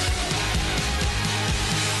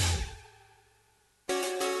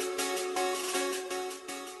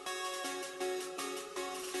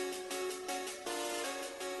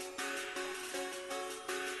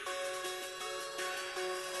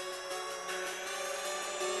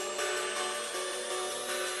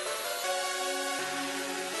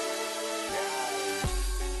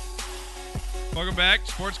 Welcome back.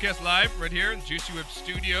 Sportscast Live right here in Juicy Whip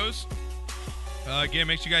Studios. Again,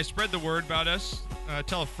 make sure you guys spread the word about us.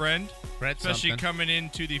 Tell a friend. Especially something. coming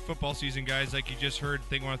into the football season, guys. Like you just heard,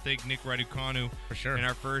 I want to thank Nick Raducanu for sure in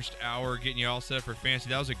our first hour, getting you all set up for fantasy.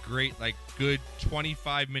 That was a great, good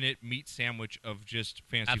 25-minute meat sandwich of just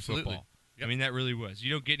fantasy Absolutely. football. I mean, that really was.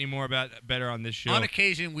 You don't get any more better on this show. On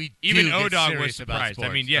occasion, we even do get O-Dog serious was about surprised. sports,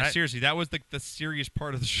 I mean, yeah, right? seriously, that was the serious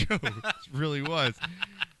part of the show. It really was.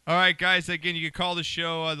 All right, guys. Again, you can call the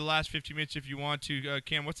show the last 15 minutes if you want to.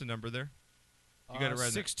 Cam, what's the number there? You got it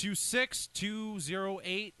right there.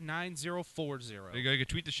 626-208-9040. There you go. You can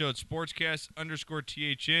tweet the show at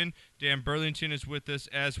sportscast_THN. Dan Burlington is with us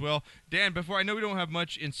as well. Dan, before I know we don't have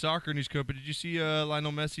much in soccer news, but did you see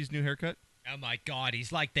Lionel Messi's new haircut? Oh my God,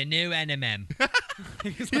 he's like the new NMM.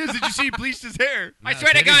 Did you see he bleached his hair? I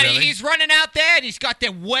swear to God, he's running out there and he's got the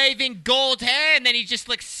waving gold hair, and then he just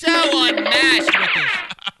looks so unmatched with his.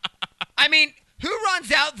 I mean, who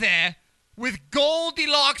runs out there with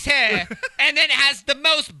Goldilocks hair and then has the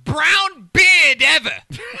most brown beard ever?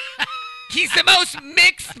 He's the most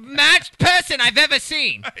mixed, matched person I've ever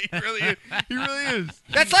seen. He really is.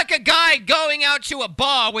 That's like a guy going out to a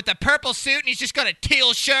bar with a purple suit and he's just got a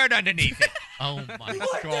teal shirt underneath it. Oh my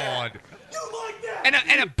God. And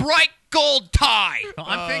a bright gold tie. No,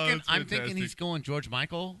 I'm thinking he's going George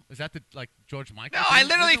Michael. Is that the George Michael? No, thing? I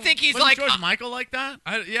literally think he's Wasn't like George Michael like that.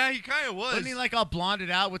 Yeah, he kind of was. Wasn't he like all blonded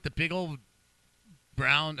out with the big old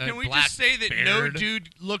brown? Can we black just say that no beard? dude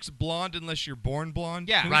looks blonde unless you're born blonde?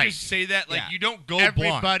 Yeah. Can we Right. just say that? Like, Yeah. you don't go blonde.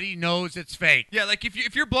 Everybody knows it's fake. Yeah, like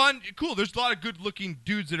if you're blonde, cool. There's a lot of good-looking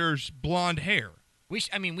dudes that are blonde hair. We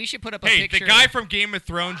should put up a Hey, picture. the guy from Game of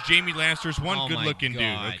Thrones, Jamie Lannister's one Oh my good-looking dude.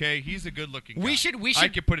 God. Okay, he's a good-looking guy. We should. I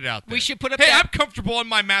could put it out there. We should put up. Hey, that, I'm comfortable in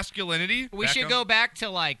my masculinity. We should Beckham. go back to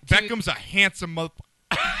Beckham's a handsome mother.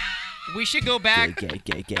 We should go back.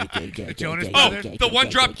 The Jonas Oh, Brothers. the one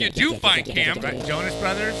drop you do find, Cam. Right, Jonas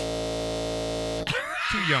Brothers.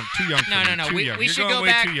 Too young. For No, me, no. Too We young. You're should going go way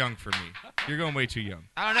back. too young for me. You're going way too young.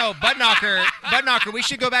 I don't know, Butt Knocker. We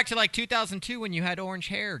should go back to 2002 when you had orange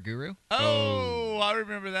hair, Guru. Oh, I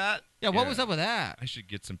remember that. Yeah, what was up with that? I should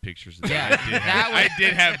get some pictures of that. Yeah, I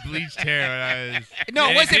did have bleached hair. When I was, No,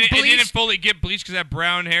 it wasn't It didn't bleached. fully get bleached because I have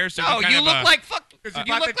brown hair. So No, it kind you of, look like fuck. You bought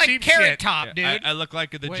look the like cheap Carrot shit. Top, dude. I look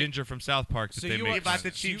like the Wait. ginger from South Park that So they you make. were about the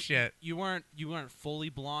cheap shit. You weren't fully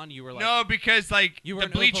blonde. You were like No, because You were the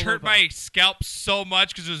an bleach Oompa hurt Loompa. my scalp so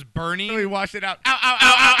much because it was burning. So we washed it out. Ow, ow, ow, ow,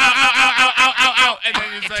 ow, ow, ow, ow, ow, ow, and then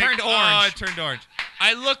it's It like, turned oh, orange. it turned orange.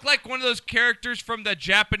 I look like one of those characters from the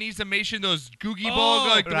Japanese animation, those Googie Ball,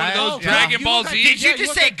 like one right. of those Yeah. Dragon You Ball look Z. Did you you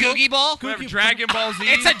just look say like Googie Ball? Whatever, Dragon Ball Z.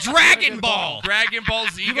 It's a Dragon Ball. Dragon Ball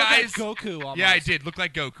Z, you guys. look like Goku almost. Yeah, I did look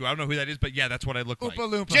like Goku. I don't know who that is, but yeah, that's what I look like. Oompa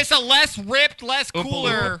Loompa. Just a less ripped, less Oompa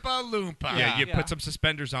cooler. Oompa Loompa. Yeah, you Yeah. put some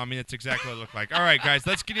suspenders on me. That's exactly what I look like. All right, guys,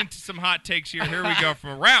 let's get into some hot takes here. Here we go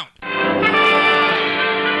from around.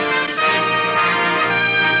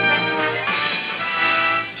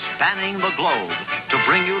 Spanning the globe to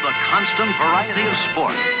bring you the constant variety of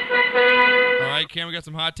sport. All right, Cam, we got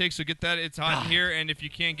some hot takes, so get that. It's hot in here, and if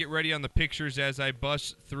you can, get ready on the pictures as I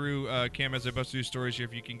bust through, Cam, as I bust through stories here,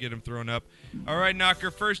 if you can get them thrown up. All right,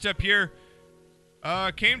 Knocker, first up here,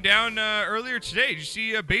 came down earlier today. Did you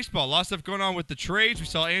see baseball? A lot of stuff going on with the trades. We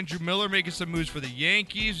saw Andrew Miller making some moves for the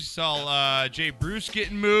Yankees. We saw Jay Bruce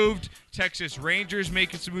getting moved. Texas Rangers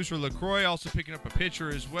making some moves for LaCroix, also picking up a pitcher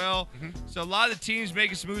as well. So a lot of the teams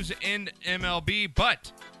making some moves in MLB,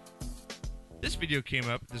 but this video came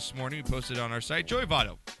up this morning. We posted it on our site. Joey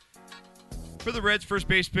Votto. For the Reds, first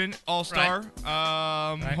baseman, all-star,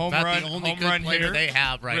 home About run, the only home good run player hitter. they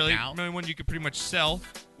have right really, now. only one you could pretty much sell.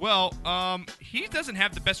 Well, he doesn't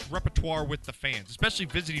have the best repertoire with the fans, especially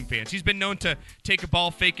visiting fans. He's been known to take a ball,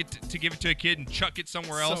 fake it to give it to a kid, and chuck it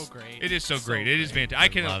somewhere else. So great. It is so great. It is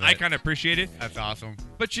fantastic. I kind of appreciate it. That's awesome.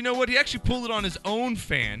 But you know what? He actually pulled it on his own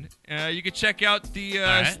fan. You can check out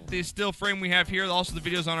the still frame we have here. Also, the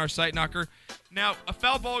videos on our site, Knocker. Now, a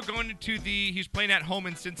foul ball going into he's playing at home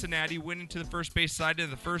in Cincinnati, went into the first base side of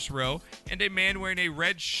the first row, and a man wearing a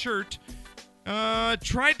red shirt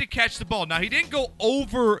tried to catch the ball. Now, he didn't go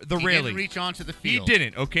over the railing. He didn't reach onto the field. He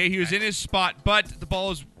didn't, okay? He was in his spot, but the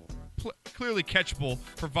ball is clearly catchable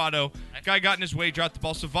for Votto. Guy got in his way, dropped the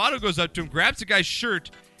ball. So Votto goes up to him, grabs the guy's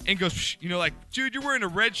shirt, and goes, like, dude, you're wearing a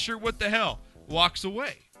red shirt. What the hell? Walks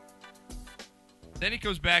away. Then he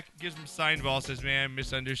goes back, gives him a signed ball, says, man,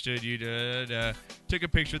 misunderstood you. Took a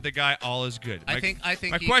picture with the guy. All is good. I think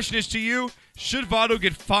my question is to you, should Votto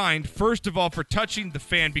get fined, first of all, for touching the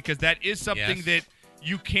fan, because that is something that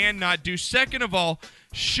you cannot do. Second of all,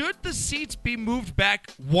 should the seats be moved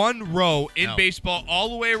back one row in baseball all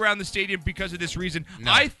the way around the stadium because of this reason?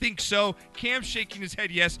 No. I think so. Cam's shaking his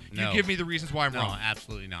head yes. No. You give me the reasons why I'm wrong. No,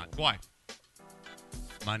 absolutely not. Why?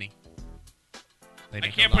 Money. I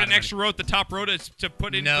can't put an extra row at the top row to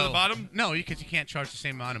put into the bottom? No, because you can't charge the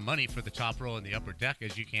same amount of money for the top row and the upper deck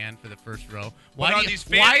as you can for the first row. What are these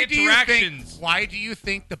fan interactions? Why do you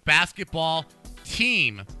think the basketball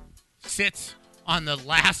team sits on the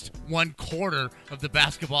last 1/4 of the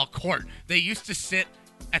basketball court? They used to sit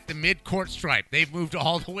at the mid-court stripe. They've moved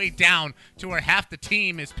all the way down to where half the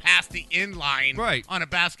team is past the in line on a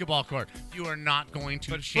basketball court. You are not going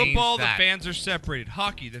to change football, that. the fans are separated.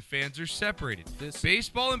 Hockey, the fans are separated.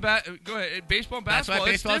 Baseball and go ahead. Baseball and That's basketball.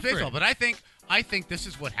 why baseball is it's different. baseball. But I think this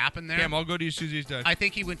is what happened there. Cam, I'll go to you as soon as he's done. I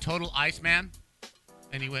think he went total Iceman,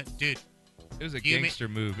 and he went, dude. It was a gangster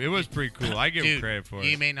move. It was pretty cool. I give him credit for it.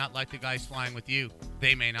 You may not like the guys flying with you.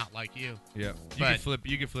 They may not like you. Yeah. You can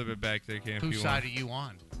flip it back there, Cam. Whose side are you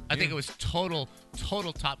on? I think it was total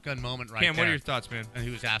Top Gun moment right Cam, there. what are your thoughts, man? And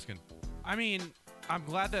he was asking. I mean, I'm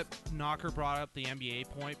glad that Knocker brought up the NBA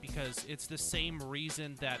point because it's the same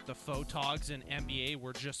reason that the photogs in NBA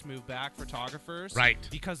were just moved back, photographers. Right.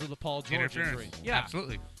 Because of the Paul George Interference. injury. Yeah.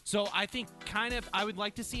 Absolutely. So I think I would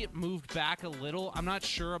like to see it moved back a little. I'm not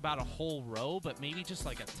sure about a whole row, but maybe just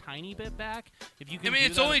like a tiny bit back. If you can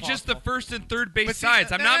it's only just the first and third base But see,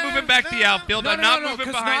 sides. I'm not moving back the outfield. I'm not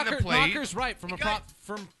moving behind the plate. Knocker's right. From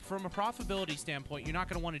a profitability standpoint, you're not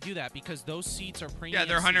going to want to do that because those seats are premium. Yeah,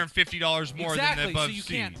 they're $150 more than the above so you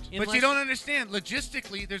seat. can't, But you don't understand.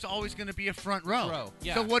 Logistically, there's always going to be a front row.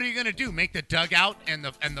 Yeah. So what are you going to do? Make the dugout and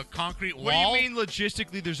the concrete wall? What do you mean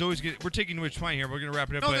logistically? There's always we're taking too much time here. We're going to wrap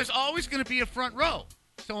it up. No, there's always going to be a front row.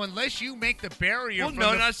 So unless you make the barrier, well,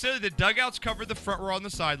 not necessarily. The dugouts cover the front row on the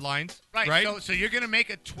sidelines. Right. So you're going to make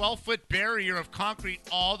a 12-foot barrier of concrete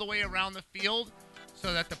all the way around the field,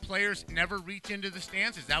 so that the players never reach into the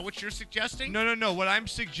stands? Is that what you're suggesting? No. What I'm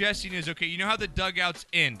suggesting is, okay, you know how the dugouts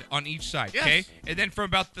end on each side, Yes. okay? And then from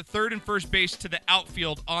about the third and first base to the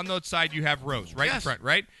outfield, on the side you have rows, right in front,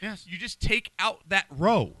 right? Yes. You just take out that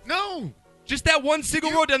row. No. Just that one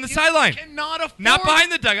single row down the sideline. Cannot afford. Not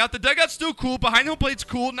behind the dugout. The dugout's still cool. Behind home plate's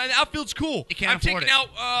cool. And the outfield's cool. You can't I'm afford taking it. out,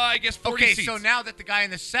 I guess, 40 Okay, seats. so now that the guy in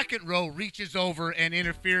the second row reaches over and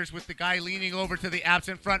interferes with the guy leaning over to the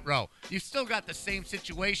absent front row, you've still got the same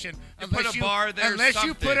situation. Put a bar there, unless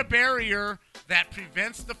you put a something. barrier that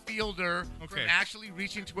prevents the fielder from Okay. actually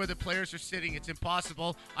reaching to where the players are sitting. It's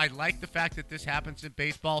impossible. I like the fact that this happens in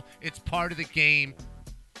baseball. It's part of the game.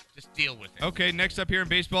 Just deal with it. Okay, next up here in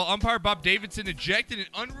baseball, umpire Bob Davidson ejected an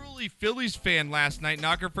unruly Phillies fan last night,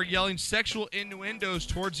 Knocker, for yelling sexual innuendos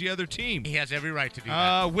towards the other team. He has every right to do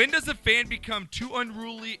that. When does a fan become too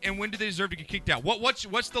unruly, and when do they deserve to get kicked out?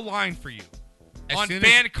 What's the line for you on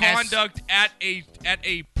fan conduct at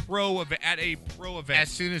a pro event?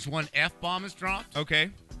 As soon as one F-bomb is dropped. Okay.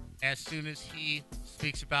 As soon as he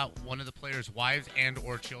speaks about one of the player's wives and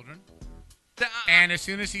or children. And as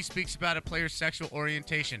soon as he speaks about a player's sexual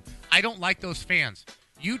orientation. I don't like those fans.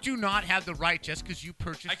 You do not have the right just because you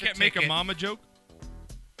purchased I can't make a mama joke?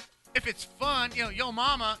 If it's fun, yo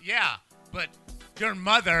mama, yeah. But your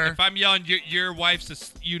mother. If I'm yelling, your wife's a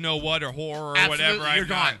you-know-what or whore or whatever, you're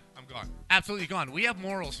gone. I'm gone. Absolutely gone. We have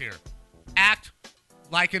morals here. Act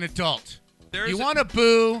like an adult. There's you want to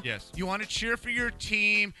boo. Yes. You want to cheer for your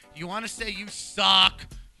team. You want to say you suck.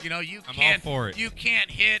 You I'm can't. all for it. You can't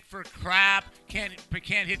hit for crap. Can't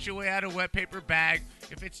hit your way out of a wet paper bag.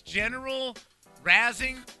 If it's general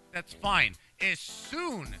razzing, that's fine. As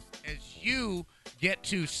soon as you get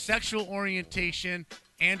to sexual orientation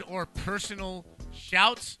and or personal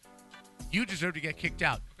shouts, you deserve to get kicked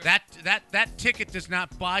out. That ticket does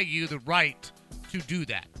not buy you the right to do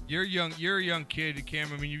that. You're a young kid, Cam.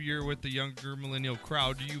 I mean, you're with the younger millennial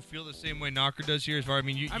crowd. Do you feel the same way Knocker does here? As far, I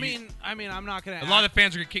mean, I'm not gonna. A lot of the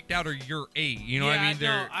fans are getting kicked out or you're A. You know what I mean?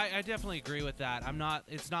 No, I definitely agree with that. I'm not.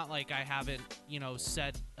 It's not like I haven't,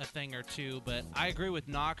 said a thing or two, but I agree with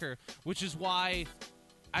Knocker, which is why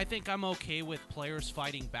I think I'm okay with players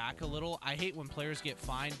fighting back a little. I hate when players get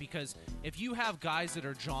fined because if you have guys that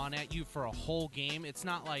are jawing at you for a whole game, it's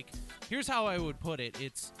not like. Here's how I would put it.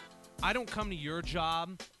 It's I don't come to your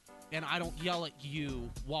job and I don't yell at you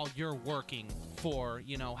while you're working for,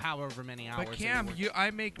 however many hours. But Cam,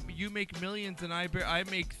 you make millions and I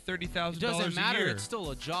make $30,000 It doesn't matter. a year. It's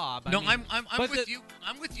still a job. I'm with you.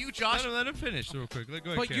 I'm with you, Josh. Let him finish real quick.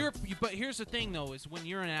 Go ahead, Cam. But here's the thing, though, is when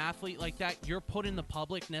you're an athlete like that, you're put in the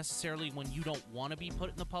public necessarily when you don't want to be put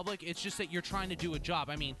in the public. It's just that you're trying to do a job.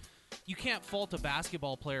 I mean, you can't fault a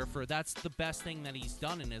basketball player for that's the best thing that he's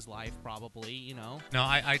done in his life, probably. No,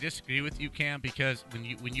 I disagree with you, Cam, because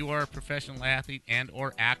when you are a professional athlete and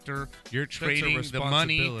or actor, you're trading the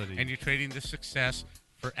money and you're trading the success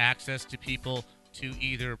for access to people to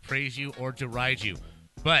either praise you or deride you.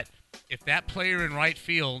 But if that player in right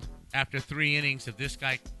field, after 3 innings of this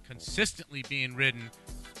guy consistently being ridden,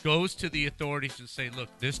 goes to the authorities and say, look,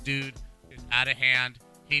 this dude is out of hand,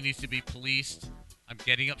 he needs to be policed, I'm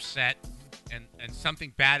getting upset, and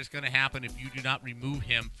something bad is going to happen if you do not remove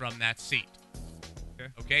him from that seat.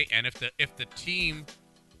 Okay? And if the team,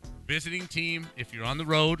 visiting team, if you're on the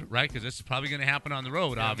road, right, because this is probably going to happen on the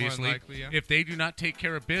road, obviously, more likely, if they do not take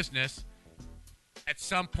care of business, at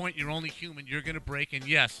some point you're only human, you're going to break, and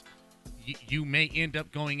yes, you may end up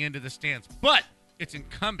going into the stands. But it's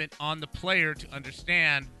incumbent on the player to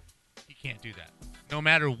understand he can't do that. No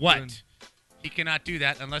matter what. He cannot do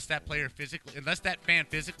that unless that fan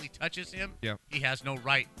physically touches him. Yeah. He has no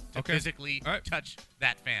right to physically touch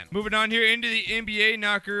that fan. Moving on here into the NBA,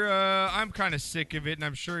 Knocker. I'm kind of sick of it, and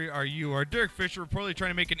I'm sure you are. Derek Fisher reportedly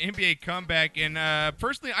trying to make an NBA comeback, and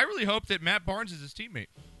personally, I really hope that Matt Barnes is his teammate.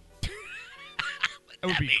 That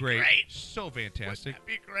would be great. So fantastic. That'd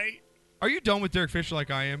be great. Are you done with Derek Fisher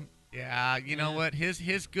like I am? Yeah, you know what?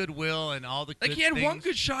 His goodwill and all the good he had things. one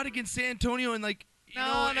good shot against San Antonio, and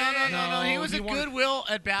No. He was a goodwill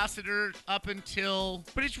ambassador up until.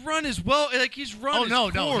 But he's run as well. He's run.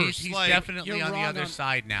 He's definitely on the other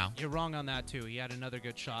side now. You're wrong on that too. He had another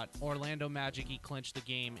good shot. Orlando Magic. He clinched the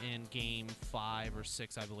game in Game 5 or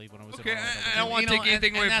 6, I believe, when it was. Okay, I don't want to take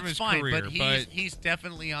anything away from his career, but he's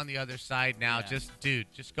definitely on the other side now. Yeah.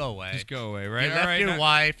 Just go away. Just go away, right? You left your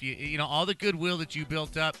wife. You know all the goodwill that you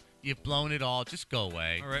built up. You've blown it all. Just go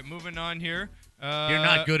away. All right, moving on here. You're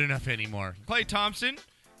not good enough anymore. Klay Thompson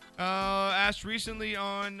asked recently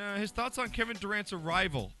on his thoughts on Kevin Durant's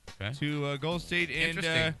arrival to Golden State. And,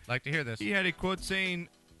 interesting. Like to hear this. He had a quote saying,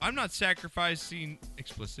 I'm not sacrificing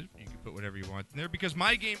explicit. You can put whatever you want in there because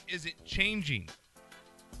my game isn't changing.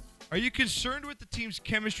 Are you concerned with the team's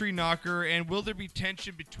chemistry, Knocker, and will there be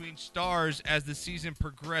tension between stars as the season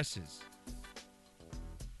progresses?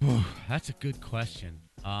 That's a good question.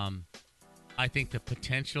 I think the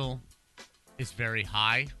potential is very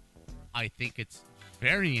high. I think it's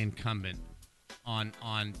very incumbent on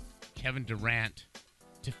Kevin Durant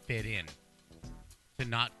to fit in, to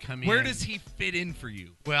not come in. Where does he fit in for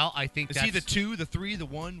you? Well, I think is he the 2, the 3, the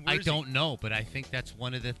 1? I don't know, but I think that's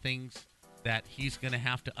one of the things that he's going to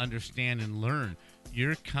have to understand and learn.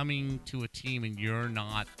 You're coming to a team and you're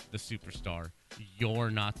not the superstar.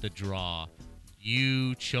 You're not the draw.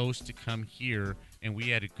 You chose to come here, and we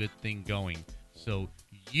had a good thing going. So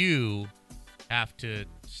you have to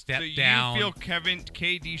step down. You feel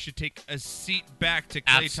KD should take a seat back to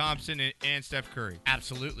Klay Thompson and Steph Curry?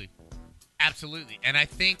 Absolutely. And I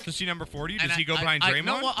think... Does he number 40? Does he go behind Draymond?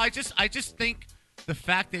 No, well, I just think the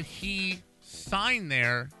fact that he signed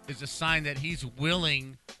there is a sign that he's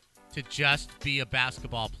willing to just be a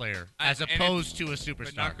basketball player as opposed to a superstar.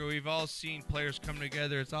 But Knocker, we've all seen players come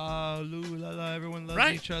together. It's loo, la, la, everyone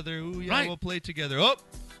loves each other. Ooh, yeah, we'll play together.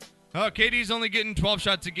 Oh, KD's only getting 12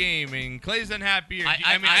 shots a game, and Klay's unhappy.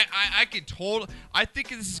 I think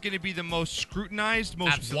this is going to be the most scrutinized,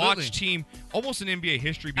 most watched team, almost in NBA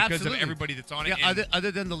history because of everybody that's on it. Yeah,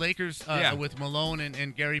 other than the Lakers with Malone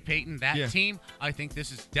and Gary Payton, that team, I think this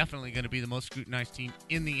is definitely going to be the most scrutinized team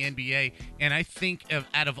in the NBA. And I think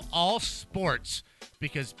out of all sports,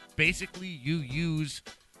 because basically you use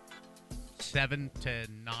 7 to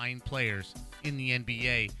 9 players in the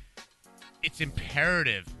NBA, it's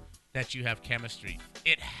imperative that you have chemistry.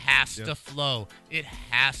 It has to flow. It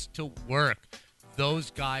has to work.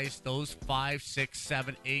 Those guys, those 5, 6,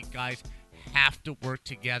 7, 8 guys have to work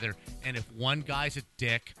together. And if one guy's a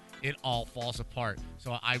dick, it all falls apart.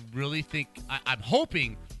 So I really think, I'm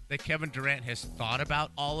hoping that Kevin Durant has thought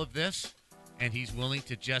about all of this and he's willing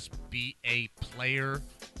to just be a player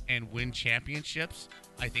and win championships.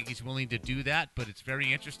 I think he's willing to do that, but it's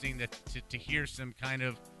very interesting that to hear some kind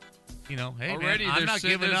of, hey, already, man, I'm not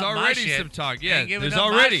giving there's up already my shit. some talk. Yeah, there's up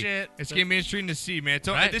already. my shit. It's going to be interesting to see, man.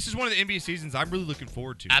 So, Right. This is one of the NBA seasons I'm really looking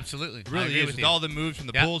forward to. Absolutely. It I really agree is. with With you. all the moves from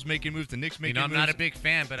the Yep. Bulls making moves, the Knicks making moves. I'm not a big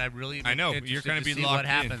fan, but I really I know. interested You're going to be see locked what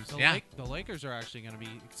happens. The Lakers are actually going to be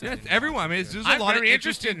Yeah, exciting. everyone. I mean, there's a I'm lot of very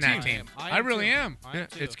interested interesting in that teams. team. I really too. am. I am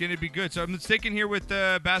too. It's going to be good. So I'm sticking here with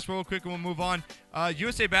basketball real quick, and we'll move on.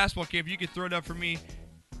 USA basketball camp, you could throw it up for me.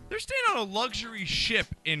 They're staying on a luxury ship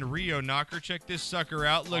in Rio, Knocker. Check this sucker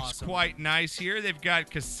out. Looks Awesome. quite nice here. They've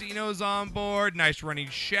got casinos on board, nice running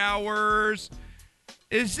showers.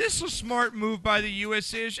 Is this a smart move by the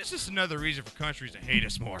USA? Is this just another reason for countries to hate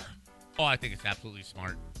us more? Oh, I think it's absolutely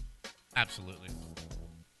smart. Absolutely.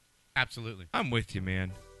 Absolutely. I'm with you,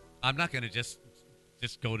 man. I'm not going to just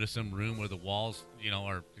go to some room where the walls,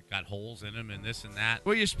 are got holes in them and this and that.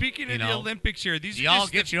 Well, you're speaking of the Olympics here. These are y'all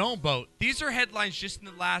just get your own boat. These are headlines just in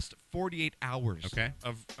the last 48 hours Okay.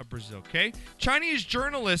 of Brazil, okay? Chinese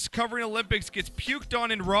journalist covering Olympics gets puked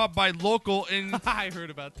on and robbed by local in I heard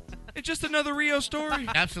about that. It's just another Rio story.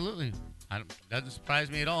 Absolutely. Doesn't surprise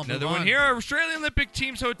me at all. Another Move one on. here. Our Australian Olympic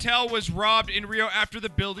team's hotel was robbed in Rio after the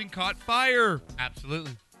building caught fire.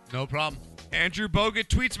 Absolutely. No problem. Andrew Bogut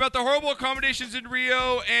tweets about the horrible accommodations in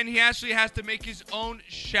Rio, and he actually has to make his own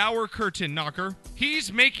shower curtain, Knocker.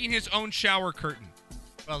 He's making his own shower curtain.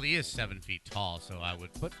 Well, he is 7 feet tall, so I would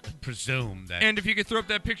presume that. And if you could throw up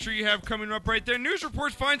that picture you have coming up right there, news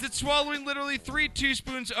reports finds that swallowing literally 3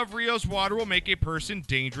 teaspoons of Rio's water will make a person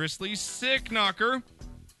dangerously sick, Knocker.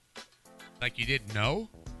 Like you didn't know?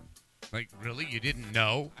 Like, really? You didn't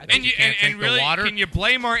know? And you can't drink really, the water? can you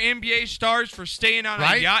blame our NBA stars for staying on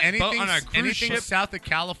a yacht, boat, on a cruise anything ship? south of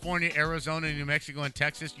California, Arizona, New Mexico, and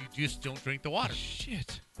Texas, you just don't drink the water.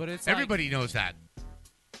 Shit. But it's Everybody knows that.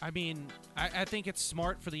 I mean, I think it's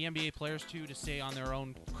smart for the NBA players too to stay on their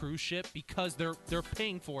own cruise ship because they're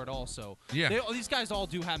paying for it also. Yeah. These guys all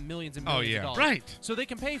do have millions and Oh, millions yeah. of dollars. Right. So they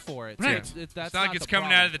can pay for it. Right. So It's that's not like it's the coming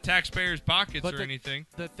problem. out of the taxpayers' pockets But or anything.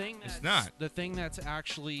 The thing that's, It's not. The thing that's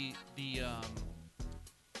actually the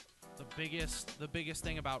biggest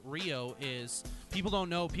thing about Rio is people don't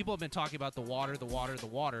know. People have been talking about the water.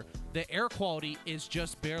 The air quality is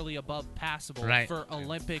just barely above passable Right. for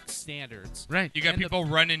Olympic standards. Right. You got And the- people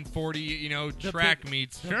running 40, track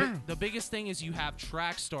meets. The biggest thing is you have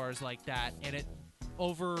track stars like that, and it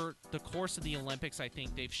over the course of the Olympics, I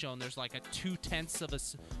think they've shown there's like a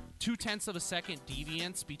 2/10 of a second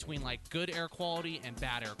deviance between like good air quality and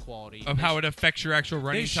bad air quality. Of how it affects your actual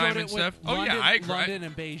running they showed time it and with stuff. London, I agree. London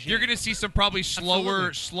and Beijing. You're going to see some probably slower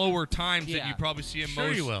Absolutely. times that Yeah. you probably see in Sure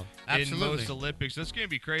most you will. in Absolutely. most Olympics. That's going to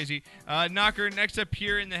be crazy. Knocker, next up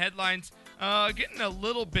here in the headlines, getting a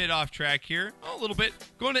little bit off track here. A little bit.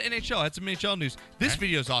 Going to NHL. That's some NHL news. This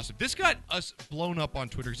video is awesome. This got us blown up on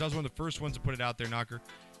Twitter because I was one of the first ones to put it out there, Knocker.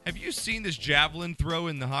 Have you seen this javelin throw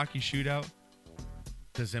in the hockey shootout?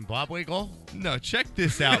 The Zimbabwe goal? No, check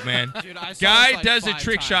this out, man. Dude, I saw Guy this, like, does a 5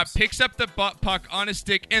 trick shot, times. picks up the puck on a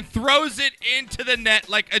stick, and throws it into the net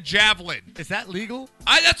like a javelin. Is that legal?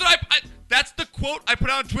 That's the quote I put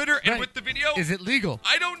on Twitter, and Right. with the video. Is it legal?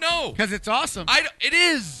 I don't know. Because it's awesome. It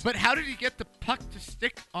is. But how did he get the puck to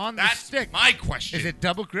stick on That's the stick? my question. Is it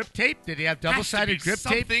double grip tape? Did he have Has to be double-sided grip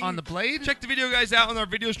tape something. on the blade? Check the video, guys, out on our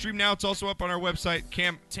video stream now. It's also up on our website.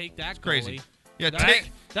 Cam, Take that, crazy. goalie. Yeah,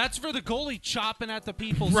 That's for the goalie chopping at the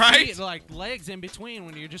people's Right? feet, like legs in between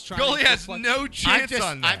when you're just trying Goalie to has deflect- no chance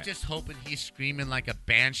on that. I'm just hoping he's screaming like a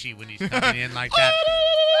banshee when he's coming in like that.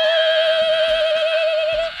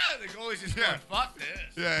 The goalie's just going, fuck this.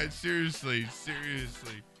 Yeah, seriously.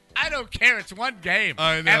 I don't care. It's one game.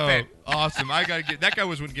 I know. F it. Awesome. I gotta get that guy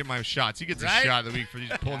wouldn't get my shots. He gets a Right? shot of the week for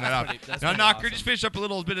just pulling that out. that's Now, pretty Knocker, awesome. just finish up a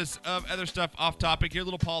little bit of other stuff off topic here. A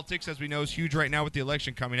little politics, as we know, is huge right now with the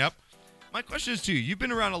election coming up. My question is to you. You've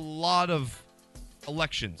been around a lot of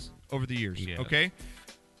elections over the years, Yeah. okay?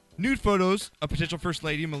 Nude photos of potential First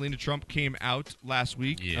Lady Melania Trump came out last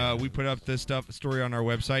week. Yeah. We put up this story on our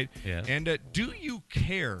website. Yeah. And do you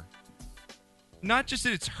care? Not just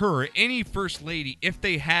that it's her, any First Lady, if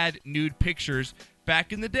they had nude pictures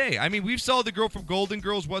back in the day. I mean, we've saw the girl from Golden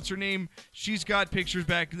Girls, what's her name? She's got pictures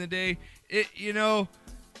back in the day.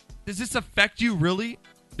 Does this affect you really?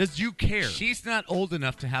 Does you care? She's not old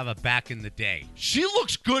enough to have a back in the day. She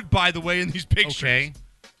looks good, by the way, in these pictures. Okay.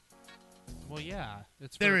 Well, yeah,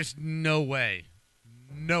 it's There is no way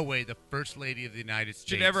the First Lady of the United States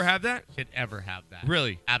Should ever have that? Should ever have that.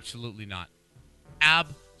 Really? Absolutely not.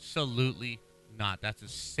 Absolutely not. That's a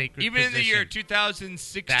sacred Even position. in the year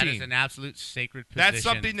 2016. That is an absolute sacred position. That's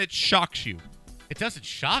something that shocks you. It doesn't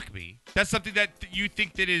shock me. That's something that you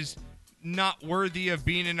think that is not worthy of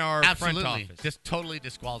being in our Absolutely. front office. Just totally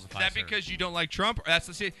disqualifies Is that her. because you don't like Trump? Or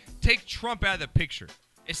that's say take Trump out of the picture.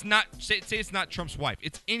 It's not say it's not Trump's wife.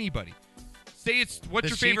 It's anybody. Say it's what's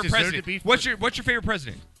Does your she favorite deserve president? to be What's your favorite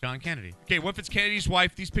president? John Kennedy. Okay, what if it's Kennedy's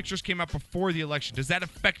wife? These pictures came out before the election. Does that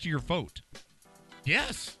affect your vote?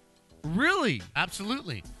 Yes. Really?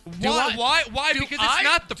 Absolutely. Why? Because it's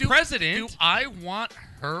not the president. Do I want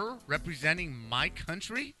her representing my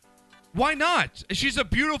country? Why not? She's a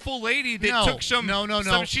beautiful lady that took some. No.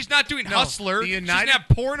 She's not doing Hustler. She doesn't have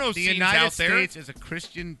porno the scenes United out there. States is a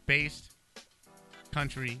Christian-based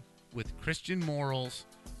country with Christian morals,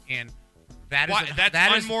 and that's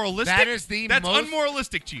unmoralistic. That is the that's most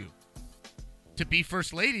unmoralistic to you. To be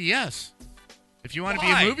first lady, yes. If you want to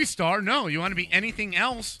be Why? a movie star, no. You want to be anything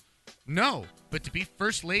else, no. But to be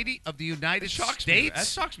first lady of the United States, That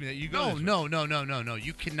shocks me that you go. No.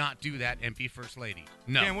 You cannot do that and be first lady.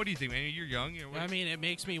 No. Dan, what do you think, man? You're young. I mean, it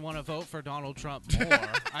makes me want to vote for Donald Trump more.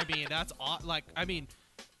 I mean, that's like. I mean,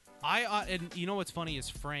 and you know what's funny is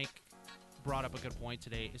Frank brought up a good point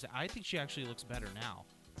today. Is I think she actually looks better now.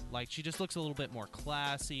 Like she just looks a little bit more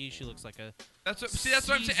classy. She looks like a. That's what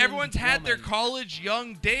I'm saying. Everyone's had their college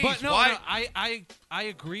young days. But no, Why? I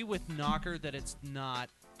agree with Knocker that it's not.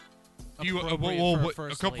 For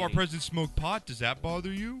a couple of our presidents smoke pot. Does that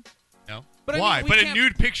bother you? No. But why? I mean, but a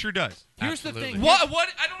nude picture does. Here's the thing. What?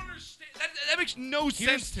 I don't understand. That makes no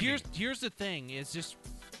sense to me. Here's the thing.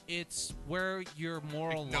 It's where your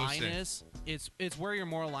moral line is. It's where your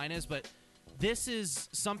moral line is. But this is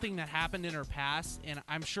something that happened in her past, and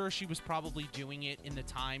I'm sure she was probably doing it in the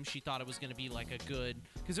time she thought it was going to be like a good,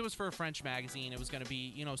 because it was for a French magazine. It was going to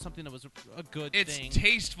be something that was a good thing. It's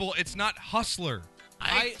tasteful. It's not Hustler.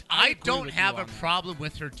 I don't have a problem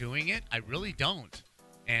with her doing it. I really don't.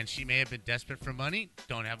 And she may have been desperate for money.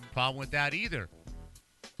 Don't have a problem with that either.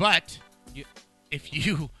 But if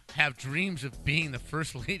you have dreams of being the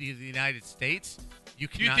first lady of the United States, you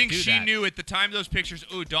cannot do that. You think she knew at the time of those pictures,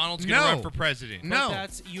 Donald's going to run for president? No.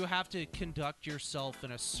 But you have to conduct yourself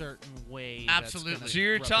in a certain way. Absolutely. So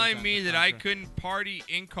you're telling me that I couldn't party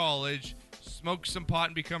in college, smoke some pot,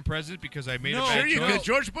 and become president because I made a bad choice? Sure you could.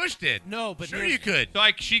 George Bush did. No, but sure you could. So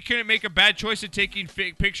she couldn't make a bad choice of taking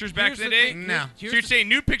fake pictures back in the day? No. So you're saying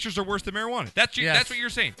nude pictures are worse than marijuana? That's what you're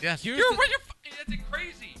saying? Yes. That's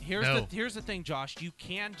crazy. Here's the thing, Josh. You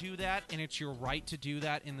can do that, and it's your right to do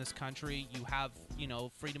that in this country. You have,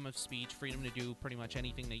 freedom of speech, freedom to do pretty much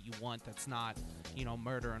anything that you want that's not,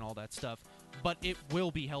 murder and all that stuff. But it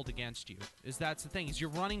will be held against you. That's the thing. Is you're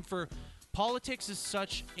running for... Politics is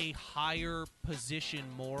such a higher position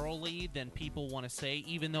morally than people want to say,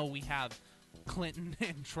 even though we have Clinton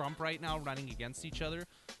and Trump right now running against each other.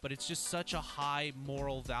 But it's just such a high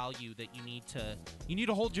moral value that you need to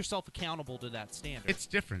hold yourself accountable to that standard. It's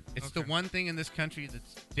different. It's the one thing in this country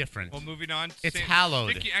that's different. Well, moving on. It's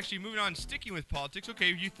hallowed. Sticking with politics.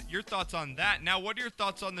 Okay, your thoughts on that. Now, what are your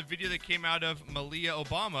thoughts on the video that came out of Malia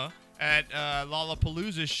Obama at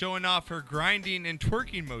Lollapalooza showing off her grinding and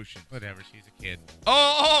twerking motion? Whatever, she's a kid.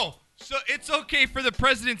 Oh, so it's okay for the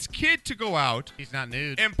president's kid to go out. She's not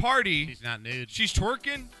nude. And party. She's not nude. She's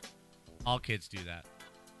twerking. All kids do that.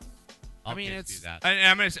 All kids do that. And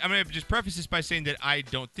I'm gonna just preface this by saying that I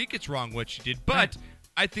don't think it's wrong what she did, but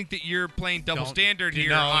I think that you're playing double standard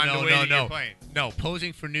here on the way that you're playing. No,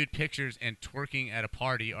 posing for nude pictures and twerking at a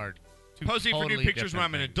party are posing for nude pictures when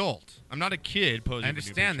I'm an adult. I'm not a kid posing. I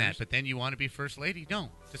understand that, but then you want to be first lady? No,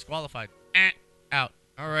 disqualified. Out.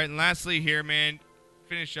 All right, and lastly here, man,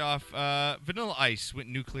 finish off. Vanilla Ice went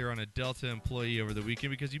nuclear on a Delta employee over the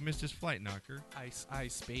weekend because he missed his flight, Knocker.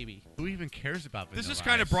 Ice, baby. Who even cares about Vanilla Ice? This is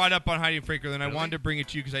kind of brought up on Heidi and Franklin, and I wanted to bring it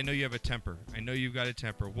to you because I know you have a temper. I know you've got a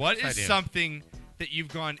temper. What is something that you've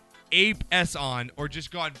gone ape-s on or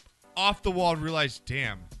just gone off the wall and realized,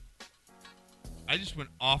 damn, I just went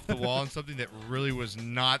off the wall on something that really was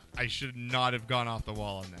not, I should not have gone off the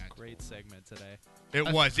wall on that. Great segment today.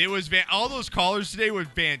 It was. All those callers today were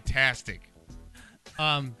fantastic.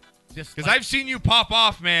 Just because I've seen you pop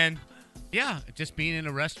off, man. Yeah, just being in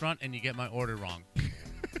a restaurant and you get my order wrong.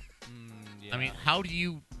 Yeah. I mean, how do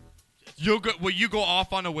you? Will you go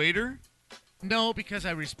off on a waiter? No, because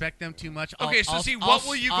I respect them too much. What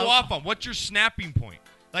will you go off on? What's your snapping point?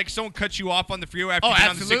 Like someone cuts you off on the freeway after you get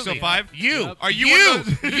on the 605?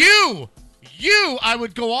 You, I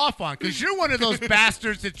would go off on because you're one of those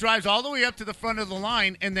bastards that drives all the way up to the front of the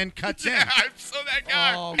line and then cuts in. I'm so that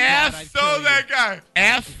guy. Oh, F, God, so that guy.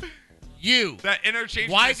 F You. That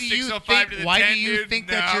interchange Why from do the you 605 think? to the Why 10, do you dude? think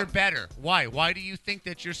No. that you're better? Why? Why do you think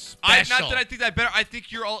that you're special? Not that I think that better. I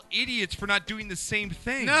think you're all idiots for not doing the same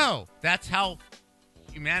thing. No, that's how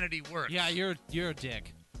humanity works. Yeah, you're a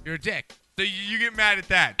dick. You're a dick. So you get mad at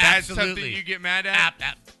that. That's Absolutely. something you get mad at?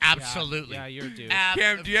 Absolutely. Yeah, you're a dude.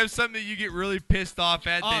 Cam, do you have something that you get really pissed off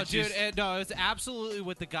at? Oh, that dude, just- no, it was absolutely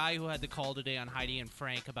with the guy who had the call today on Heidi and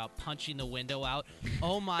Frank about punching the window out.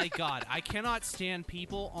 Oh, my God. I cannot stand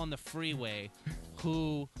people on the freeway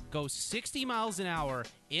who go 60 miles an hour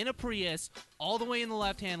in a Prius all the way in the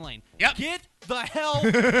left-hand lane. Yep. Get the hell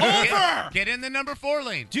over! Get in the number 4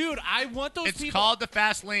 lane. Dude, I want those people... It's called the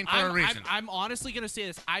fast lane for a reason. I'm honestly going to say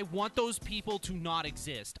this. I want those people to not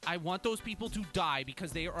exist. I want those people to die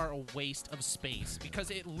because they are a waste of space.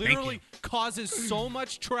 Because it literally causes so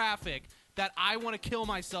much traffic that I want to kill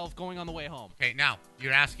myself going on the way home. Okay, now,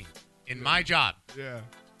 you're asking. In my job,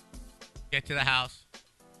 get to the house,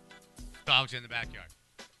 dogs in the backyard.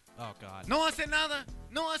 Oh, God. No hace nada.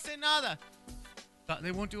 No hace nada.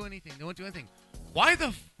 They won't do anything. They won't do anything. Why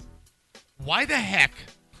the heck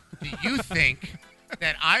do you think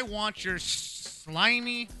that I want your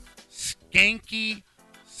slimy, skanky,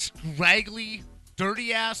 scraggly,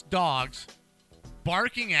 dirty-ass dogs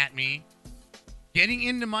barking at me, getting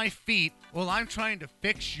into my feet while I'm trying to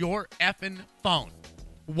fix your effing phone?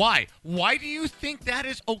 Why? Why do you think that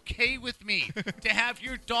is okay with me to have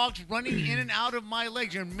your dogs running in and out of my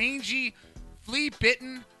legs? Your mangy,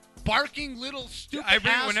 flea-bitten, barking little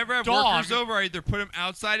stupid-ass whenever I have dog. workers over, I either put them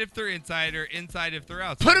outside if they're inside or inside if they're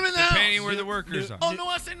outside. Put them in the house. Depending where the workers are. Oh, no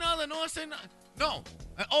hace nada. No hace nada. No.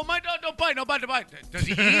 Oh, my dog don't bite. No bite. Does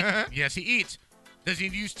he eat? Yes, he eats. Does he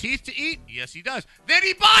use teeth to eat? Yes, he does. Then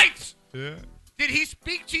he bites. Yeah. Did he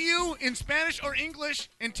speak to you in Spanish or English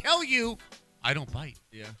and tell you, I don't bite?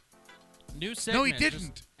 Yeah. New segment. No, he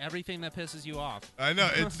didn't. Just everything that pisses you off. I know.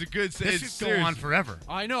 It's a good... This it's could go on forever.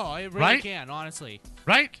 I know. It really Right? can, honestly.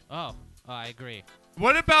 Right? Oh, I agree.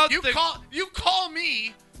 What about You call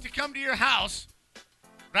me to come to your house,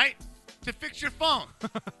 right, to fix your phone.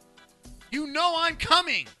 You know I'm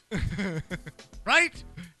coming. Right?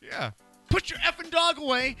 Yeah. Put your effing dog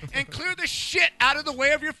away and clear the shit out of the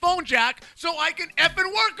way of your phone jack so I can effing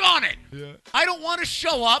work on it. Yeah. I don't want to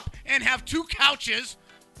show up and have 2 couches,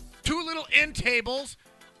 2 little end tables,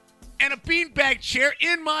 and a beanbag chair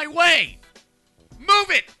in my way. Move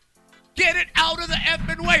it. Get it out of the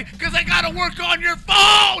effing way because I got to work on your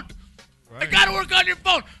phone. I got to work on your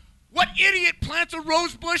phone. What idiot plants a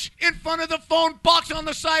rose bush in front of the phone box on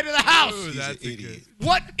the side of the house? Ooh, that's an idiot.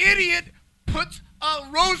 What idiot puts a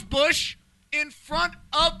rose bush in front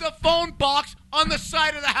of the phone box on the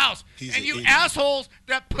side of the house? He's And an you idiot. assholes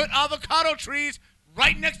that put avocado trees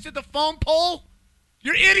right next to the phone pole,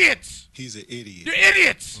 you're idiots. He's an idiot. You're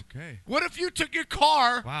idiots. Okay. What if you took your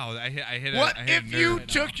car? Wow, I hit What I hit if a you nerve.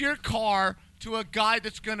 took your car to a guy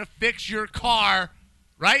that's going to fix your car,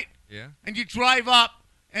 right? Yeah. And you drive up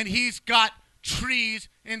and he's got trees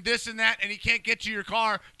and this and that and he can't get to your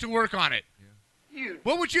car to work on it.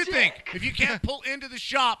 What would you think if you can't pull into the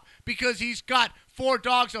shop because he's got 4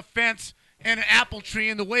 dogs, a fence, and an apple tree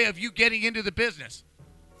in the way of you getting into the business?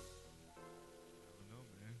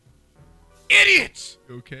 Idiots!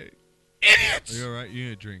 Okay. Idiots! Are you all right? You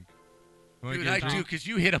need a drink. You wanna Dude, get a I drink? do, because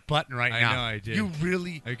you hit a button right I now. know I did. You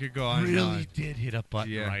really, I could go on and really on. did hit a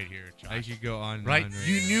button Yeah. right here, Josh. I could go on and Right? on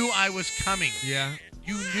You now. knew I was coming. Yeah.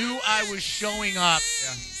 You knew I was showing up.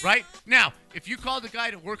 Yeah. Right? Now, if you called the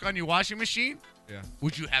guy to work on your washing machine, Yeah.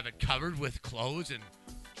 would you have it covered with clothes and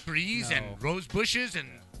trees No. and rose bushes and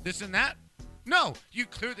this and that? No. You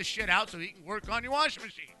clear the shit out so he can work on your washing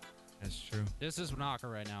machine. That's true. This is Knocker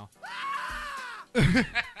right now.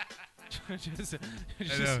 just, I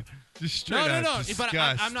know. Just straight no. out But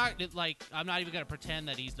disgust. I'm not I'm not even gonna pretend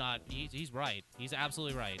that he's not. He's right. He's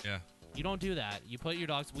absolutely right. Yeah. You don't do that. You put your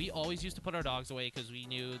dogs. We always used to put our dogs away because we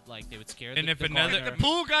knew like they would scare. And the, if the another- gardener. The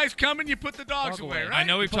pool guy's coming, you put the dogs Dog away, away. right? I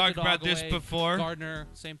know we've Put the talked about dog this away, before. Gardener,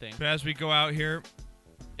 same thing. But as we go out here,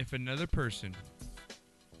 if another person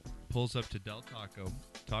pulls up to Del Taco,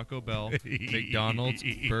 Taco Bell, McDonald's,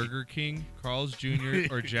 Burger King, Carl's Jr.,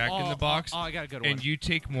 or Jack in the Box, I got a good one. and you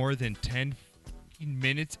take more than 10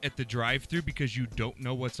 minutes at the drive-thru because you don't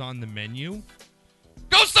know what's on the menu,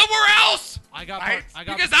 go somewhere else! I got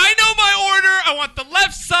Because I know my order. I want the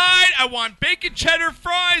left side. I want bacon cheddar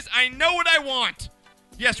fries. I know what I want.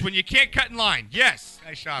 Yes, when you can't cut in line. Yes.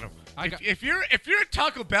 I shot him. If you're at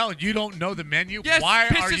Taco Bell and you don't know the menu, why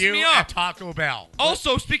pisses are you me at off. Taco Bell?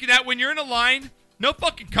 Also, speaking of that, when you're in a line, no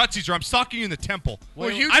fucking cutsies or I'm stalking you in the temple.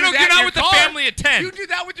 Well, you I do don't that get in out your with car. the family at 10. You do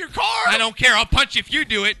that with your car. I don't care. I'll punch you if you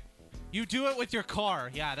do it. You do it with your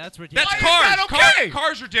car. Yeah, that's ridiculous. That's cars. that okay?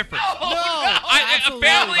 Cars are different. No, A absolutely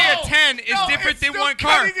family not. of 10 is different it's than still one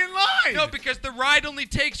car. cutting in line. No, because the ride only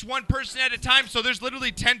takes one person at a time, so there's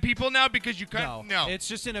literally 10 people now because you cut. No. It's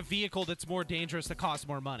just in a vehicle that's more dangerous that costs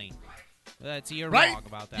more money. You're Right? wrong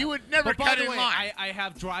about that. You would never But by cut the in way, line. I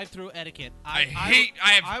have drive-through etiquette. I'm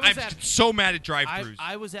so mad at drive-thrus.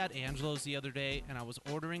 I was at Angelo's the other day, and I was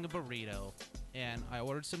ordering a burrito, and I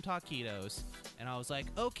ordered some taquitos, and I was like,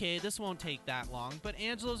 okay, this won't take that long, but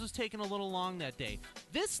Angelo's was taking a little long that day.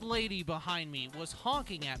 This lady behind me was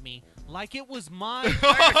honking at me like it was my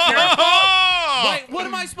Like, what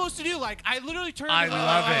am I supposed to do? Like, I literally turned I around,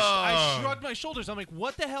 love it. I shrugged my shoulders. I'm like,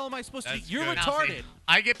 what the hell am I supposed to do? You're good. retarded.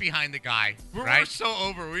 I get behind the guy. We're right? so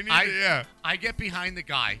over. We need I, to, yeah. I get behind the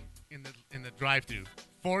guy in the drive-thru.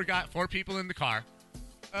 Four people in the car.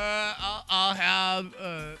 I'll have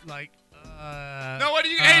No, what do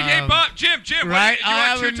you? Hey, Bob, Jim. Right. You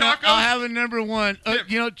want two tacos? I'll have a number one.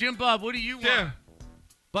 Jim Bob, what do you want?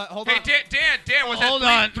 But hold Hey, on. Dan, was Hold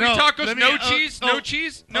that on. three No, tacos? let me- No cheese? No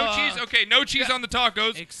cheese? No uh, cheese? Okay, no cheese on the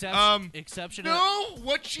tacos. Exception. No,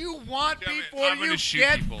 what you want before I'm gonna you shoot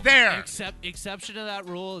get people. there. Exception to that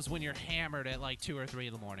rule is when you're hammered at like 2 or 3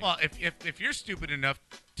 in the morning. Well, if you're stupid enough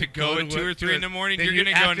to go at 2 or 3 in the morning, then you're you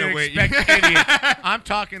gonna go have to no wait. expect idiots. I'm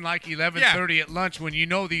talking like 11:30 at lunch when you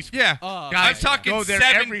know these Yeah, guys I'm talking go there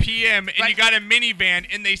 7 every p.m. and you got a minivan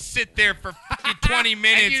and they sit there for fucking 20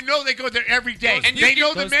 minutes. And you know they go there every day. And They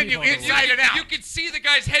know the menu inside and out. You can see the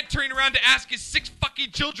guy's head turning around to ask his 6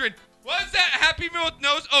 fucking children, what is that Happy Meal with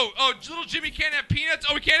nose? Oh, little Jimmy can't have peanuts?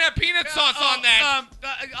 Oh, we can't have peanut sauce on that.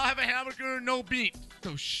 I'll have a hamburger, no meat.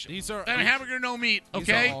 Oh, shit. These are And a hamburger, no meat, These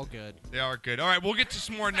okay? are all good. They are good. All right, we'll get to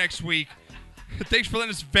some more next week. Thanks for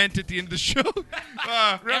letting us vent at the end of the show.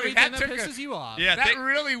 Everything that took pisses you off. Yeah, that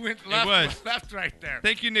really went left right there.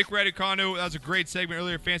 Thank you, Nick Raducanu. That was a great segment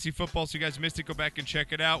earlier, Fancy Football. So you guys missed it, go back and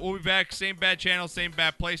check it out. We'll be back, same bad channel, same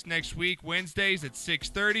bad place next week, Wednesdays at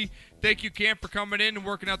 6:30. Thank you, Cam, for coming in and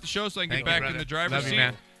working out the show so I can Thank get you, back in brother. the driver's Love you, seat.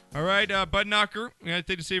 man. All right, Bud Knocker, you got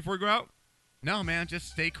anything to say before we go out? No, man, just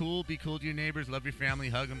stay cool, be cool to your neighbors, love your family,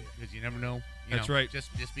 hug them, because you never know. That's right.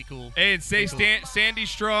 Just be cool. Hey, and say Be cool. Sandy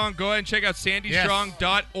Strong. Go ahead and check out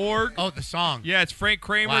sandystrong.org. Oh, the song. Yeah, it's Frank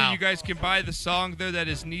Kramer. Wow. You guys can buy the song there. That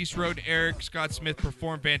is Niece Road Eric Scott Smith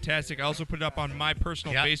performed fantastic. I also put it up on my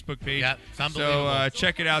personal Facebook page. Yep, it's unbelievable. So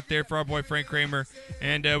check it out there for our boy Frank Kramer.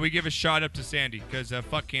 And we give a shout up to Sandy because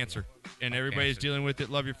fuck cancer. And everybody's dealing with it.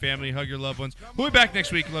 Love your family. Hug your loved ones. We'll be back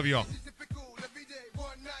next week. Love you all.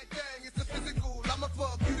 I'ma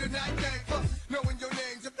fuck you tonight, gang. Fuck knowing your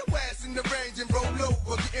names. If the ass in the range and roll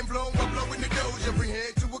over, getting blown while blowing the doja, bring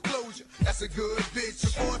head to a closure. That's a good bitch.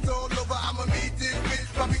 Before it's all over, I'ma meet this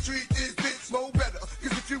bitch. Probably treat this bitch more better.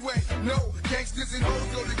 Cause if you ain't, no, gangsters and hoes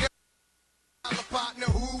go together. I'm a partner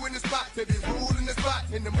who in the spot, they be ruling the spot.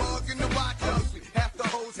 In the mug and the watch, ugly. Half the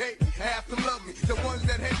hoes hate me, half them love me. The ones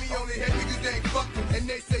that hate me only hate me cause they ain't fucking. And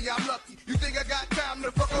they say I'm lucky. You think I got time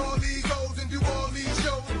to fuck all these hoes and do all these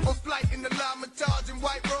shows? On flight in the llama charge in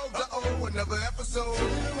white robes. Uh-oh, another episode.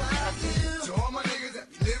 To all my niggas that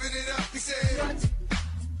be living it up, he said.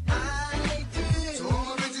 To all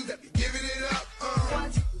my bitches that be giving it up,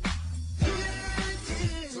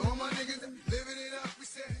 To all my niggas that be living it up, we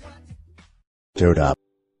said. Dude up.